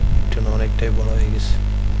 একটু না, অনেকটাই বড় হয়ে গেছে,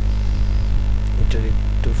 এটার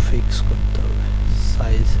একটু ফিক্স করতে হবে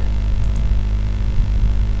সাইজ,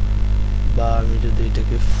 বা আমি যদি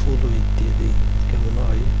এটাকে ফুল উইথ দিয়ে দিই কেমন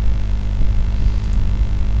হয়?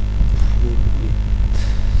 ফুল with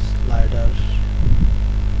slider,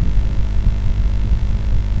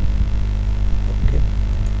 okay.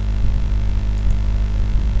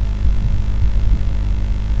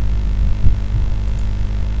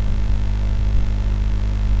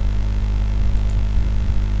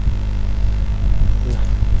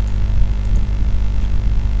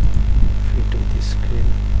 Fit with screen,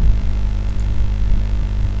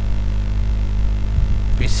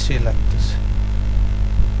 বিশ্রী লাগতেছে,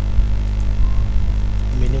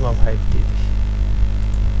 মিনিমাম হাইট দিয়ে দিই,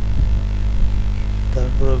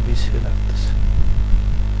 তারপরেও বিশ্রী লাগতেছে।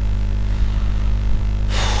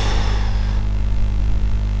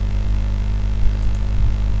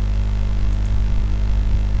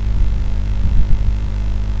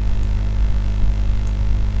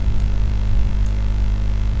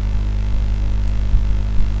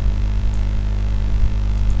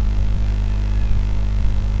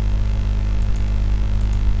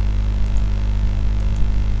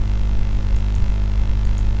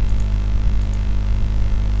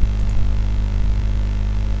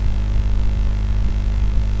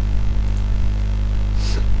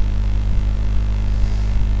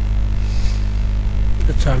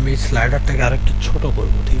 আচ্ছা, আমি স্লাইডারটাকে আরেকটু ছোট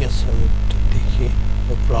করবো, ঠিক আছে? আমি একটু দেখি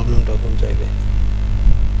প্রবলেমটা কোন জায়গায়।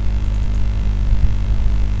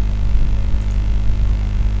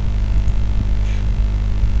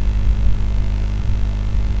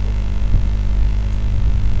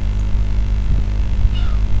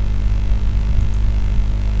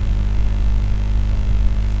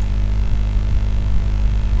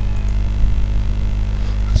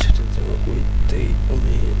 সেটা দেবো উইথ,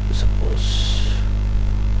 আমি সাপোজ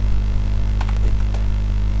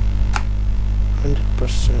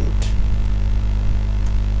 100%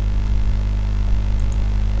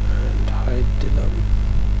 and height দিলাম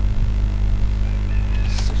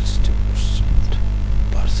 60%।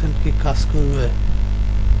 পার্সেন্ট কি কাজ করবে?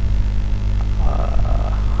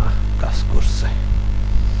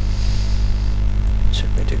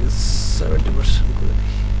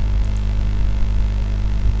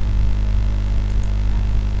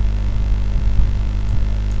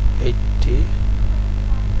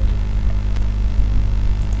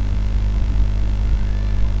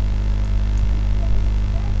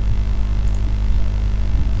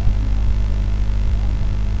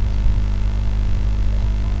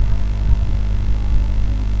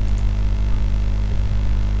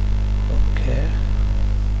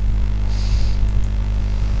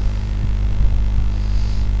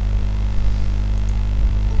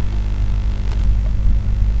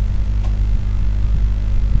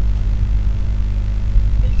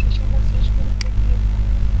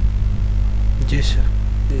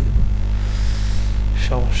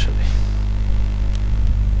 সমস্যা নেই।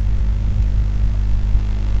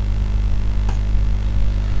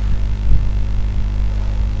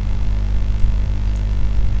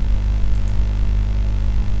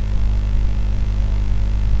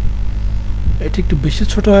 এটা একটু বেশি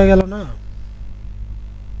ছোট হয়ে গেল না?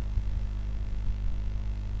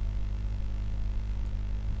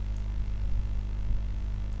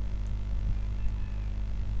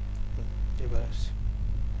 এবার আসি।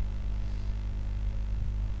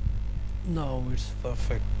 Now it's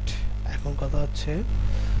perfect. এখন কথা হচ্ছে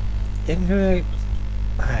এখানে,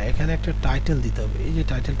 হ্যাঁ এখানে একটা টাইটেল দিতে হবে। এই যে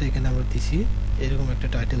টাইটেলটা এখানে আমরা দিছি, এরকম একটা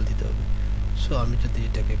টাইটেল দিতে হবে। সো আমি যদি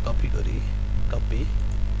এটাকে কপি করি, কপি,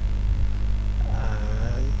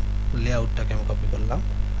 লেআউটটাকে আমি কপি করলাম,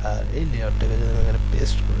 আর এই লেআউটটাকে যদি আমি এখানে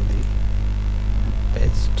পেস্ট করে দিই,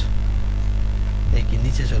 পেস্ট, এই কি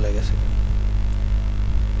নিচে চলে গেছে,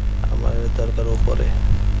 আমার দরকার উপরে।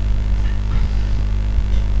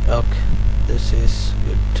 ওকে, দিস ইজ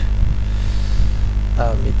গুড।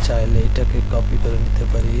 আমি চাইলে এটাকে কপি করে নিতে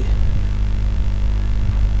পারি,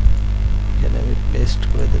 এখানে আমি পেস্ট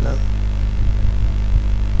করে দিলাম,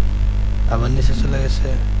 আবার নিচে চলে গেছে।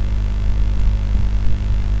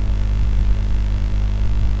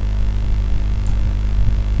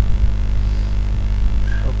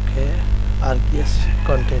 ওকে, আর কি আছে,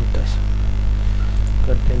 কন্টেন্ট আছে,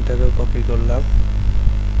 কন্টেন্টটাকে কপি করলাম,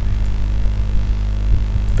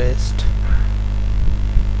 পেস্ট,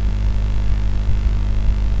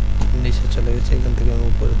 নিচে চলে গেছে, এখান থেকে আমি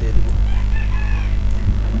উপরে দিয়ে দিব।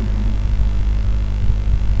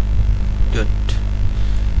 গুড।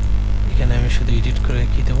 এখানে আমি শুধু এডিট করে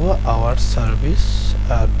কি দেবো, আওয়ার সার্ভিস,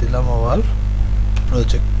 আর দিলাম hour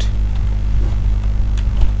project,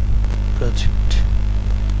 project.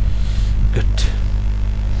 Good.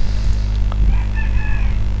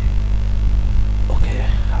 Okay,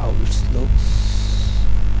 how it looks.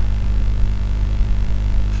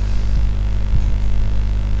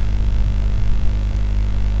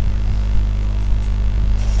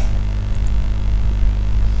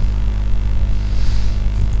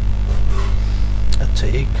 আচ্ছা,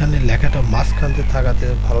 এইখানে লেখাটা মাঝখানতে থাকাতে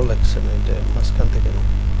ভালো লাগছে না, এটা মাঝখান থেকে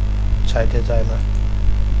সাইডে যায় না,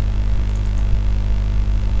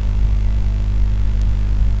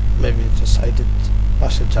 মেবি এটা সাইডের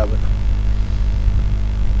পাশে যাবে না।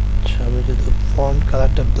 আচ্ছা, আমি যদি ফন্ট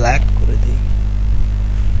কালারটা ব্ল্যাক করে দিই,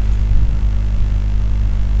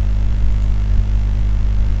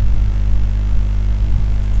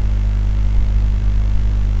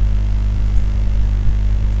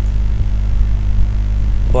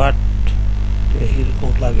 হোয়াট,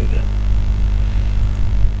 এইরকম লাগে কেন?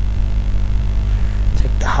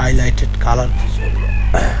 একটা হাইলাইটেড কালার কিছু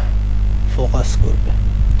ফোকাস করবে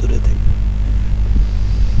দূরে থেকে।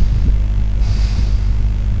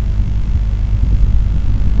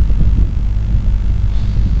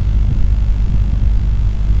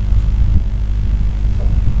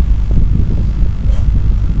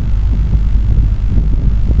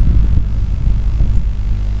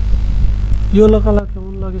 ইয়েলো কালার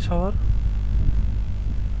কেমন লাগে সবার?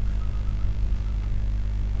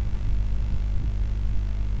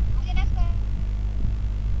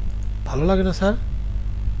 ভালো লাগে না স্যার?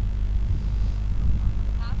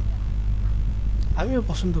 আমিও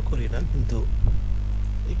পছন্দ করি না, কিন্তু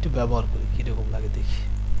একটু ব্যবহার করি, কিরকম লাগে দেখি।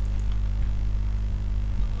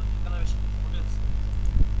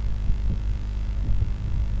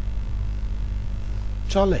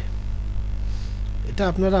 চলে, এটা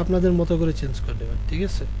আপনারা আপনাদের মতো করে চেঞ্জ করে নেবেন, ঠিক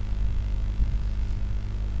আছে?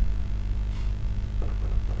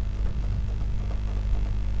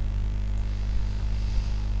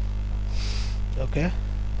 ওকে,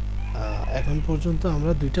 এখন পর্যন্ত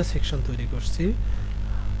আমরা দুইটা সেকশন তৈরি করছি।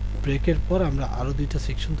 ব্রেকের পর আমরা আরো দুইটা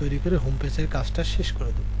সেকশন তৈরি করে হোম পেজের কাজটা শেষ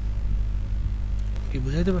করে দেব। কি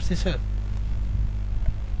বুঝাইতে পারছি স্যার?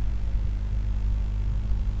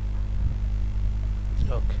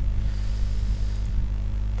 ওকে,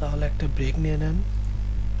 তাহলে একটা ব্রেক নিয়ে নেন।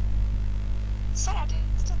 স্যার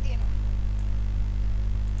অ্যাটেন্ডেন্সটা দিয়ে নাও।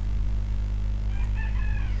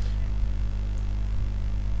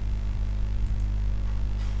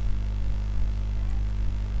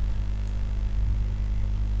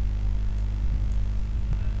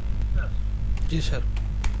 জি স্যার।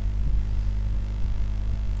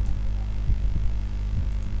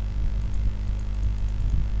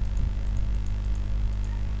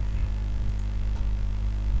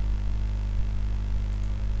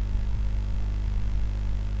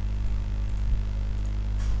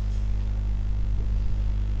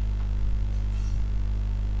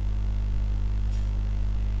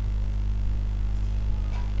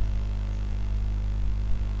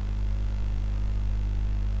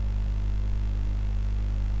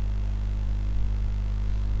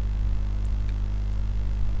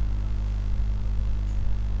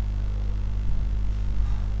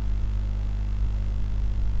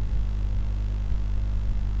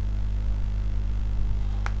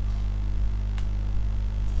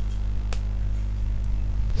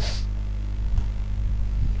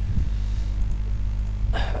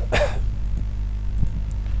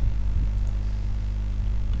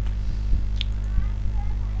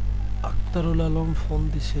 আক্তারুল আলম ফোন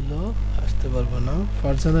দিছিল, আসতে পারবে না।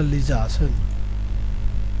 ফারজানা লিজা আছেন?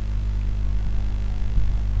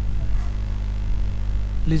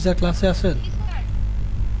 লিজা ক্লাসে আছেন?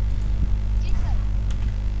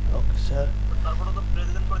 Okay sir.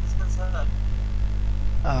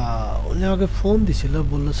 উনি আমাকে ফোন দিছিল,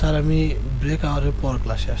 বললো স্যার আমি ব্রেক আওয়ারের পর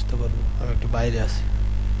ক্লাসে আসতে পারবো, আমি একটু বাইরে আছি।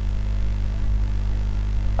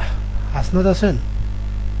 হাসনাত আছেন?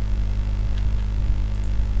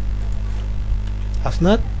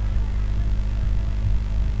 হাসনাত,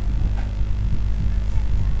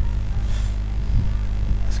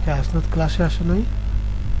 আজকে হাসনাত ক্লাসে আসে নাই?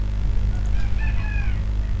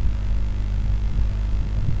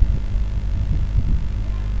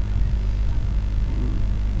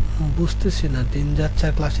 বুঝতেছি না, দিন যাচ্ছে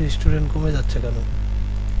আর ক্লাসের স্টুডেন্ট কমে যাচ্ছে কেন?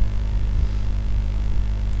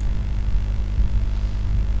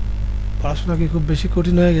 পড়াশোনা কি খুব বেশি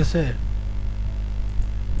কঠিন হয়ে গেছে?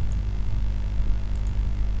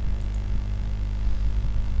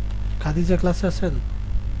 খাদিজা ক্লাসে আছেন?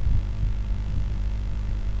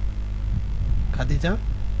 খাদিজা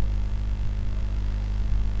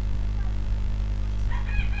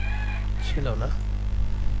ছিল না?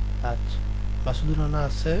 আচ্ছা, মাসুদুর রানা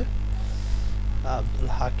আছে, আব্দুল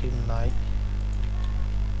হাকিম নাই।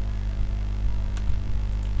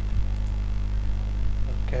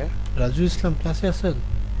 ওকে, রাজু ইসলাম ক্লাসে আছেন?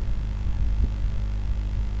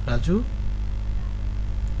 রাজু,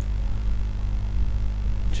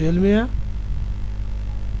 জুয়েল মিয়া,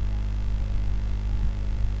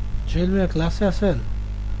 জুয়েল মিয়া ক্লাসে আছেন?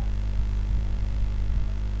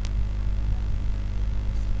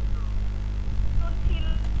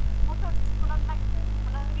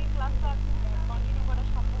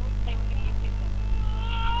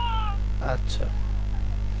 আচ্ছা,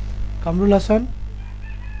 কামরুল হাসান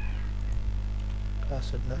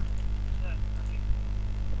আছেন না?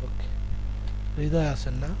 ওকে, হৃদয়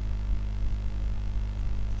আছেন না?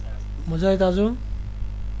 মুজাহিদ আজম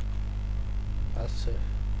আছে,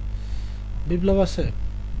 বিপ্লব আছে,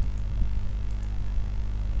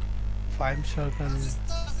 ফাইম সরকার।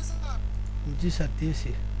 জি স্যার,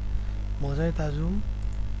 দিয়েছি। মুজাহিদ আজম,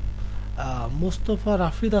 মুস্তফা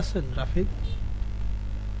রাফিদ আছেন? রাফিদ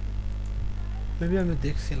মেবি আমি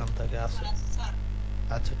দেখছিলাম তাকে, আছে।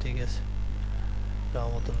 আচ্ছা ঠিক আছে,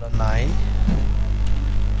 রহমতুল্লাহ নাই।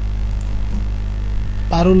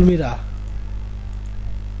 পারুল মীরা,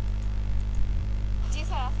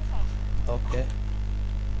 ওকে।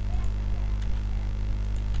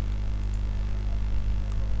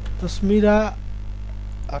 তসমিরা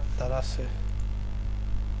আক্তার আছে?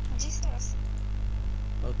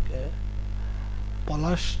 ওকে।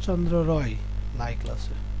 পলাশ চন্দ্র রয় নাই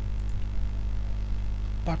ক্লাসে।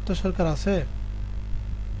 পার্থ সরকার আছে?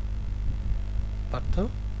 পার্থ,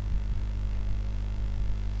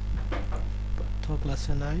 পার্থ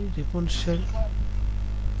ক্লাসে নাই। রিপন সেন,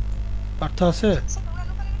 পার্থ আছে?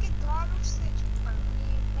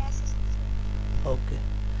 ওকে।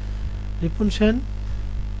 Ripon Sen,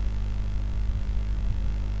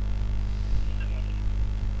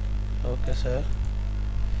 okay sir.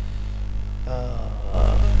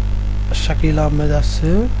 শাকিল আহমেদ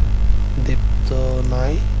আছে, দীপ্ত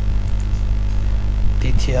নাই,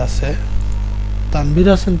 তিথি আছে। তানবীর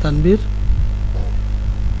আছেন? তানবীর,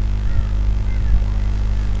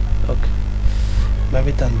 ওকে,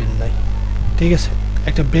 ভাবি তানবীর নাই। ঠিক আছে,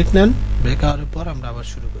 একটা ব্রেক নেন, ব্রেক আওয়ারের পর আমরা আবার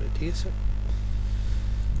শুরু করি, ঠিক আছে?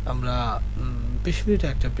 আমরা 20 মিনিট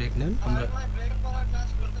একটা ব্রেক নেন আমরা।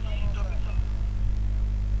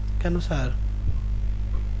 কেন স্যার?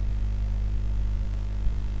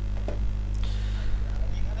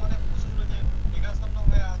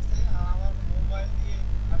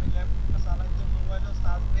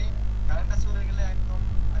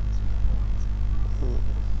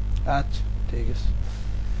 আচ্ছা ঠিক আছে,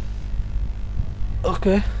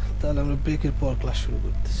 ওকে, তাহলে আমরা ব্রেকের পর ক্লাস শুরু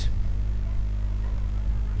করতেছি।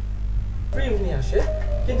 নিয়ে আসে,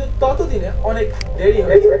 কিন্তু ততদিনে অনেক দেরি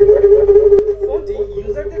হয়ে যায়। ফোনটি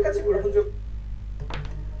ইউজারদের কাছে গ্রহণযোগ্য।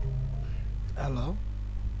 হ্যালো,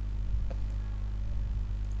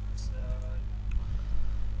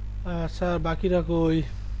 স্যার বাকিরা কই?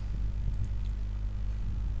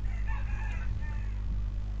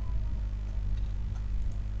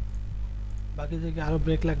 বাকিদের কি আরো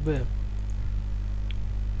ব্রেক লাগবে?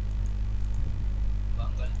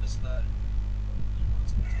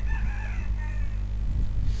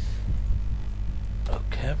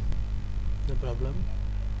 ওকে, নো প্রবলেম।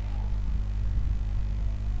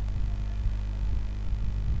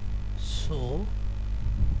 সো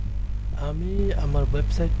আমি আমার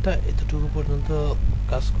ওয়েবসাইটটা এতটুকু পর্যন্ত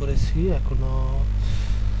কাজ করেছি, এখনো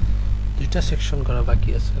 2টা সেকশন করা বাকি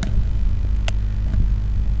আছে।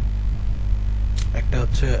 একটা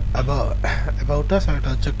হচ্ছে অ্যাবাউট আস আর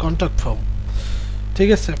একটা হচ্ছে কন্ট্যাক্ট ফর্ম, ঠিক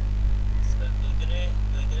আছে? স্যার দুই দিনে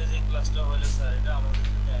যে ক্লাসটা হলো স্যার এটা আমাদের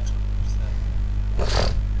জন্য একশো sir.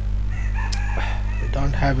 We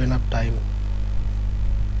don't have enough time.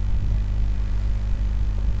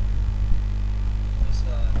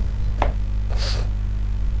 Sir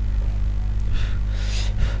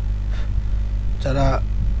যারা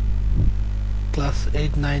ক্লাস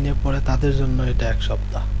 8-9 পড়ে তাদের জন্য এটা এক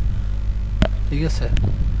সপ্তাহ, ঠিক আছে?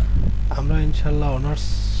 আমরা ইনশাল্লাহ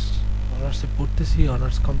অনার্সে পড়তেছি,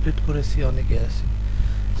 অনার্স কমপ্লিট করেছি, অনেকে আছি,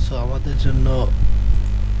 সো আমাদের জন্য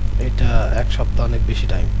এটা এক সপ্তাহ অনেক বেশি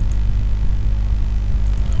টাইম।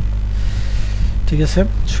 ঠিক আছে,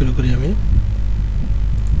 শুরু করি আমি।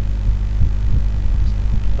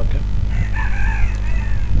 ওকে,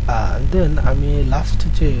 দেন আমি লাস্ট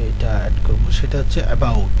যে এটা অ্যাড করব সেটা হচ্ছে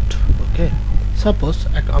অ্যাবাউট। ওকে, সাপোজ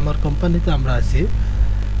আমার কোম্পানিতে আমরা আছি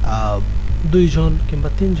 2 জন কিংবা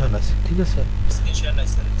 3 জন আছি, ঠিক আছে? স্ক্রিনশট নাই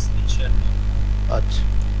স্যার, স্ক্রিনশট নেই। আচ্ছা,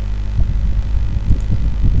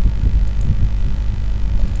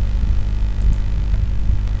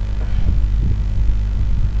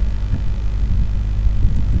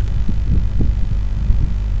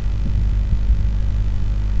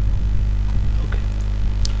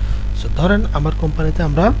 ধরেন আমার কোম্পানিতে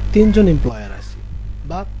আমরা 3 জন এমপ্লয়ার আছি,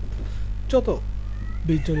 বা যত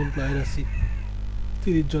 20 জন এমপ্লয়ার আছি,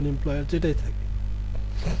 30 জন এমপ্লয়ার, যেটাই থাকে,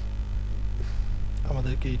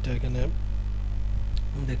 আমাদেরকে এটা এখানে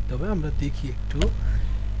দেখতে হবে। আমরা দেখি একটু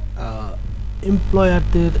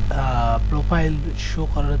এমপ্লয়ারদের প্রোফাইল শো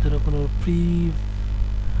করার জন্য কোনো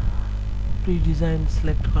প্রি ডিজাইন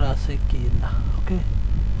সিলেক্ট করা আছে কি না। ওকে,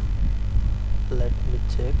 let me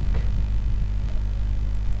check.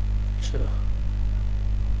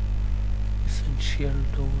 Essential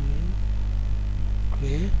domain,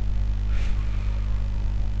 okay,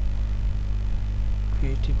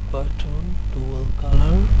 creative button, dual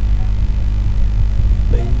color,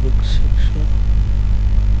 Facebook section,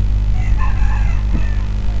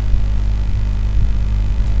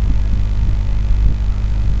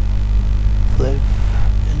 flip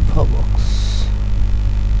info box.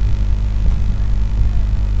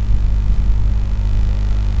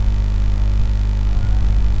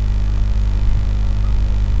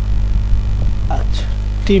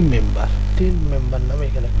 Team member নামে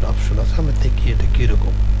এখানে একটা অপশন আছে, আমি দেখি এটা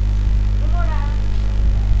কিরকম।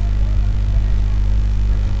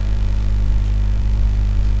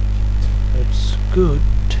 ইটস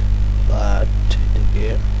গুড, বাট এটাকে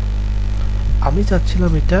আমি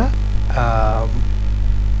চাচ্ছিলাম এটা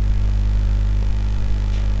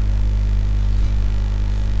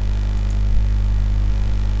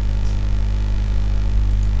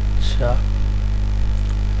আচ্ছা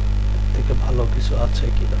থেকে ভালো কিছু আছে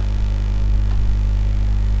কিনা।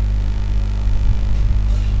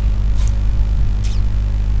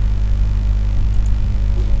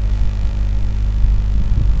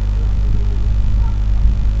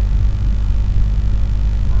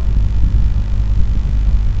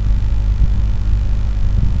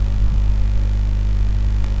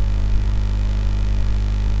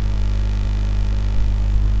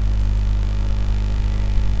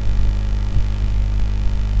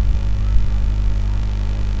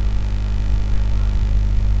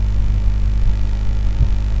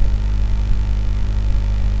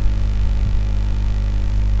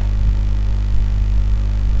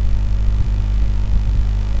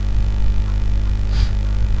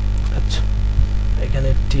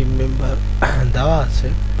 টিম মেম্বার দেওয়া আছে,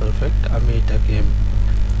 পারফেক্ট। আমি এটাকে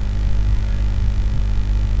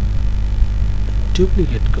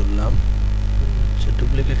ডুপ্লিকেট করলাম,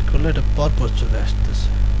 ডুপ্লিকেট করলে এটা পরপর চলে আসতেছে,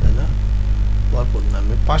 তাই না? পরপর না,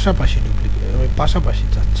 আমি পাশাপাশি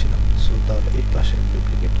চাচ্ছিলাম, সো তাহলে এই পাশে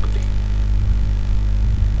ডুপ্লিকেট করি।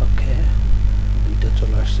 ওকে, দুইটা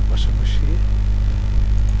চলে আসছে পাশাপাশি,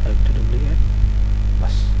 একটা ডুপ্লিকেট,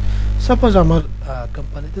 বাস। সাপোজ আমার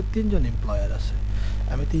কোম্পানিতে 3 জন এমপ্লয়ার আছে,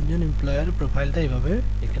 আমি 3 জন এমপ্লয়ার প্রোফাইলটা এইভাবে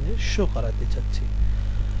এখানে শো করাতে চাচ্ছি।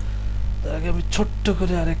 তার আগে আমি ছোট্ট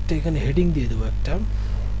করে আরেকটা এখানে হেডিং দিয়ে দেবো। একটা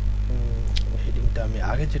হেডিংটা আমি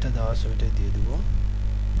আগে যেটা দেওয়া আছে ওইটাই দিয়ে দেবো,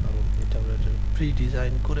 কারণ এটা আমরা প্রি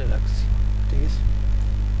ডিজাইন করে রাখছি, ঠিক আছে?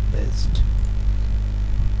 বেস্ট।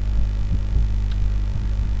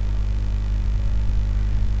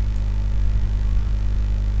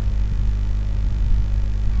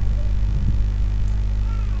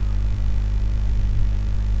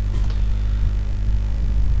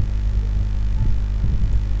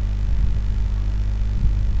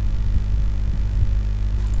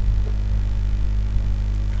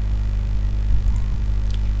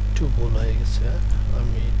 ভুল হয়ে গেছে,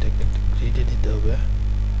 আমি এটাকে একটা গ্রিডে দিতে হবে।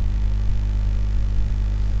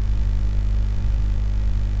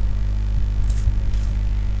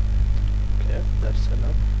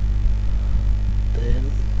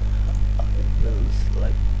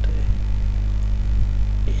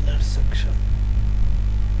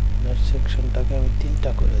 এটাকে আমি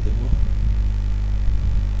 3টা করে দেব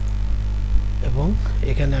এবং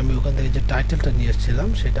এখানে আমি ওখান থেকে যে টাইটেলটা নিয়ে এসেছিলাম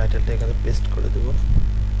সেই টাইটেলটা এখানে পেস্ট করে দেব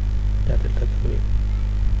টাইটেলটাকে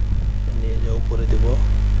আমি নিয়ে যা উপরে দেব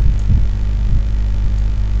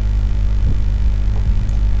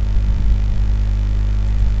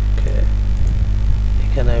ওকে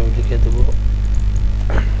এখানে আমি লিখে দেব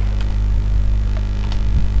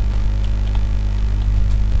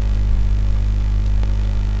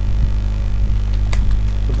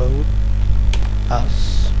about us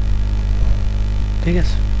ঠিক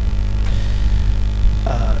আছে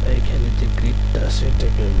এখানে যে গ্রিডটা আছে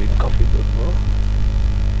এটাকে আমি কপি করব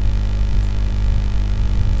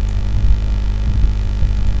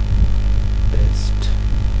পেস্ট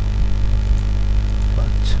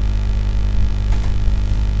আচ্ছা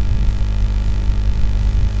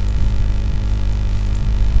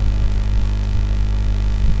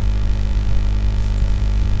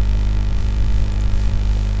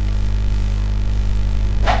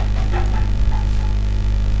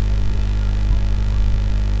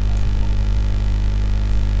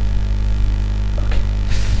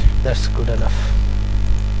that's good enough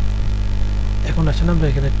এখন আসলে আমরা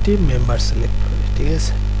এখানে টিম মেম্বার সিলেক্ট করি ঠিক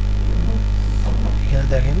আছে এখানে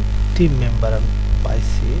দেখেন টিম মেম্বার আমি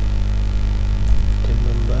পাইছি টিম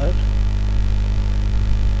মেম্বার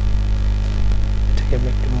এটাকে আমি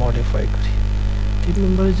একটু মডিফাই করি টিম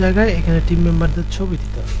মেম্বারের জায়গায় এখানে টিম মেম্বারদের ছবি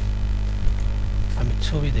দিতে হবে আমি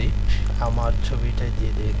ছবি দেই আমার ছবিটাই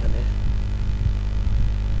দিয়ে দিই এখানে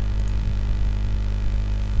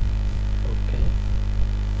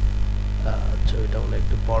ছবিটা মনে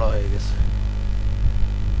একটু বড় হয়ে গেছে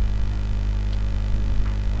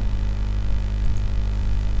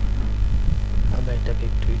আমরা এটাকে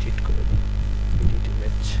একটু এডিট করে দিই এডিট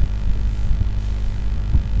ইমেজ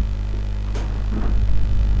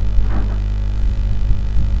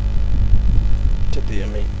এটা দিয়ে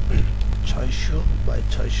আমি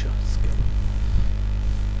 600x600 স্কেল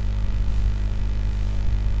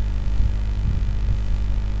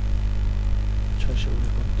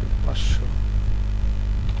করতে 500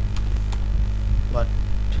 but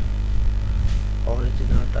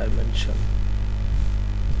original dimension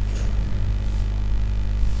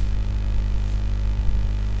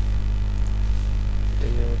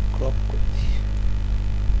এটাকে ক্রপ করছি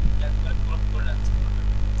একবার ক্রপ করে রাখছি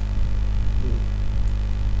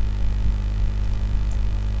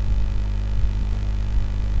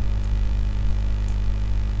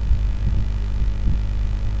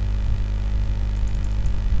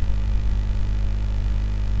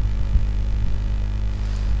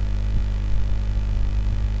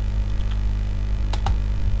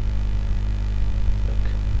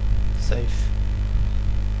safe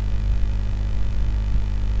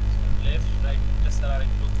লেফট রাইট স্যার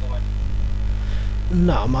আরেকটু কমান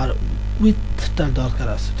না আমার উইথটার দরকার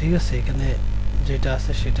আছে ঠিক আছে এখানে যেটা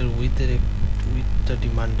আছে সেটার উইথটা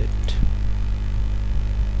ডিমান্ডেড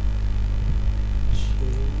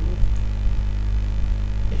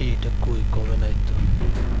এইটা কই কমে নাই তো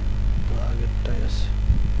আগেরটাই আছে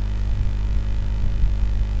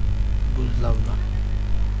বুঝলাম না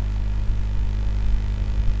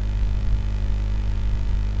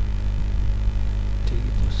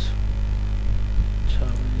ঠিকই তো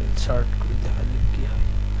চার্ট করে দেখা যাক কি হয়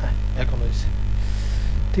হ্যাঁ এখন হয়েছে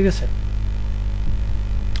ঠিক আছে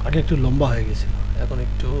আগে একটু লম্বা হয়ে গেছিল এখন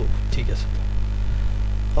একটু ঠিক আছে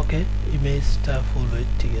ওকে ইমেজটা ফুল উইথ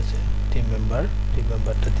ঠিক আছে টিম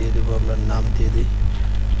মেম্বারটা দিয়ে দেবো আমরা নাম দিয়ে দিই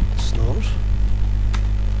স্নোর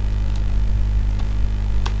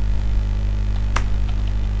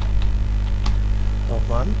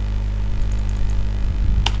রহমান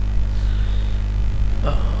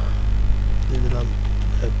দিয়ে দিলাম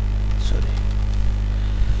সরি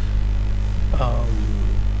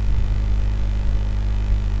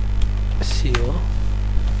সিও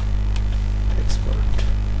এক্সপার্ট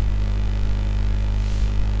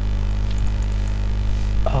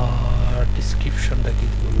আর ডিসক্রিপশনটা কি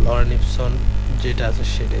দেবো লরেন ইপসন যেটা আছে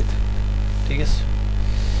সেটাই ঠিক আছে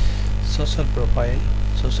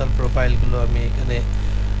সোশ্যাল প্রোফাইলগুলো আমি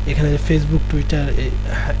এখানে ফেসবুক টুইটার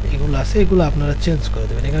এগুলো আছে এগুলো আপনারা চেঞ্জ করে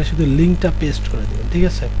দেবেন এখানে শুধু লিঙ্কটা পেস্ট করে দেবেন ঠিক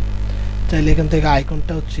আছে চাইলে এখান থেকে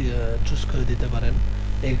আইকনটাও চুজ করে দিতে পারেন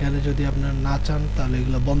এখানে যদি আপনারা না চান তাহলে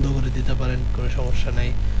এগুলো বন্ধ করে দিতে পারেন কোনো সমস্যা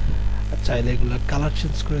নেই চাইলে এগুলো কালার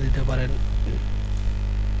চেঞ্জ করে দিতে পারেন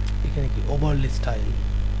এখানে কি ওভারলি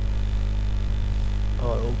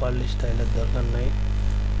স্টাইলের দরকার নাই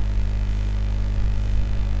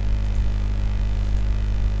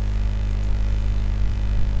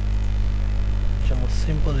যেমন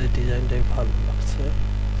সিম্পল এই ডিজাইনটাই ভালো লাগছে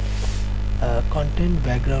content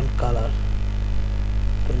background colour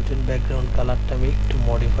content background কালারটা আমি একটু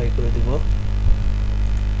মডিফাই করে দিব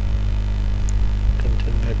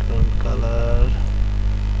কন্টেন্ট ব্যাকগ্রাউন্ড কালার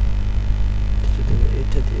যদি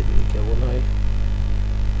এটা দিয়ে দিই কেমন হয়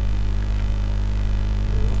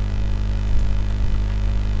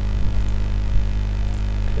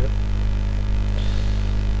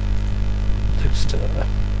text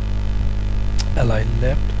align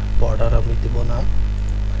left border আমি দিব না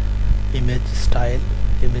image style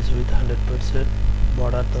image with 100%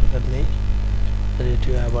 border দরকার নেই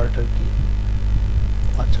রেডিও অ্যাভার্টার কি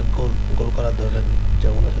আচ্ছা গোল গোল করার দরকার নেই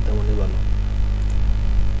যেমন আছে তেমনই ভালো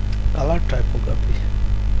colour typography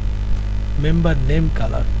member name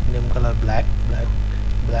colour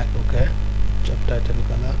black ওকে জব টাইটেল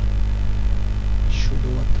কালার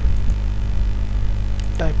শুধুমাত্র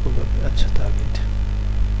টাইপোগ্রাফি আচ্ছা টার্গেট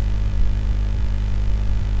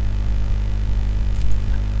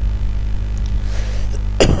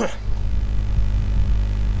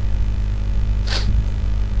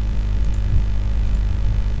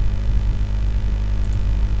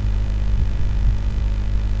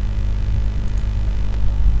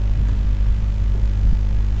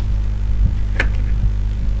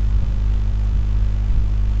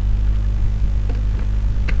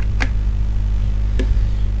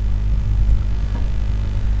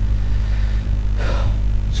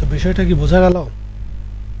বিষয়টা কি বোঝা গেল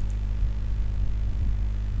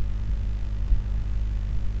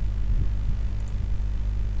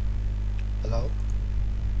হ্যালো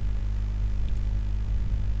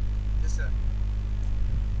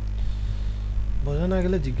বোঝা না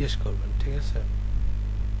গেলে জিজ্ঞেস করবেন ঠিক আছে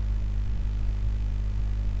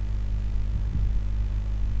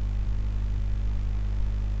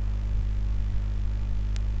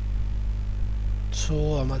সো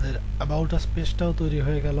আমাদের অ্যাবাউট আস পেজটাও তৈরি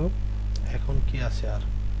হয়ে গেল এখন কি আছে আর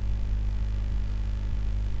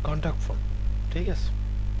কন্টাক্ট ফর্ম ঠিক আছে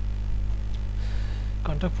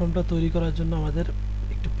কন্টাক্ট ফর্মটা তৈরি করার জন্য আমাদের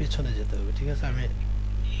একটু পেছনে যেতে হবে ঠিক আছে আমি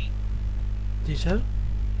জি স্যার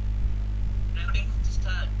রেকর্ডিং হচ্ছে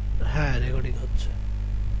স্যার হ্যাঁ রেকর্ডিং হচ্ছে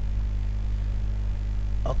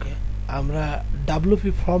ওকে আমরা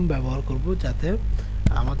ডব্লিউপি ফর্ম ব্যবহার করব যাতে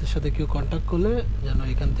আমাদের সাথে কেউ কন্টাক্ট করলে যেন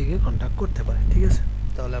এখান থেকে কন্টাক্ট করতে পারে ঠিক আছে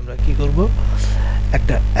তাহলে আমরা কি করব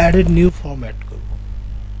একটা অ্যাডেড নিউ ফর্ম অ্যাড করব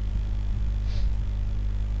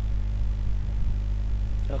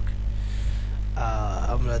ওকে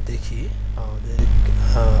আমরা দেখি আমাদের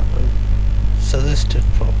সাজেস্টেড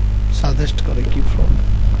ফর্ম সাজেস্ট করে কি ফর্ম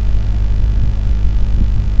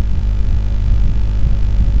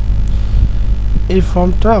এই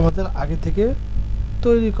ফর্মটা আমাদের আগে থেকে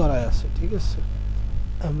তৈরি করা আছে ঠিক আছে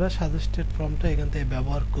আমরা সাজেস্টেড ফর্মটা এখান থেকে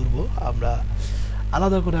ব্যবহার করব আমরা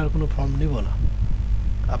আলাদা করে আর কোনো ফর্ম নিব না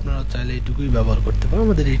আপনারা চাইলে এইটুকুই ব্যবহার করতে পারেন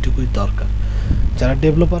আমাদের এইটুকুই দরকার যারা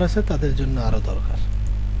ডেভেলপার আছে তাদের জন্য আরো দরকার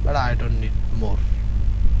but I don't need more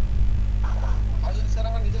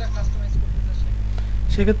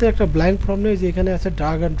সেক্ষেত্রে একটা ব্ল্যাঙ্ক ফর্ম নেই যে এখানে আছে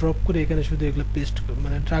ড্রাগ অ্যান্ড ড্রপ করে এখানে শুধু এগুলো পেস্ট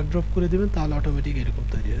মানে ড্রাগ ড্রপ করে দিবেন তাহলে অটোমেটিক এরকম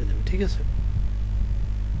তৈরি হয়ে যাবে ঠিক আছে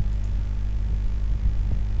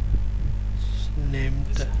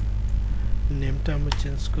নেমটা আমরা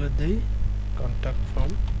চেঞ্জ করে দেই কন্টাক্ট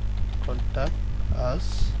ফর্ম কন্টাক্ট আস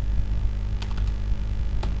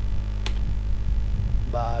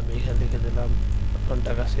বা আমি এখানে লিখে দিলাম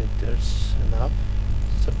contact us it's enough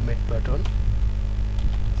submit button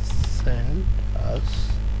send us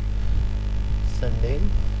sending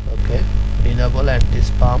okay enable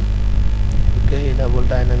anti-spam okay enable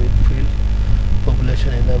dynamic field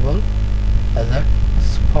population enable as a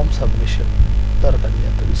form submission দরকার নেই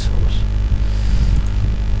এত কিছু আমার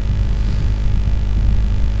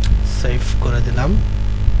সেভ করে দিলাম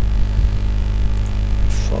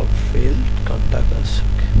for field contact us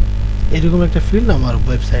এরকম একটা ফিল্ড আমার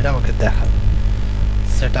ওয়েবসাইটে আমাকে দেখাবে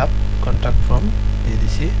সেট আপ কন্টাক্ট ফর্ম দিয়ে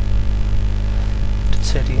দিছি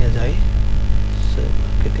সেটিং এ যাই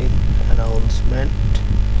মার্কেটিং অ্যানাউন্সমেন্ট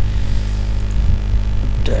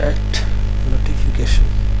ডেট নোটিফিকেশন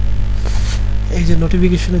এই যে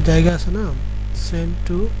নোটিফিকেশনের জায়গা আছে না সেন্ড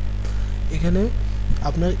টু এখানে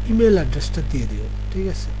আপনার ইমেল অ্যাড্রেসটা দিয়ে দিও ঠিক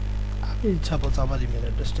আছে আমি সাপোজ আমার ইমেল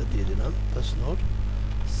অ্যাড্রেসটা দিয়ে দিলাম প্লাস নোট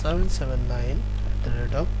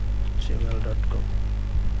 779@gmail.com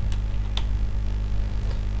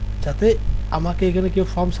যাতে আমাকে এখানে কেউ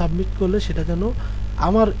ফর্ম সাবমিট করলে সেটা যেন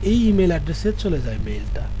আমার এই ইমেল অ্যাড্রেসে চলে যায়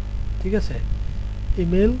মেইলটা ঠিক আছে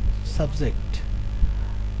email subject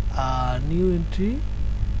new entry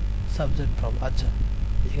subject form আচ্ছা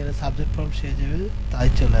এখানে সাবজেক্ট ফর্ম সে যাবে তাই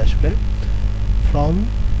চলে আসবে ফ্রম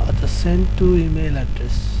আচ্ছা send to email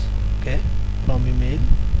address okay from email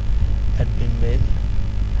admin mail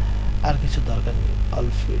আর কিছু দরকার নেই অল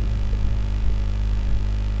ফিল্ড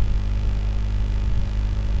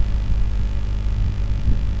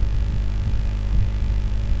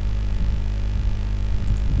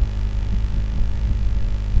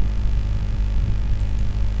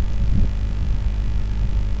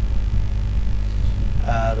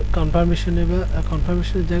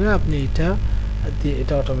কনফার্মেশনের জায়গায় আপনি এটা দিয়ে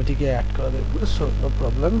এটা অটোমেটিকলি অ্যাড করে দেবো, সো নো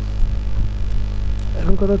প্রবলেম।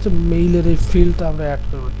 এখন কথা হচ্ছে মেইলের এই ফিল্ডটা আমরা অ্যাড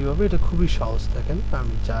করবো কীভাবে, এটা খুবই সহজ। দেখেন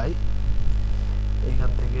আমি যাই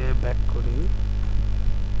এখান থেকে ব্যাক করি,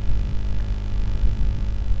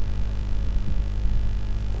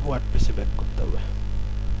 ওয়ার্ডপ্রেসে ব্যাক করতে হবে,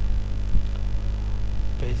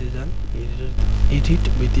 পেজে যান, এডিট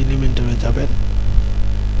উইথ এলিমেন্টরে যাবেন,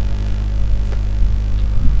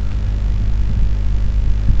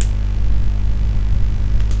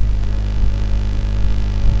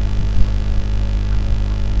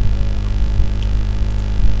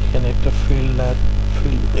 এখানে একটা ফিল্ড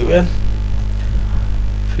নেবেন,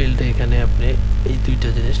 ফিল্ডে এখানে আপনি এই দুইটা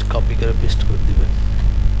জিনিস কপি করে পেস্ট করে দিবেন,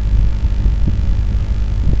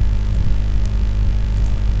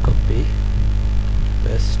 কপি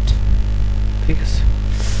পেস্ট, ঠিক আছে।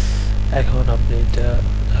 এখন আপনি এটা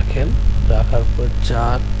রাখেন, রাখার পর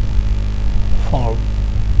যান ফর্ম,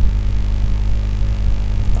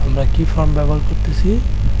 আমরা কি ফর্ম ব্যবহার করতেছি,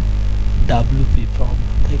 ডাব্লিউপি ফর্ম,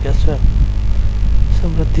 ঠিক আছে।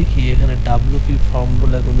 আমরা দেখি এখানে ডাব্লিউপি ফর্ম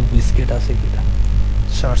বলে কোনো বিস্কিট আছে কিনা,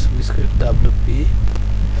 সার্চ বিস্কিট ডাব্লিউপি,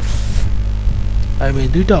 আমি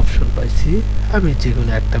দুইটা অপশন পাইছি, আমি যে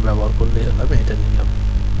কোনো একটা ব্যবহার করলে হলো, আমি এটা নিলাম,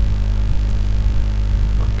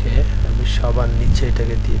 ওকে। আমি সবার নিচে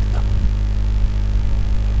এটাকে দিয়ে দিলাম,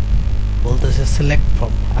 বলতেছে সিলেক্ট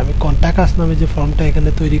ফর্ম, আমি কন্টাক্ট নামে যে ফর্মটা এখানে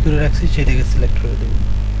তৈরি করে রাখছি সেটাকে সিলেক্ট করে দেব।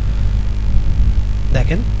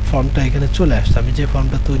 দেখেন ফর্মটা এখানে চলে আসছে, আমি যে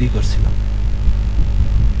ফর্মটা তৈরি করছিলাম,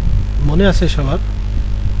 মনে আছে সবার?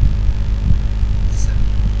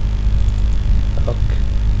 ওকে,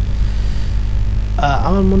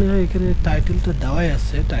 আমার মনে হয় এখানে টাইটেলটা দেওয়াই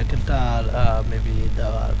আছে, টাইটেলটা আর মেবি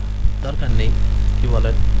দেওয়ার দরকার নেই, কি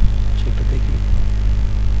বলেন? সেটা দেখি,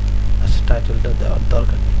 আচ্ছা টাইটেলটা দেওয়ার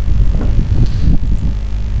দরকার নেই,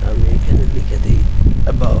 আমি এখানে লিখে দিই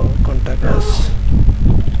about contact us,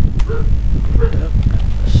 good,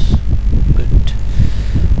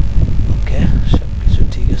 ওকে, সবকিছু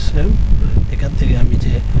ঠিক আছে। এখান থেকে আমি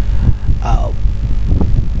যে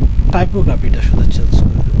টাইপোগ্রাফিটা শুধু চেঞ্জ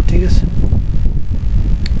করে দেবো, ঠিক আছে।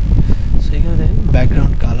 সো এখানে দেখেন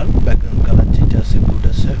ব্যাকগ্রাউন্ড কালার যেটা আছে গুড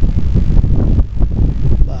আছে,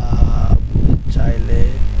 বা চাইলে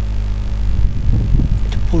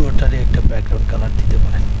এটা পুরোটারই একটা ব্যাকগ্রাউন্ড কালার দিতে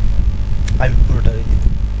পারেন, আমি পুরোটারই দিব।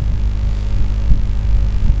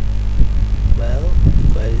 well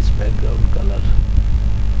where is background color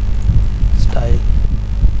style,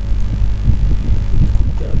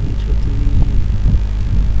 আমি যদি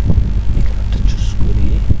একটা চুজ করি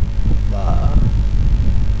বা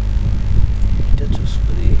এটা চুজ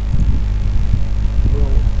করি,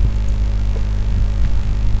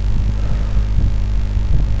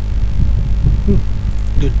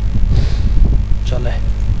 গুড চলে।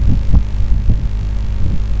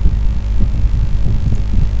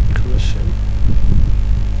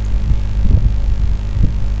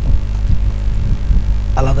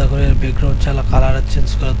 আলাদা করে ব্যাকগ্রাউন্ড চালা কালার চেঞ্জ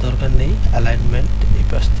করার দরকার নেই, অ্যালাইনমেন্ট এই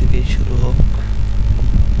পাশ থেকেই শুরু হোক,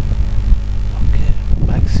 ওকে।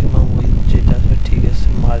 ম্যাক্সিমাম উইথ যেটা আছে ঠিক আছে,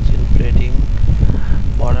 মার্জিন ব্রেডিং,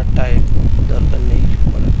 বর্ডার টাইপ দরকার নেই,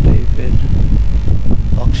 বর্ডার টাইপের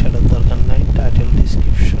বক্স শ্যাডোর দরকার নাই, টাইটেল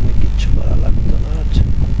ডিসক্রিপশনে কিচ্ছু করা লাগতো না। আচ্ছা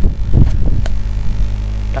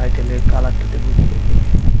টাইটেলের কালারটা দেবো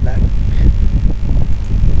ব্ল্যাক,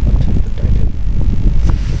 টাইটেল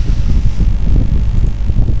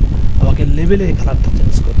আমাকে লেবেলের কালারটা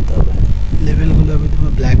চেঞ্জ করতে হবে, লেবেলগুলো আমি দেবো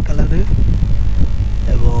ব্ল্যাক কালারে,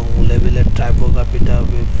 এবং লেবেলের টাইপোগ্রাফিটা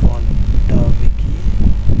হবে, ফন্টটা হবে কি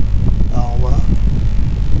আওয়া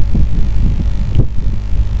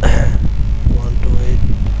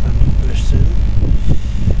 100%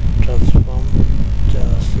 ট্রান্সফর্ম যা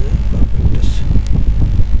আছে পারফেক্ট আছে।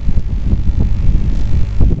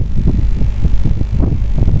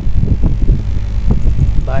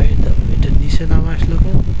 বাইরে এটা নিচে নাম আসলো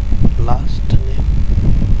কেন, লাস্ট নেম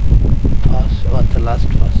ফার্স্ট, আচ্ছা লাস্ট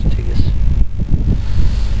ফার্স্ট, ঠিক আছে।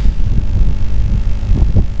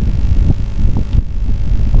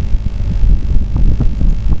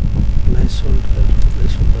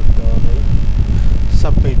 প্লেসহোল্ডার দেওয়া নেই,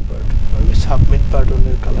 সাবমিট বাটন, আমি সাবমিট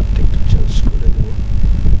বাটনের কালারটা একটু চেঞ্জ করে দেব,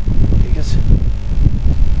 ঠিক আছে।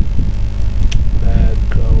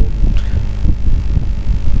 ব্যাকগ্রাউন্ড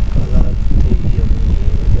কালার দিই আমি,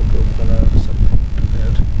 background colour submit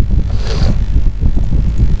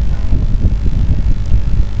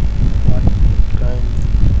what kind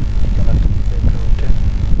কালারটা ব্যাকগ্রাউন্ডে,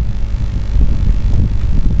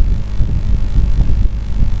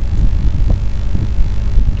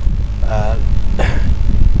 আর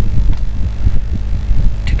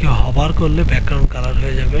ঠিক ওভার করলে ব্যাকগ্রাউন্ড কালার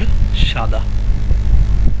হয়ে যাবে সাদা,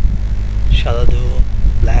 সাদা দেব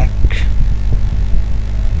ব্ল্যাক,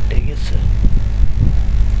 ঠিক আছে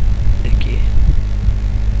দেখি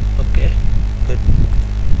okay good.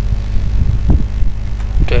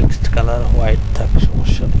 Text colour white থাক,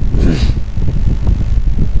 সমস্যা নেই।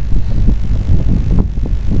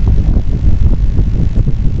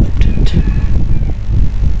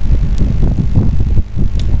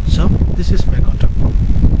 So this is my contact form.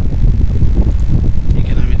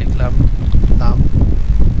 এখানে আমি লিখলাম নাম,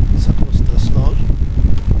 suppose the snore,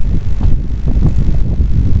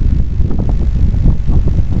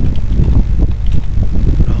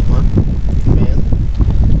 Roman, male,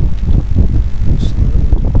 snore,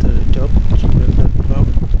 the rate of gmail.com,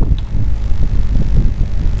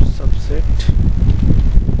 subject,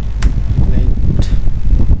 length,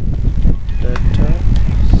 data,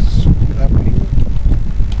 scrapping,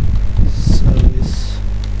 service,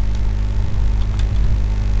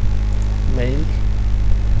 mail,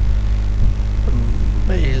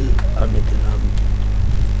 mail আমি দিলাম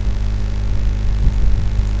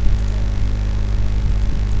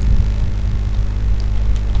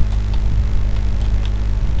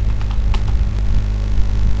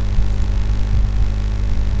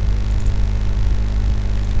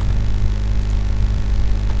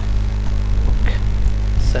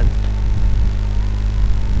send,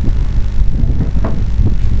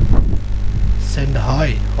 সেন্ড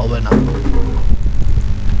হয় হবে না,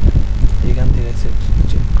 এখান থেকে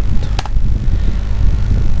চেক করতে।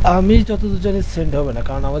 আমি যতদূর জানি সেন্ড হবে না,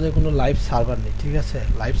 কারণ আমাদের কোনো লাইভ সার্ভার নেই, ঠিক আছে।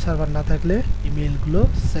 লাইভ সার্ভার না থাকলে ইমেলগুলো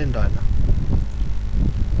সেন্ড হয় না।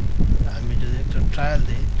 আমি যদি একটা ট্রায়াল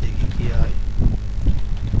দিই দেখি কি হয়।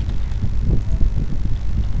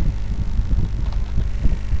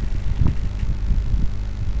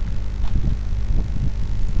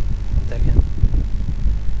 দেখেন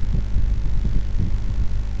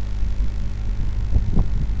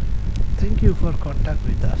thank you for contact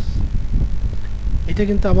with us, এটা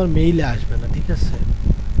কিন্তু আমার মেইলে আসবে না, ঠিক আছে।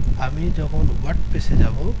 আমি যখন ওয়ার্ডপ্রেসে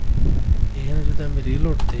যাব, এখানে যদি আমি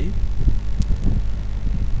রিলোড দিই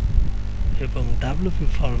এবং ডাব্লিউপি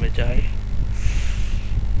ফর্মে যাই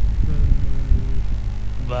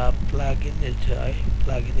বা প্লাগইনে যাই,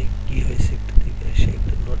 প্লাগইনে কি হয়েছে একটু দেখে আসি,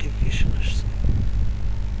 একটা নোটিফিকেশন আসছে।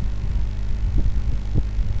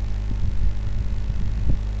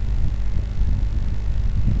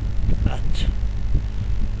 আচ্ছা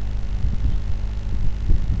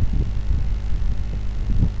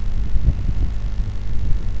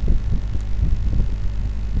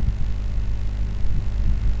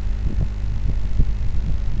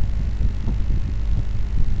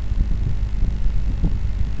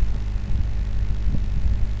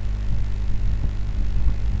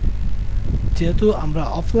যেহেতু আমরা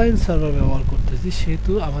অফলাইন সার্ভার ব্যবহার করতেছি,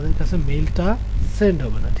 সেহেতু আমাদের কাছে মেইলটা সেন্ড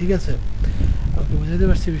হবে না, ঠিক আছে। আমাকে বুঝাতে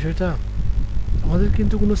পারছি বিষয়টা। আমাদের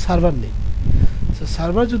কিন্তু কোনো সার্ভার নেই, তো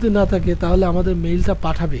সার্ভার যদি না থাকে তাহলে আমাদের মেইলটা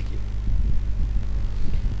পাঠাবে কি?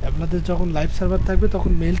 আপনাদের যখন লাইভ সার্ভার থাকবে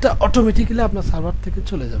তখন মেইলটা অটোমেটিক্যালি আপনার সার্ভার থেকে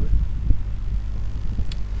চলে যাবে।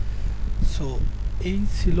 সো এই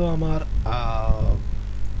ছিল আমার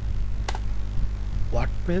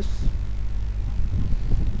ওয়ার্ডপ্রেস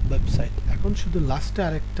ওয়েবসাইট। এখন শুধু লাস্টে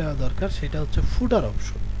আরেকটা দরকার, সেটা হচ্ছে ফুটার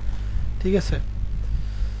অপশন, ঠিক আছে।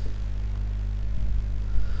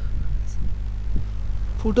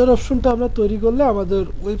 ফুটার অপশনটা আমরা তৈরি করলে আমাদের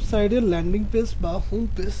ওয়েবসাইটের ল্যান্ডিং পেজ বা হোম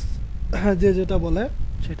পেজ যে যেটা বলে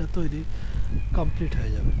সেটা তৈরি কমপ্লিট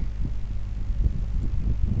হয়ে যাবে।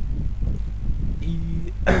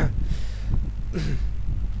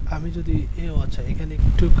 আমি যদি আচ্ছা এখানে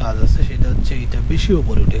একটু কাজ আছে, সেটা হচ্ছে এটা বেশি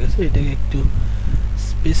উপরে উঠে গেছে, এটাকে একটু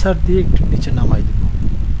স্পেসার দিয়ে একটু নিচে নামাই দেব,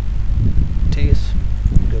 ঠিক আছে।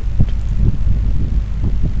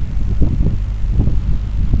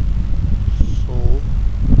 সো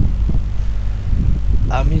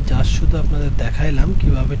আমি জাস্ট শুধু আপনাদের দেখাইলাম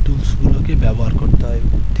কিভাবে টুলসগুলোকে ব্যবহার করতে হয়,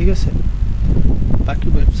 ঠিক আছে। বাকি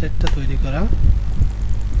ওয়েবসাইটটা তৈরি করা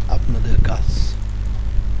আপনাদের কাজ।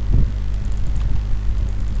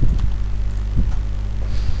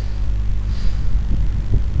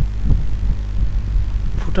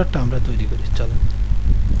 ফুটারটা আমরা তৈরি করি, চলেন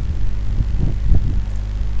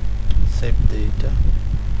সেভ দিই, এটা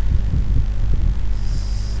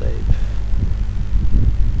save.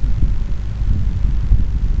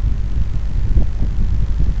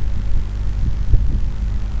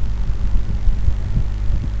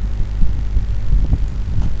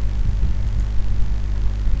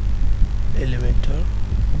 Elementor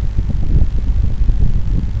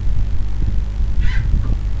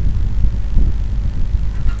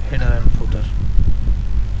header and footer।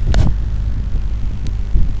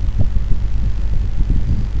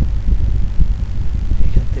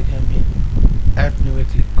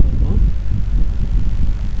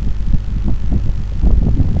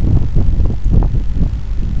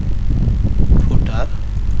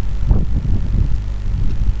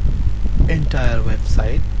 entire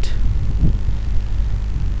website,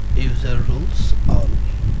 user rules all,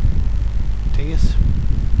 ঠিক আছে,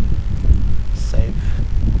 সেভ,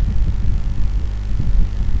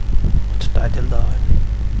 টাইটেল দেওয়া হয়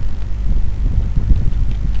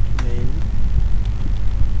মেইন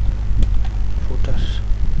ফুটার,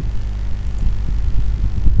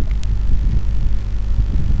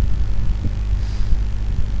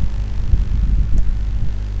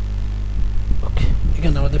 ওকে।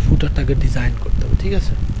 এখানে আমাদের ফুটারটাকে ডিজাইন করতে হবে, ঠিক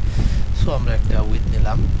আছে। সো আমরা একটা উইথ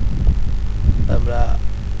নিলাম, আমরা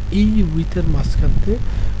এই উইথের মাঝখানতে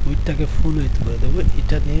উইথটাকে ফুল উইথ করে দেবো,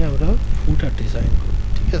 এটা নিয়ে আমরা ফুটার ডিজাইন করব,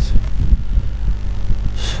 ঠিক আছে।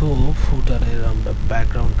 সো ফুটারের আমরা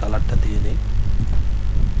ব্যাকগ্রাউন্ড কালারটা দিয়ে নিই,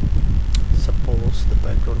 suppose the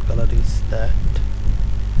background colour is that,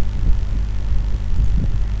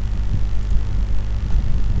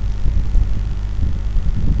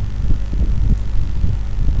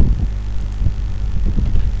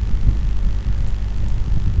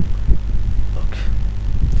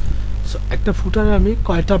 একটা ফুটারে আমি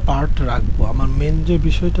কয়টা পার্ট রাখবো, আমার মেন যে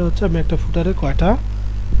বিষয়টা হচ্ছে আমি একটা ফুটারে কয়টা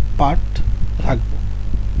পার্ট রাখবো।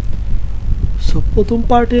 সো প্রথম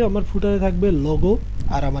পার্টে আমার ফুটারে থাকবে লোগো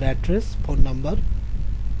আর আমার address, phone number,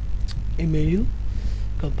 email,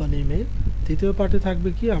 company email. দ্বিতীয় পার্টে থাকবে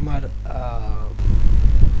কি আমার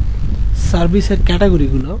সার্ভিসের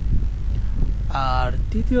ক্যাটাগরিগুলো, আর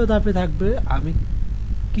তৃতীয় ধাপে থাকবে আমি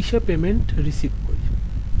কিসে পেমেন্ট রিসিভ করি।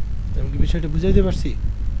 আমি কি বিষয়টা বুঝাইতে পারছি?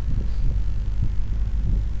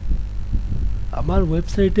 আমার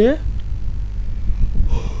ওয়েবসাইটে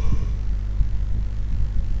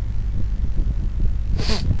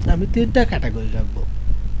আমি 3টা ক্যাটাগরি রাখবো।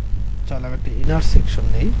 চল আমি একটা ইনার সেকশন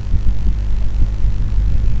নেই,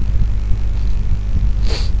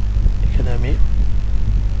 এখানে আমি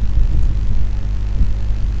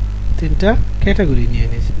 3টা ক্যাটাগরি নিয়ে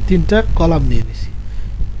নিয়েছি, 3টা কলাম নিয়ে নিয়েছি।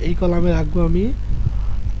 এই কলামে রাখবো আমি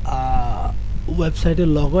ওয়েবসাইটের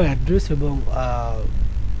লগো, অ্যাড্রেস এবং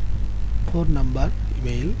ফোন নাম্বার,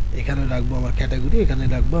 ইমেইল। এখানে রাখবো আমার ক্যাটাগরি, এখানে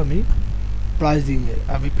রাখবো আমি প্রাইজিং,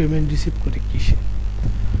 আমি পেমেন্ট রিসিভ করি কিসে।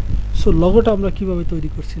 সো লগোটা আমরা কিভাবে তৈরি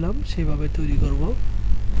করছিলাম সেইভাবে তৈরি করব।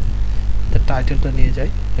 টাইটেলটা নিয়ে যাই,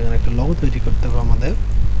 এখানে একটা লগো তৈরি করতে হবে আমাদের,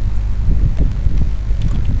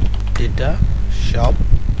 data shop,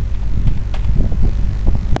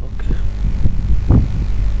 okay,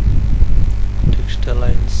 textile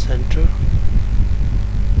line centre,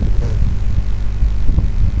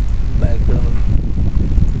 background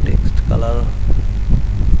text color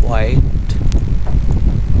white,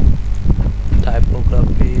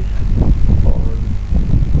 typography on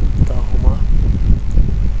Tahoma,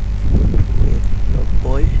 with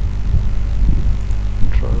 90,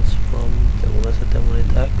 transform যেমন আছে তেমনই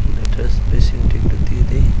থাক, লেটার স্পেসিংটা একটু দিয়ে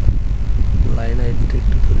দিই, লাইন হাইটটা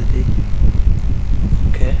একটু ধরে দিই,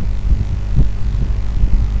 ওকে।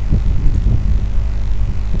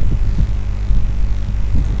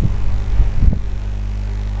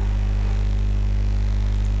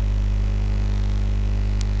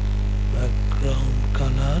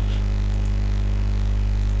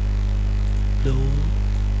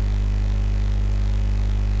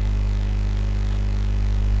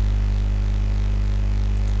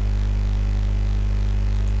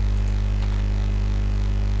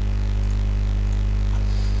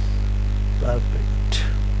 Perfect.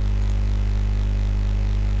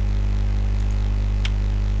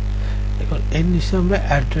 এখন এর নিচে আমরা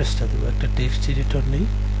অ্যাড্রেসটা দেবো, একটা টেক্সট এডিটর নেই,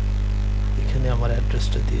 এখানে আমার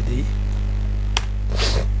অ্যাড্রেসটা দিয়ে দিই,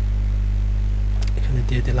 এখানে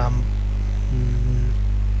দিয়ে দিলাম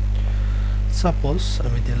সাপোজ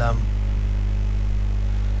আমি দিলাম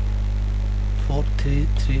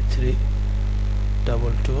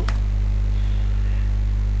 433322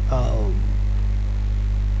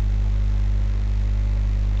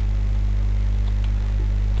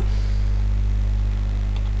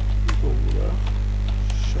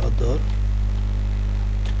 সদর,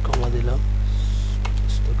 কমা দিলাম,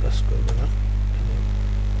 কাজ করবে না,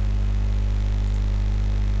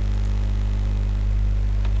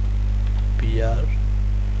 পিআর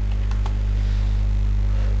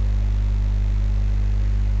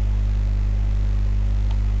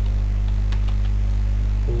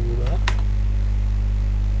বগুড়া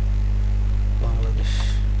বাংলাদেশ,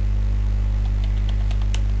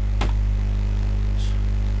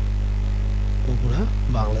 বগুড়া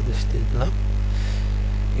বাংলাদেশ দিয়ে দিলাম।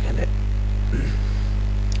 এখানে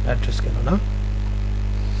অ্যাড্রেস কেন না,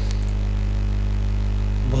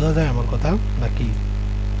 বোঝা যায় আমার কথা নাকি?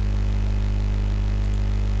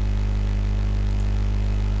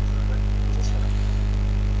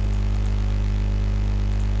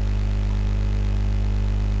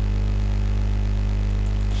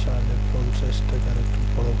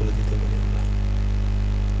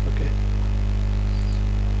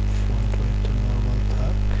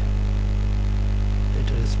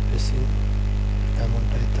 স্পেসিং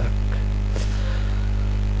এমনটাই থাক।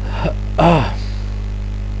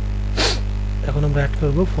 এখন আমরা অ্যাড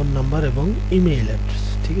করব ফোন নাম্বার এবং ইমেইল অ্যাড্রেস,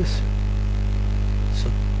 ঠিক আছে। সো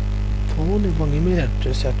ফোন এবং ইমেইল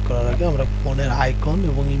অ্যাড্রেস অ্যাড করার আগে আমরা ফোনের আইকন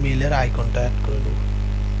এবং ইমেইলের আইকনটা অ্যাড করে নেব,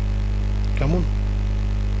 কেমন?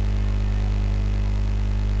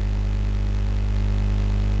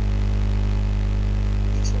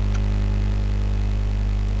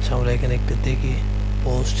 আমরা এখানে একটু দেখি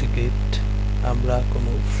পোস্ট টিকেট আমরা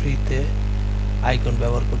কোনো ফ্রিতে আইকন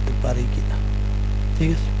ব্যবহার করতে পারি কিনা, ঠিক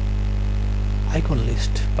আছে। আইকন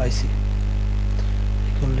লিস্ট পাইছি,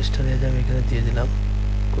 আইকন লিস্টটা নিয়ে আমি এখানে দিয়ে দিলাম।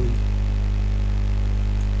 কই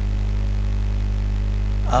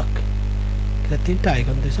এখানে 3টা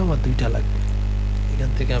আইকন দিয়েছে, আমার 2টা লাগবে। এখান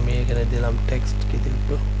থেকে আমি এখানে দিলাম টেক্সট, কি দিব,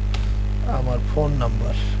 আমার ফোন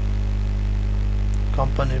নাম্বার,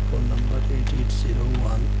 কোম্পানির ফোন নাম্বার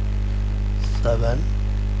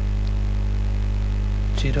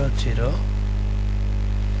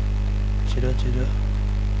 8801700000।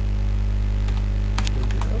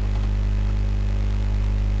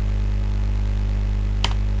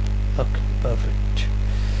 ওকে, পারফেক্ট।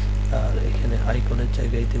 আর এখানে আইকনের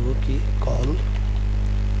জায়গায় দেব কি, কল,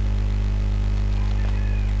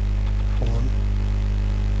 ফোন,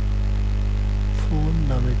 ফোন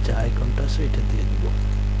নামের যে আইকনটা আছে এটা দিয়ে দিব।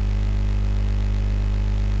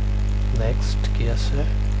 নেক্সট কি আছে,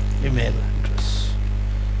 ইমেল অ্যাড্রেস,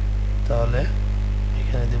 তাহলে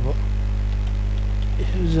এখানে দেব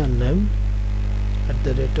ইউজার নেম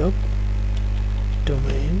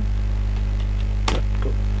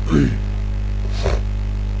 @domain.com,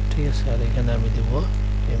 ঠিক আছে। আর এখানে আমি দেব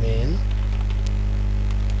ইমেল,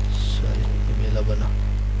 সরি ইমেল হবে না,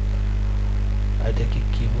 এটাকে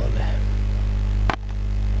কি বলে,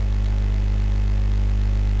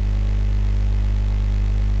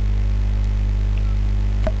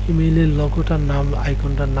 ইমেইলের লোগোটার নাম,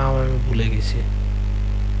 আইকনটার নাম আমি ভুলে গেছি।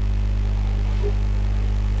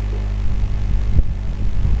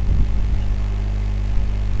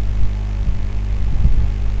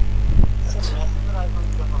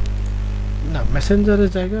 না, মেসেঞ্জারের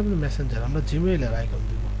জায়গায় আপনি মেসেঞ্জার, আমরা জিমেইলের আইকন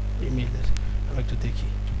দেব। ইমেইলের আমি একটু দেখি,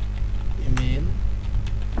 ইমেইল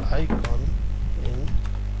আইকন ইন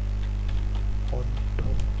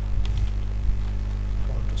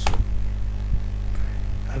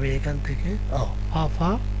আমি এখান থেকে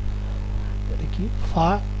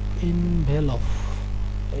ইনভেলপ,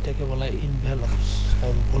 এটাকে বলা হয় ইনভেলপস,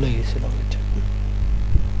 আমি ভুলে গেছিলাম এটা।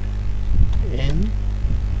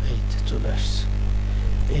 এই যে চলে আসছে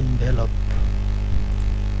ইনভেলপ।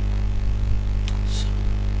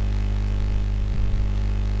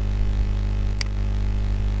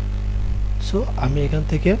 সো আমি এখান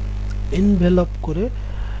থেকে ইনভেলপ করে,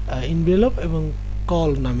 ইনভেলপ এবং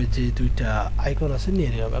কল নামে যে 2টা আইকন আছে নিয়ে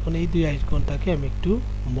নিলাম। এখন এই 2 আইকনটাকে আমি একটু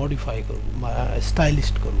মডিফাই করব বা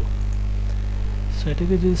স্টাইলিস্ট করব। সো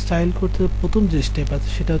এটাকে যদি স্টাইল করতে প্রথম যে স্টেপ আছে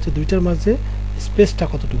সেটা হচ্ছে 2টার মাঝে স্পেসটা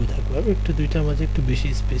কতটুকু থাকবে। আমি একটু 2টার মাঝে একটু বেশি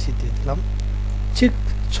স্পেসই দিয়ে দিলাম, ঠিক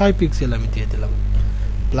 6 পিক্সেল আমি দিয়ে দিলাম,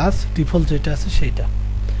 প্লাস ডিফল্ট যেটা আছে সেইটা।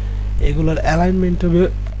 এগুলোর অ্যালাইনমেন্ট হবে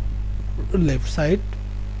লেফট সাইড,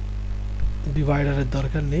 ডিভাইডারের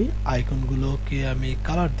দরকার নেই। আইকনগুলোকে আমি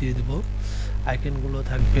কালার দিয়ে দেব, আইকনগুলো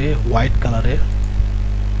থাকবে হোয়াইট কালারের।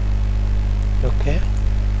 ওকে,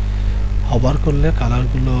 হভার করলে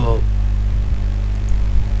কালারগুলো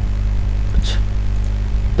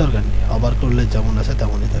দরকার নেই, হভার করলে যেমন আছে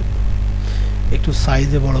তেমনই থাকবে। একটু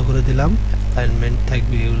সাইজে বড় করে দিলাম, অ্যালাইনমেন্ট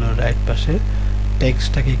থাকবে এগুলো রাইট পাশে।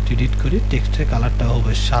 টেক্সটটাকে একটু এডিট করি, টেক্সটের কালারটা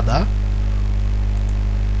হবে সাদা,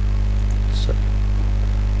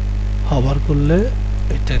 হভার করলে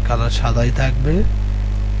এটা কালার সাদাই থাকবে।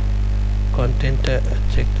 কন্টেন্টটা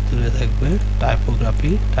একটু দূরে থাকবে।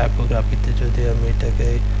 টাইপোগ্রাফিতে যদি আমি এটাকে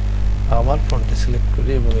আমার ফন্টে সিলেক্ট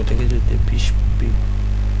করি এবং এটাকে যদি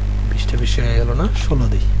 20টা বেশি হয়ে গেল না, 16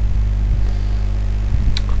 দিই,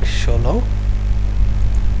 16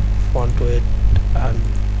 font wait and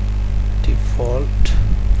default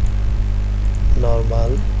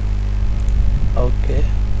normal. Okay,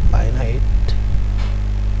 line height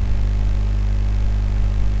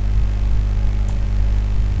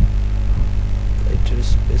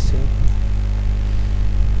spacing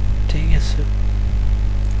ঠিক আছে।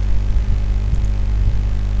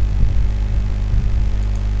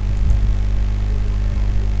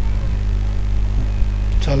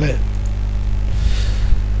 চলে,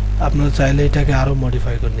 আপনারা চাইলে এটাকে আরো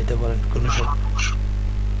মডিফাই করে নিতে পারেন,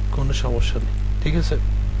 কোনো সমস্যা নেই, ঠিক আছে।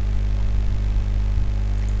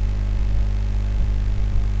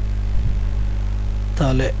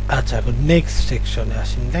 তাহলে আচ্ছা, এখন নেক্সট সেকশনে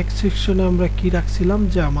আসি। নেক্সট সেকশনে আমরা কি রাখছিলাম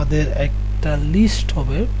যে আমাদের একটা লিস্ট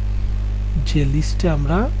হবে যে লিস্টে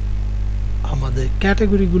আমরা আমাদের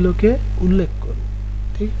ক্যাটাগরিগুলোকে উল্লেখ করব,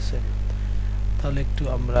 ঠিক আছে? তাহলে একটু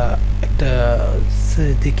আমরা একটা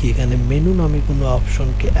দেখি এখানে মেনু নামে কোনো অপশন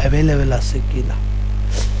কি অ্যাভেলেবেল আছে কিনা।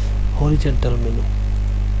 হরিজন্টাল মেনু,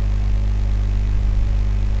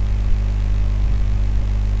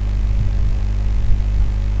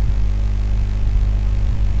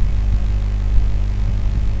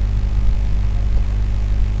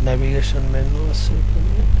 navigation menu আছে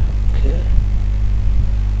এখানে। ওকে,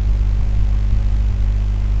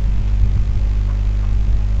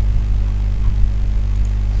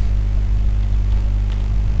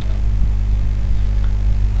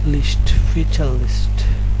 list, feature list,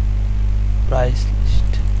 price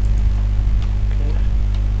list,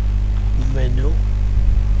 menu,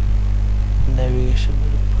 navigation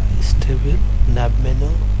menu, price table, nav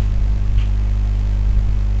menu,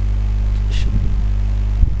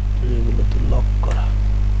 এগুলো তো লক করা।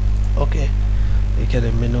 ওকে, এখানে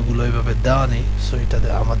মেনুগুলো এইভাবে দেওয়া নেই, সো এটা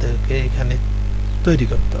আমাদেরকে এখানে তৈরি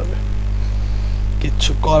করতে হবে,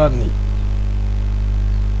 কিচ্ছু করার নেই।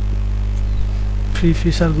 ফ্রি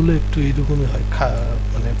ফিচারগুলো একটু এইরকমই হয়,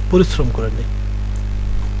 মানে পরিশ্রম করে নেই।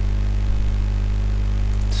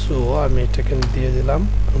 সো আমি এটাকে দিয়ে দিলাম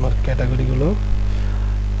আমার ক্যাটাগরিগুলো,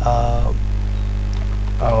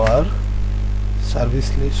 hour service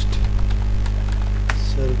list,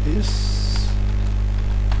 service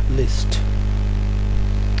list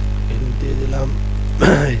দিয়ে দিলাম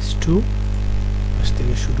H2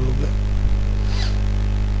 থেকে শুরু হবে।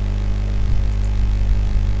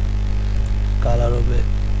 কালার হবে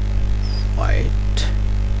হোয়াইট,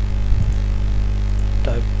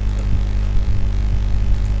 টাইপ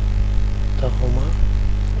তাহমা,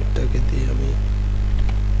 এটাকে দিয়ে আমি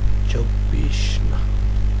 24 না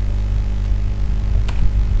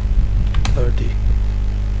 30,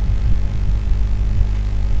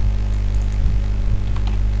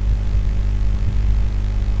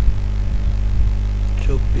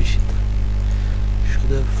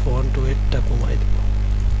 শুধু ফন্ট ওয়েটটা কমাই দেব।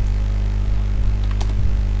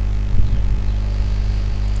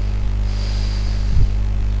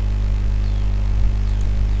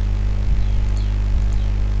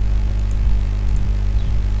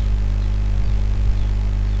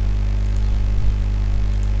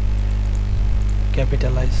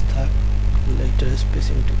 ক্যাপিটালাইজ থাক, লেটার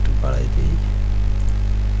স্পেসিংটা একটু বাড়াই দিই।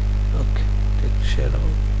 ওকে, ঠিক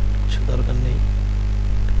সেরকম কিছু দরকার নেই।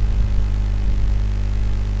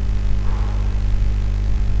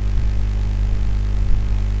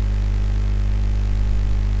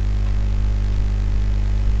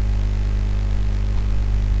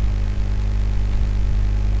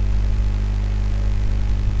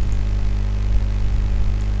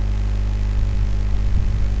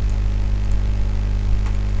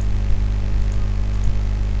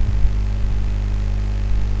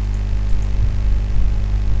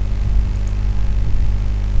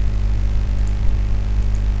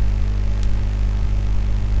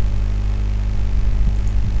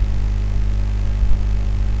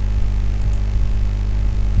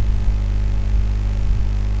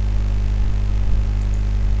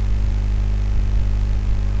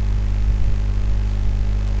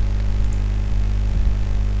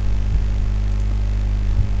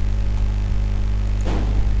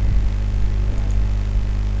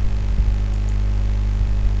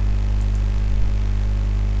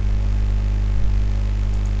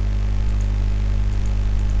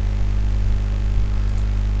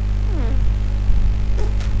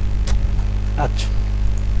 আচ্ছা,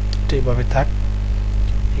 এটা এইভাবে থাক।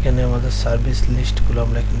 এখানে আমাদের সার্ভিস লিস্টগুলো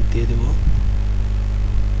আমরা এখানে দিয়ে দেব।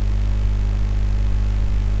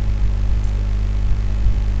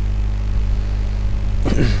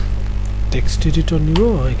 টেক্সট এডিটর নিব,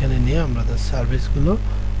 এখানে নিয়ে আমরা সার্ভিসগুলো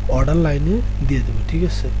অর্ডার লাইনে দিয়ে দেব, ঠিক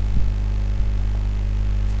আছে?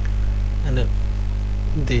 এখানে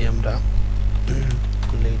দিয়ে আমরা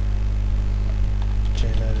lead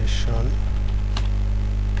generation,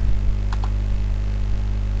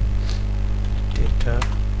 data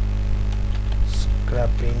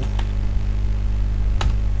scrapping,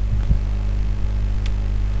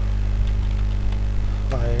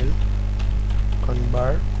 file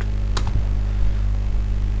convert,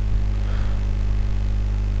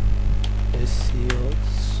 SEO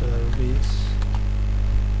service,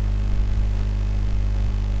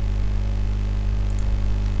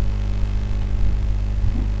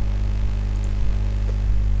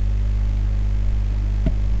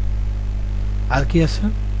 আর কি আছে?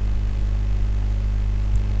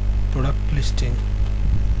 Product listing,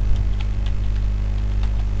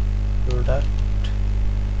 product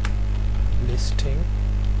listing,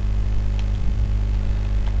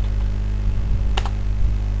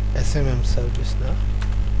 SMM service না,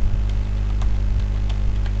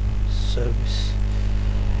 সার্ভিস।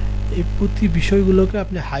 এই প্রতি বিষয়গুলোকে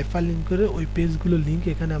আপনি হাইপার লিঙ্ক করে ওই পেজগুলো লিঙ্ক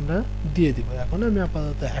এখানে আমরা দিয়ে দিব। এখন আমি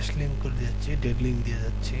আপাতত হ্যাশ লিঙ্ক করে দিচ্ছি, ডেড লিঙ্ক দিয়ে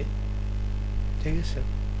যাচ্ছি, ঠিক আছে।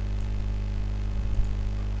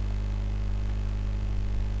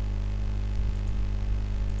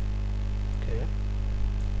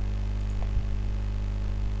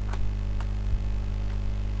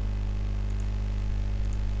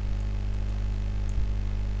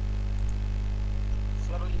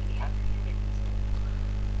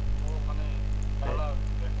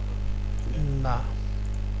 না,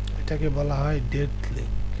 এটাকে বলা হয় ডেড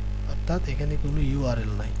লিঙ্ক, অর্থাৎ এখানে কোনো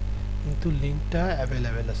ইউআরএল নাই কিন্তু লিঙ্কটা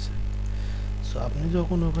অ্যাভেলেবেল আছে। সো আপনি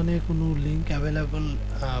যখন ওখানে কোনো লিঙ্ক অ্যাভেলেবল,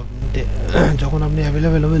 যখন আপনি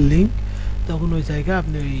অ্যাভেলেবেল হবে লিঙ্ক, তখন ওই জায়গায়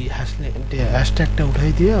আপনি ওই হ্যাশট্যাগটা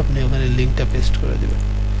উঠাই দিয়ে আপনি ওখানে লিঙ্কটা পেস্ট করে দেবেন,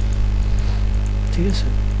 ঠিক আছে।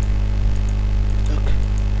 ওকে,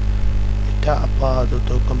 এটা আপাতত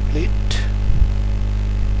কমপ্লিট।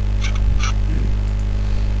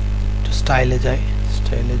 স্টাইলে যাই,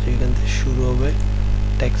 স্টাইলে যে এখান থেকে শুরু হবে,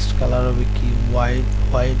 টেক্সট কালার হবে কি হোয়াইট,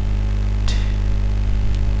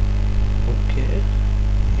 ওকে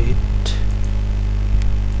 8,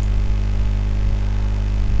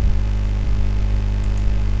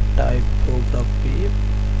 টাইপোগ্রাফি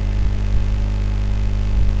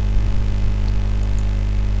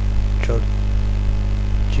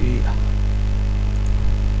জর্জিয়া,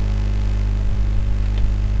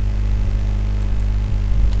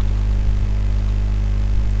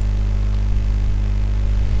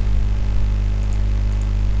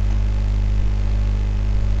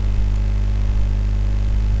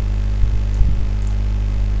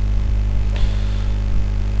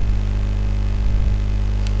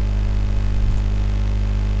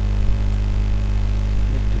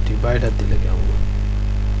 ডিভাইডার দিলে কেমন?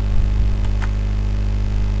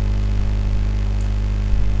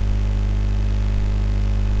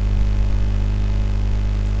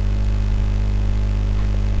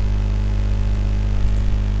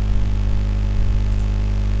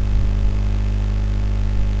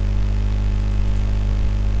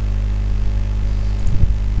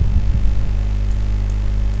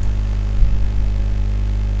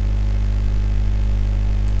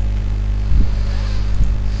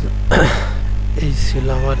 এই ছিল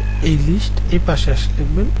আমার এই লিস্ট। এই পাশে আসলে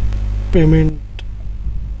লিখবেন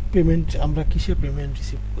পেমেন্ট আমরা কিসে পেমেন্ট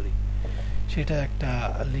রিসিভ করি সেটা একটা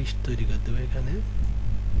লিস্ট তৈরি করে দেবো এখানে।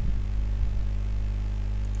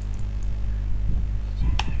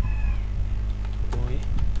 ওই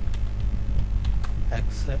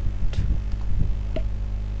অ্যাকসেপ্ট,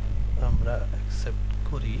 আমরা অ্যাকসেপ্ট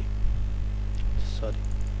করি, সরি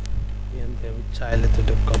এখান থেকে আমি চাইলে তো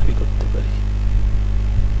এটা কপি করতে পারি।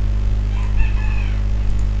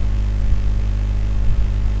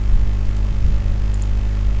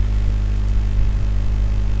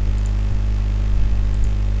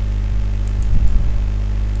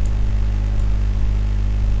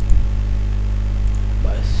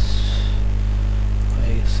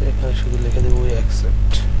 এখানে শুধু লিখে দেবো ওই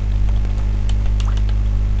অ্যাকসেপ্ট।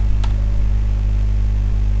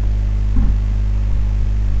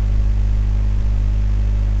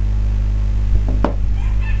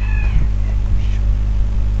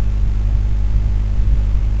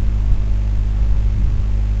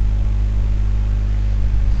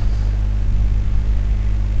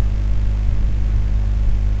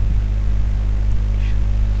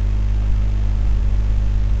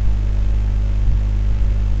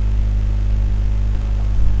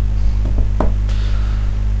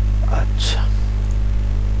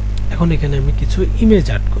 এখন এখানে আমি কিছু ইমেজ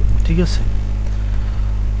অ্যাড করব, ঠিক আছে।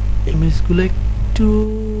 ইমেজগুলো একটু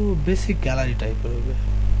বেসিক গ্যালারি টাইপের হবে,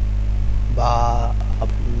 বা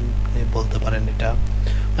আপনি বলতে পারেন এটা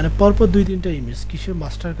মানে পরপর 2-3টা ইমেজ, কিসের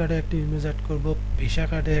মাস্টার কার্ডে একটা ইমেজ অ্যাড করব, ভিসা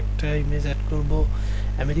কার্ডে একটা ইমেজ অ্যাড করব,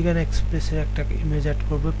 আমেরিকান এক্সপ্রেসের একটা ইমেজ অ্যাড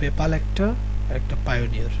করব, পেপাল একটা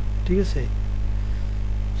পায়োনিয়ার, ঠিক আছে।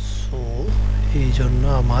 সো এই জন্য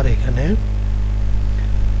আমার এখানে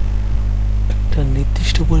একটা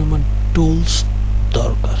নির্দিষ্ট পরিমাণ টুলস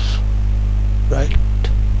দরকার, রাইট?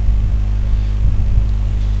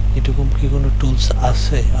 এরকম কি কোনো টুলস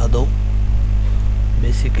আছে আদৌ?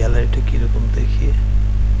 বেসিক গ্যালারিটা কিরকম দেখিয়ে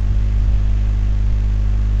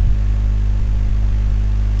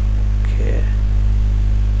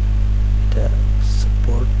এটা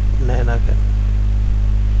সাপোর্ট নেয় না কেন?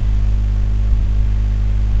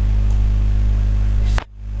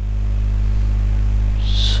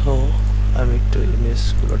 সো আমি একটু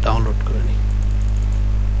ইমেজগুলো ডাউনলোড করে নিই।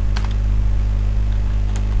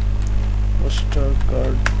 মাস্টার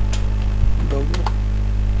কার্ড লোগো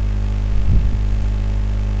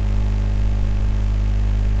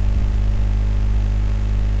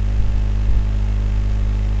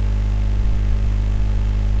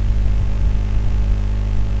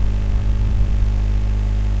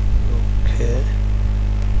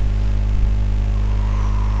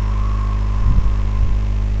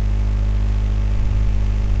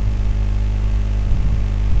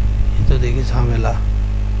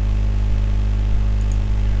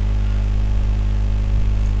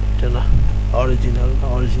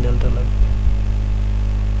অরিজিনালটা লাগবে।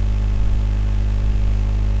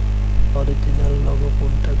 অরিজিনাল লোগো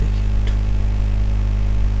কোনটা দেখি একটু।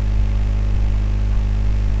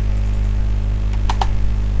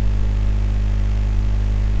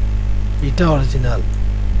 এটা অরিজিনাল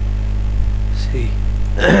সেই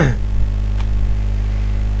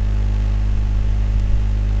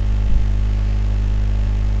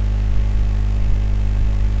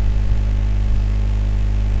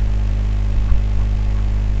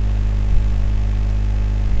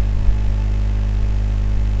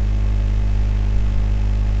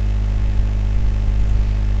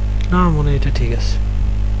না মনে হয় এটা ঠিক আছে।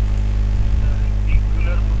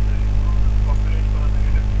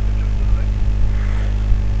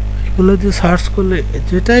 এগুলো দিয়ে সার্চ করলে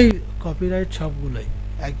যেটাই কপিরাইট সবগুলোই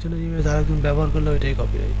একজনের ইমেজ আরেকজন ব্যবহার করলে ওইটাই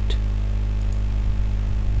কপিরাইট।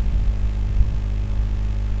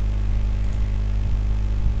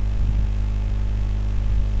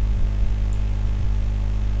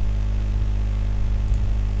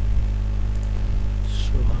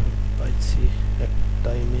 আমি পাইছি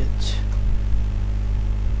একটা ইমেজ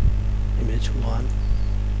 1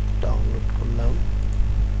 ডাউনলোড করলাম।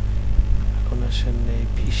 এখন আসেন এই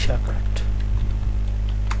ভিসা কার্ড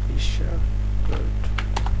ভিসা কার্ড,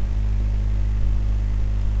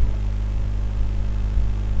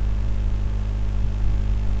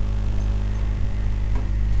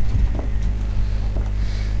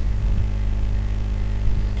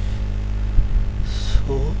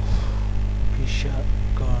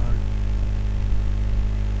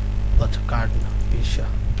 আচ্ছা কার্ড না visa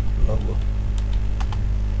logo.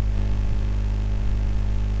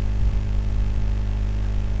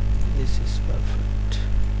 This is perfect.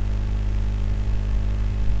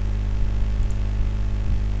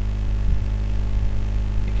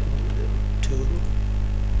 We can do 2.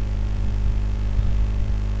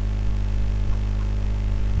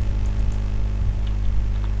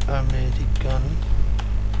 American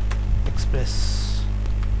Express.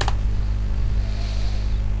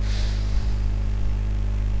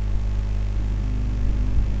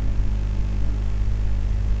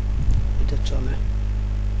 এটা চলে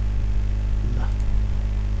না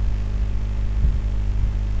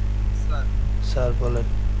স্যার বলেন।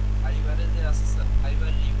 ফাইবারে যে আছে স্যার,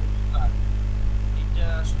 ফাইবার রিমুভ কার্ড, এটা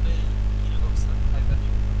আসলে কিরকম স্যার?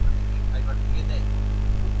 ফাইবার থেকে দেয়?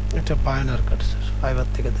 এটা পায়নার কার্ড স্যার, ফাইবার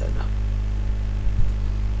থেকে দেয় না।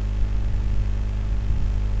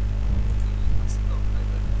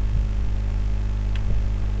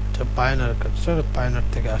 এটা পায়নার কার্ড স্যার, পায়নার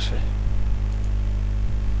থেকে আসে।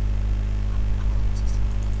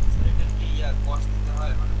 স্যার এটা কি কস্ট দিতে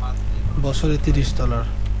হয় মানে মান্থলি? বছরে $30,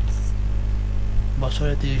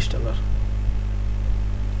 বছরে $30।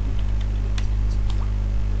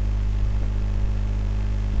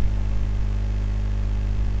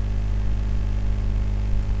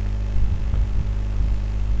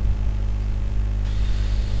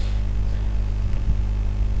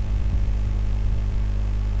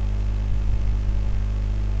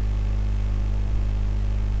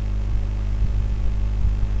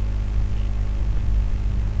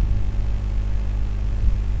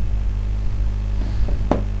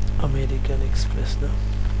 আমেরিকান এক্সপ্রেস না,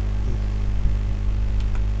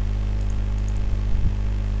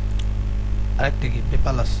 আরেকটা কি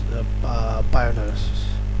পেপাল আছে, পায়োনিয়ার আছে।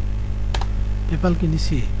 পেপাল কি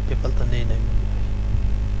নিছি? পেপাল তো নেই নাই মনে হয়।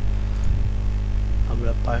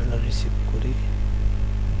 আমরা পায়োনিয়ার রিসিভ করি।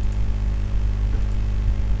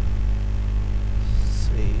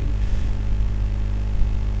 Save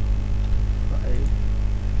file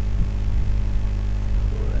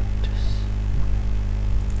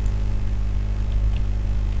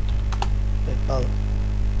PayPal।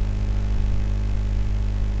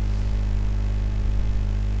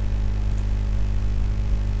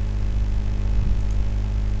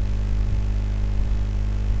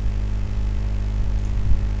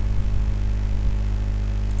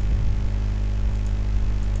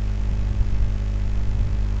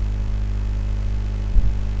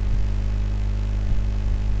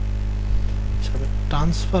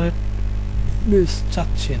 Transfer miss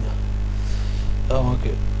চাচ্ছে না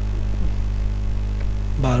আমাকে,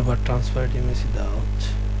 বারবার ট্রান্সফার ইমেজ দেওয়া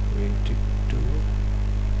হচ্ছে।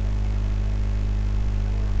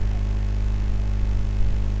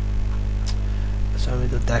 আমি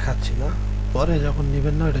তো দেখাচ্ছি না, পরে যখন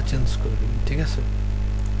নেবেন না এটা চেঞ্জ করে দিন, ঠিক আছে?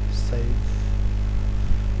 সেভ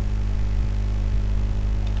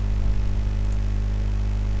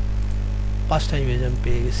পাঁচটা ইমেজ আমি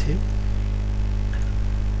পেয়ে গেছি।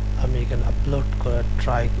 আমি এখানে আপলোড করার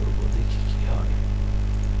ট্রাই করব, দেখি কি হয়।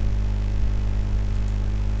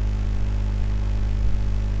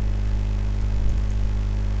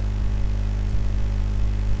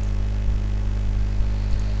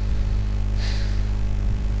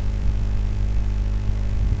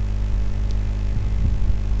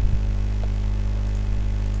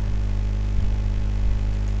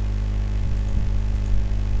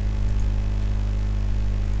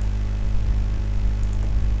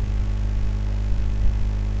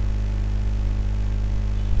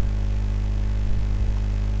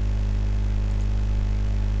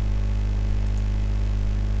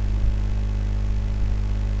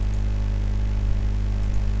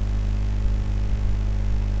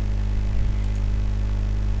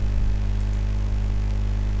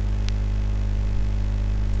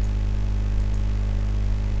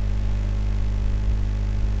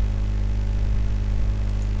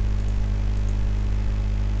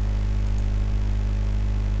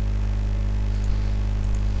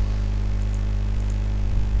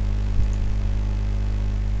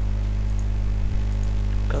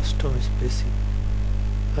 কাস্টম স্পেসিং,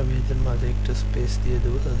 আমি এদের মাঝে একটু স্পেস দিয়ে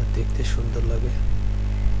দেবো যাতে দেখতে সুন্দর লাগে।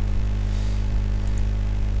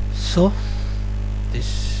 সো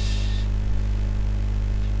দিস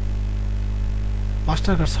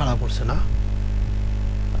মাস্টার কার্ড ছাড়া পড়ছে না,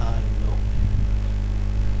 আর নো,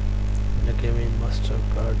 এটাকে আমি মাস্টার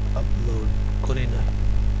কার্ড আপলোড করি না,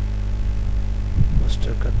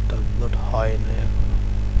 মাস্টার কার্ডটা আপলোড হয় না এখনো।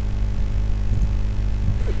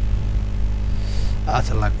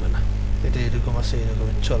 আচ্ছা লাগবে না, এটা এরকম আছে,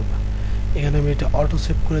 এরকমই চলবে। এখানে আমি এটা অটো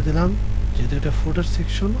সেভ করে দিলাম, যেহেতু এটা ফুটার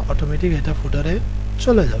সেকশন অটোমেটিক এটা ফুটারে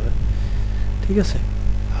চলে যাবে, ঠিক আছে।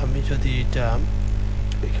 আমি যদি এটা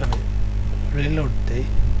এখানে রিলোড দেই,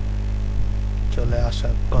 চলে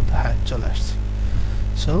আসার কথা, হ্যাঁ চলে আসছে।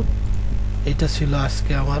 সো এইটা ছিল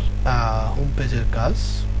আজকে আমার হোম পেজের কাজ,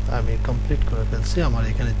 আমি কমপ্লিট করে ফেলছি। আমার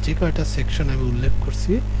এখানে যে কয়টা সেকশন আমি উল্লেখ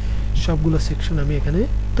করছি সবগুলো সেকশন আমি এখানে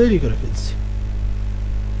তৈরি করে ফেলছি।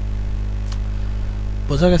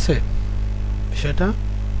 বোঝা গেছে বিষয়টা?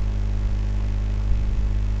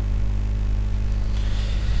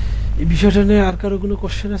 এই বিষয়টা নিয়ে আর কারো কোনো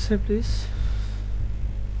কোশ্চেন আছে প্লিজ?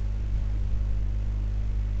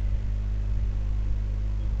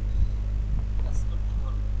 কাজ করতে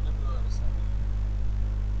পারলে ভালো হবে স্যার।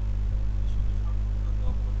 বিষয়টা সম্পর্কে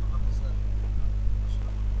অবগত না তো স্যার,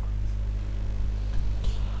 আসলে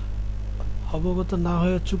অবগত না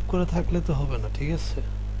হয়ে চুপ করে থাকলে তো হবে না, ঠিক আছে,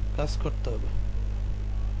 কাজ করতে হবে।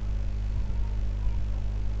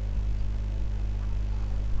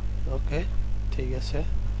 ওকে ঠিক আছে,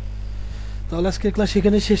 তাহলে আজকে ক্লাস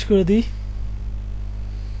এখানে শেষ করে দিই।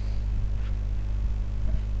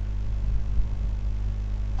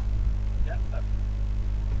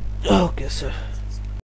 Okay sir.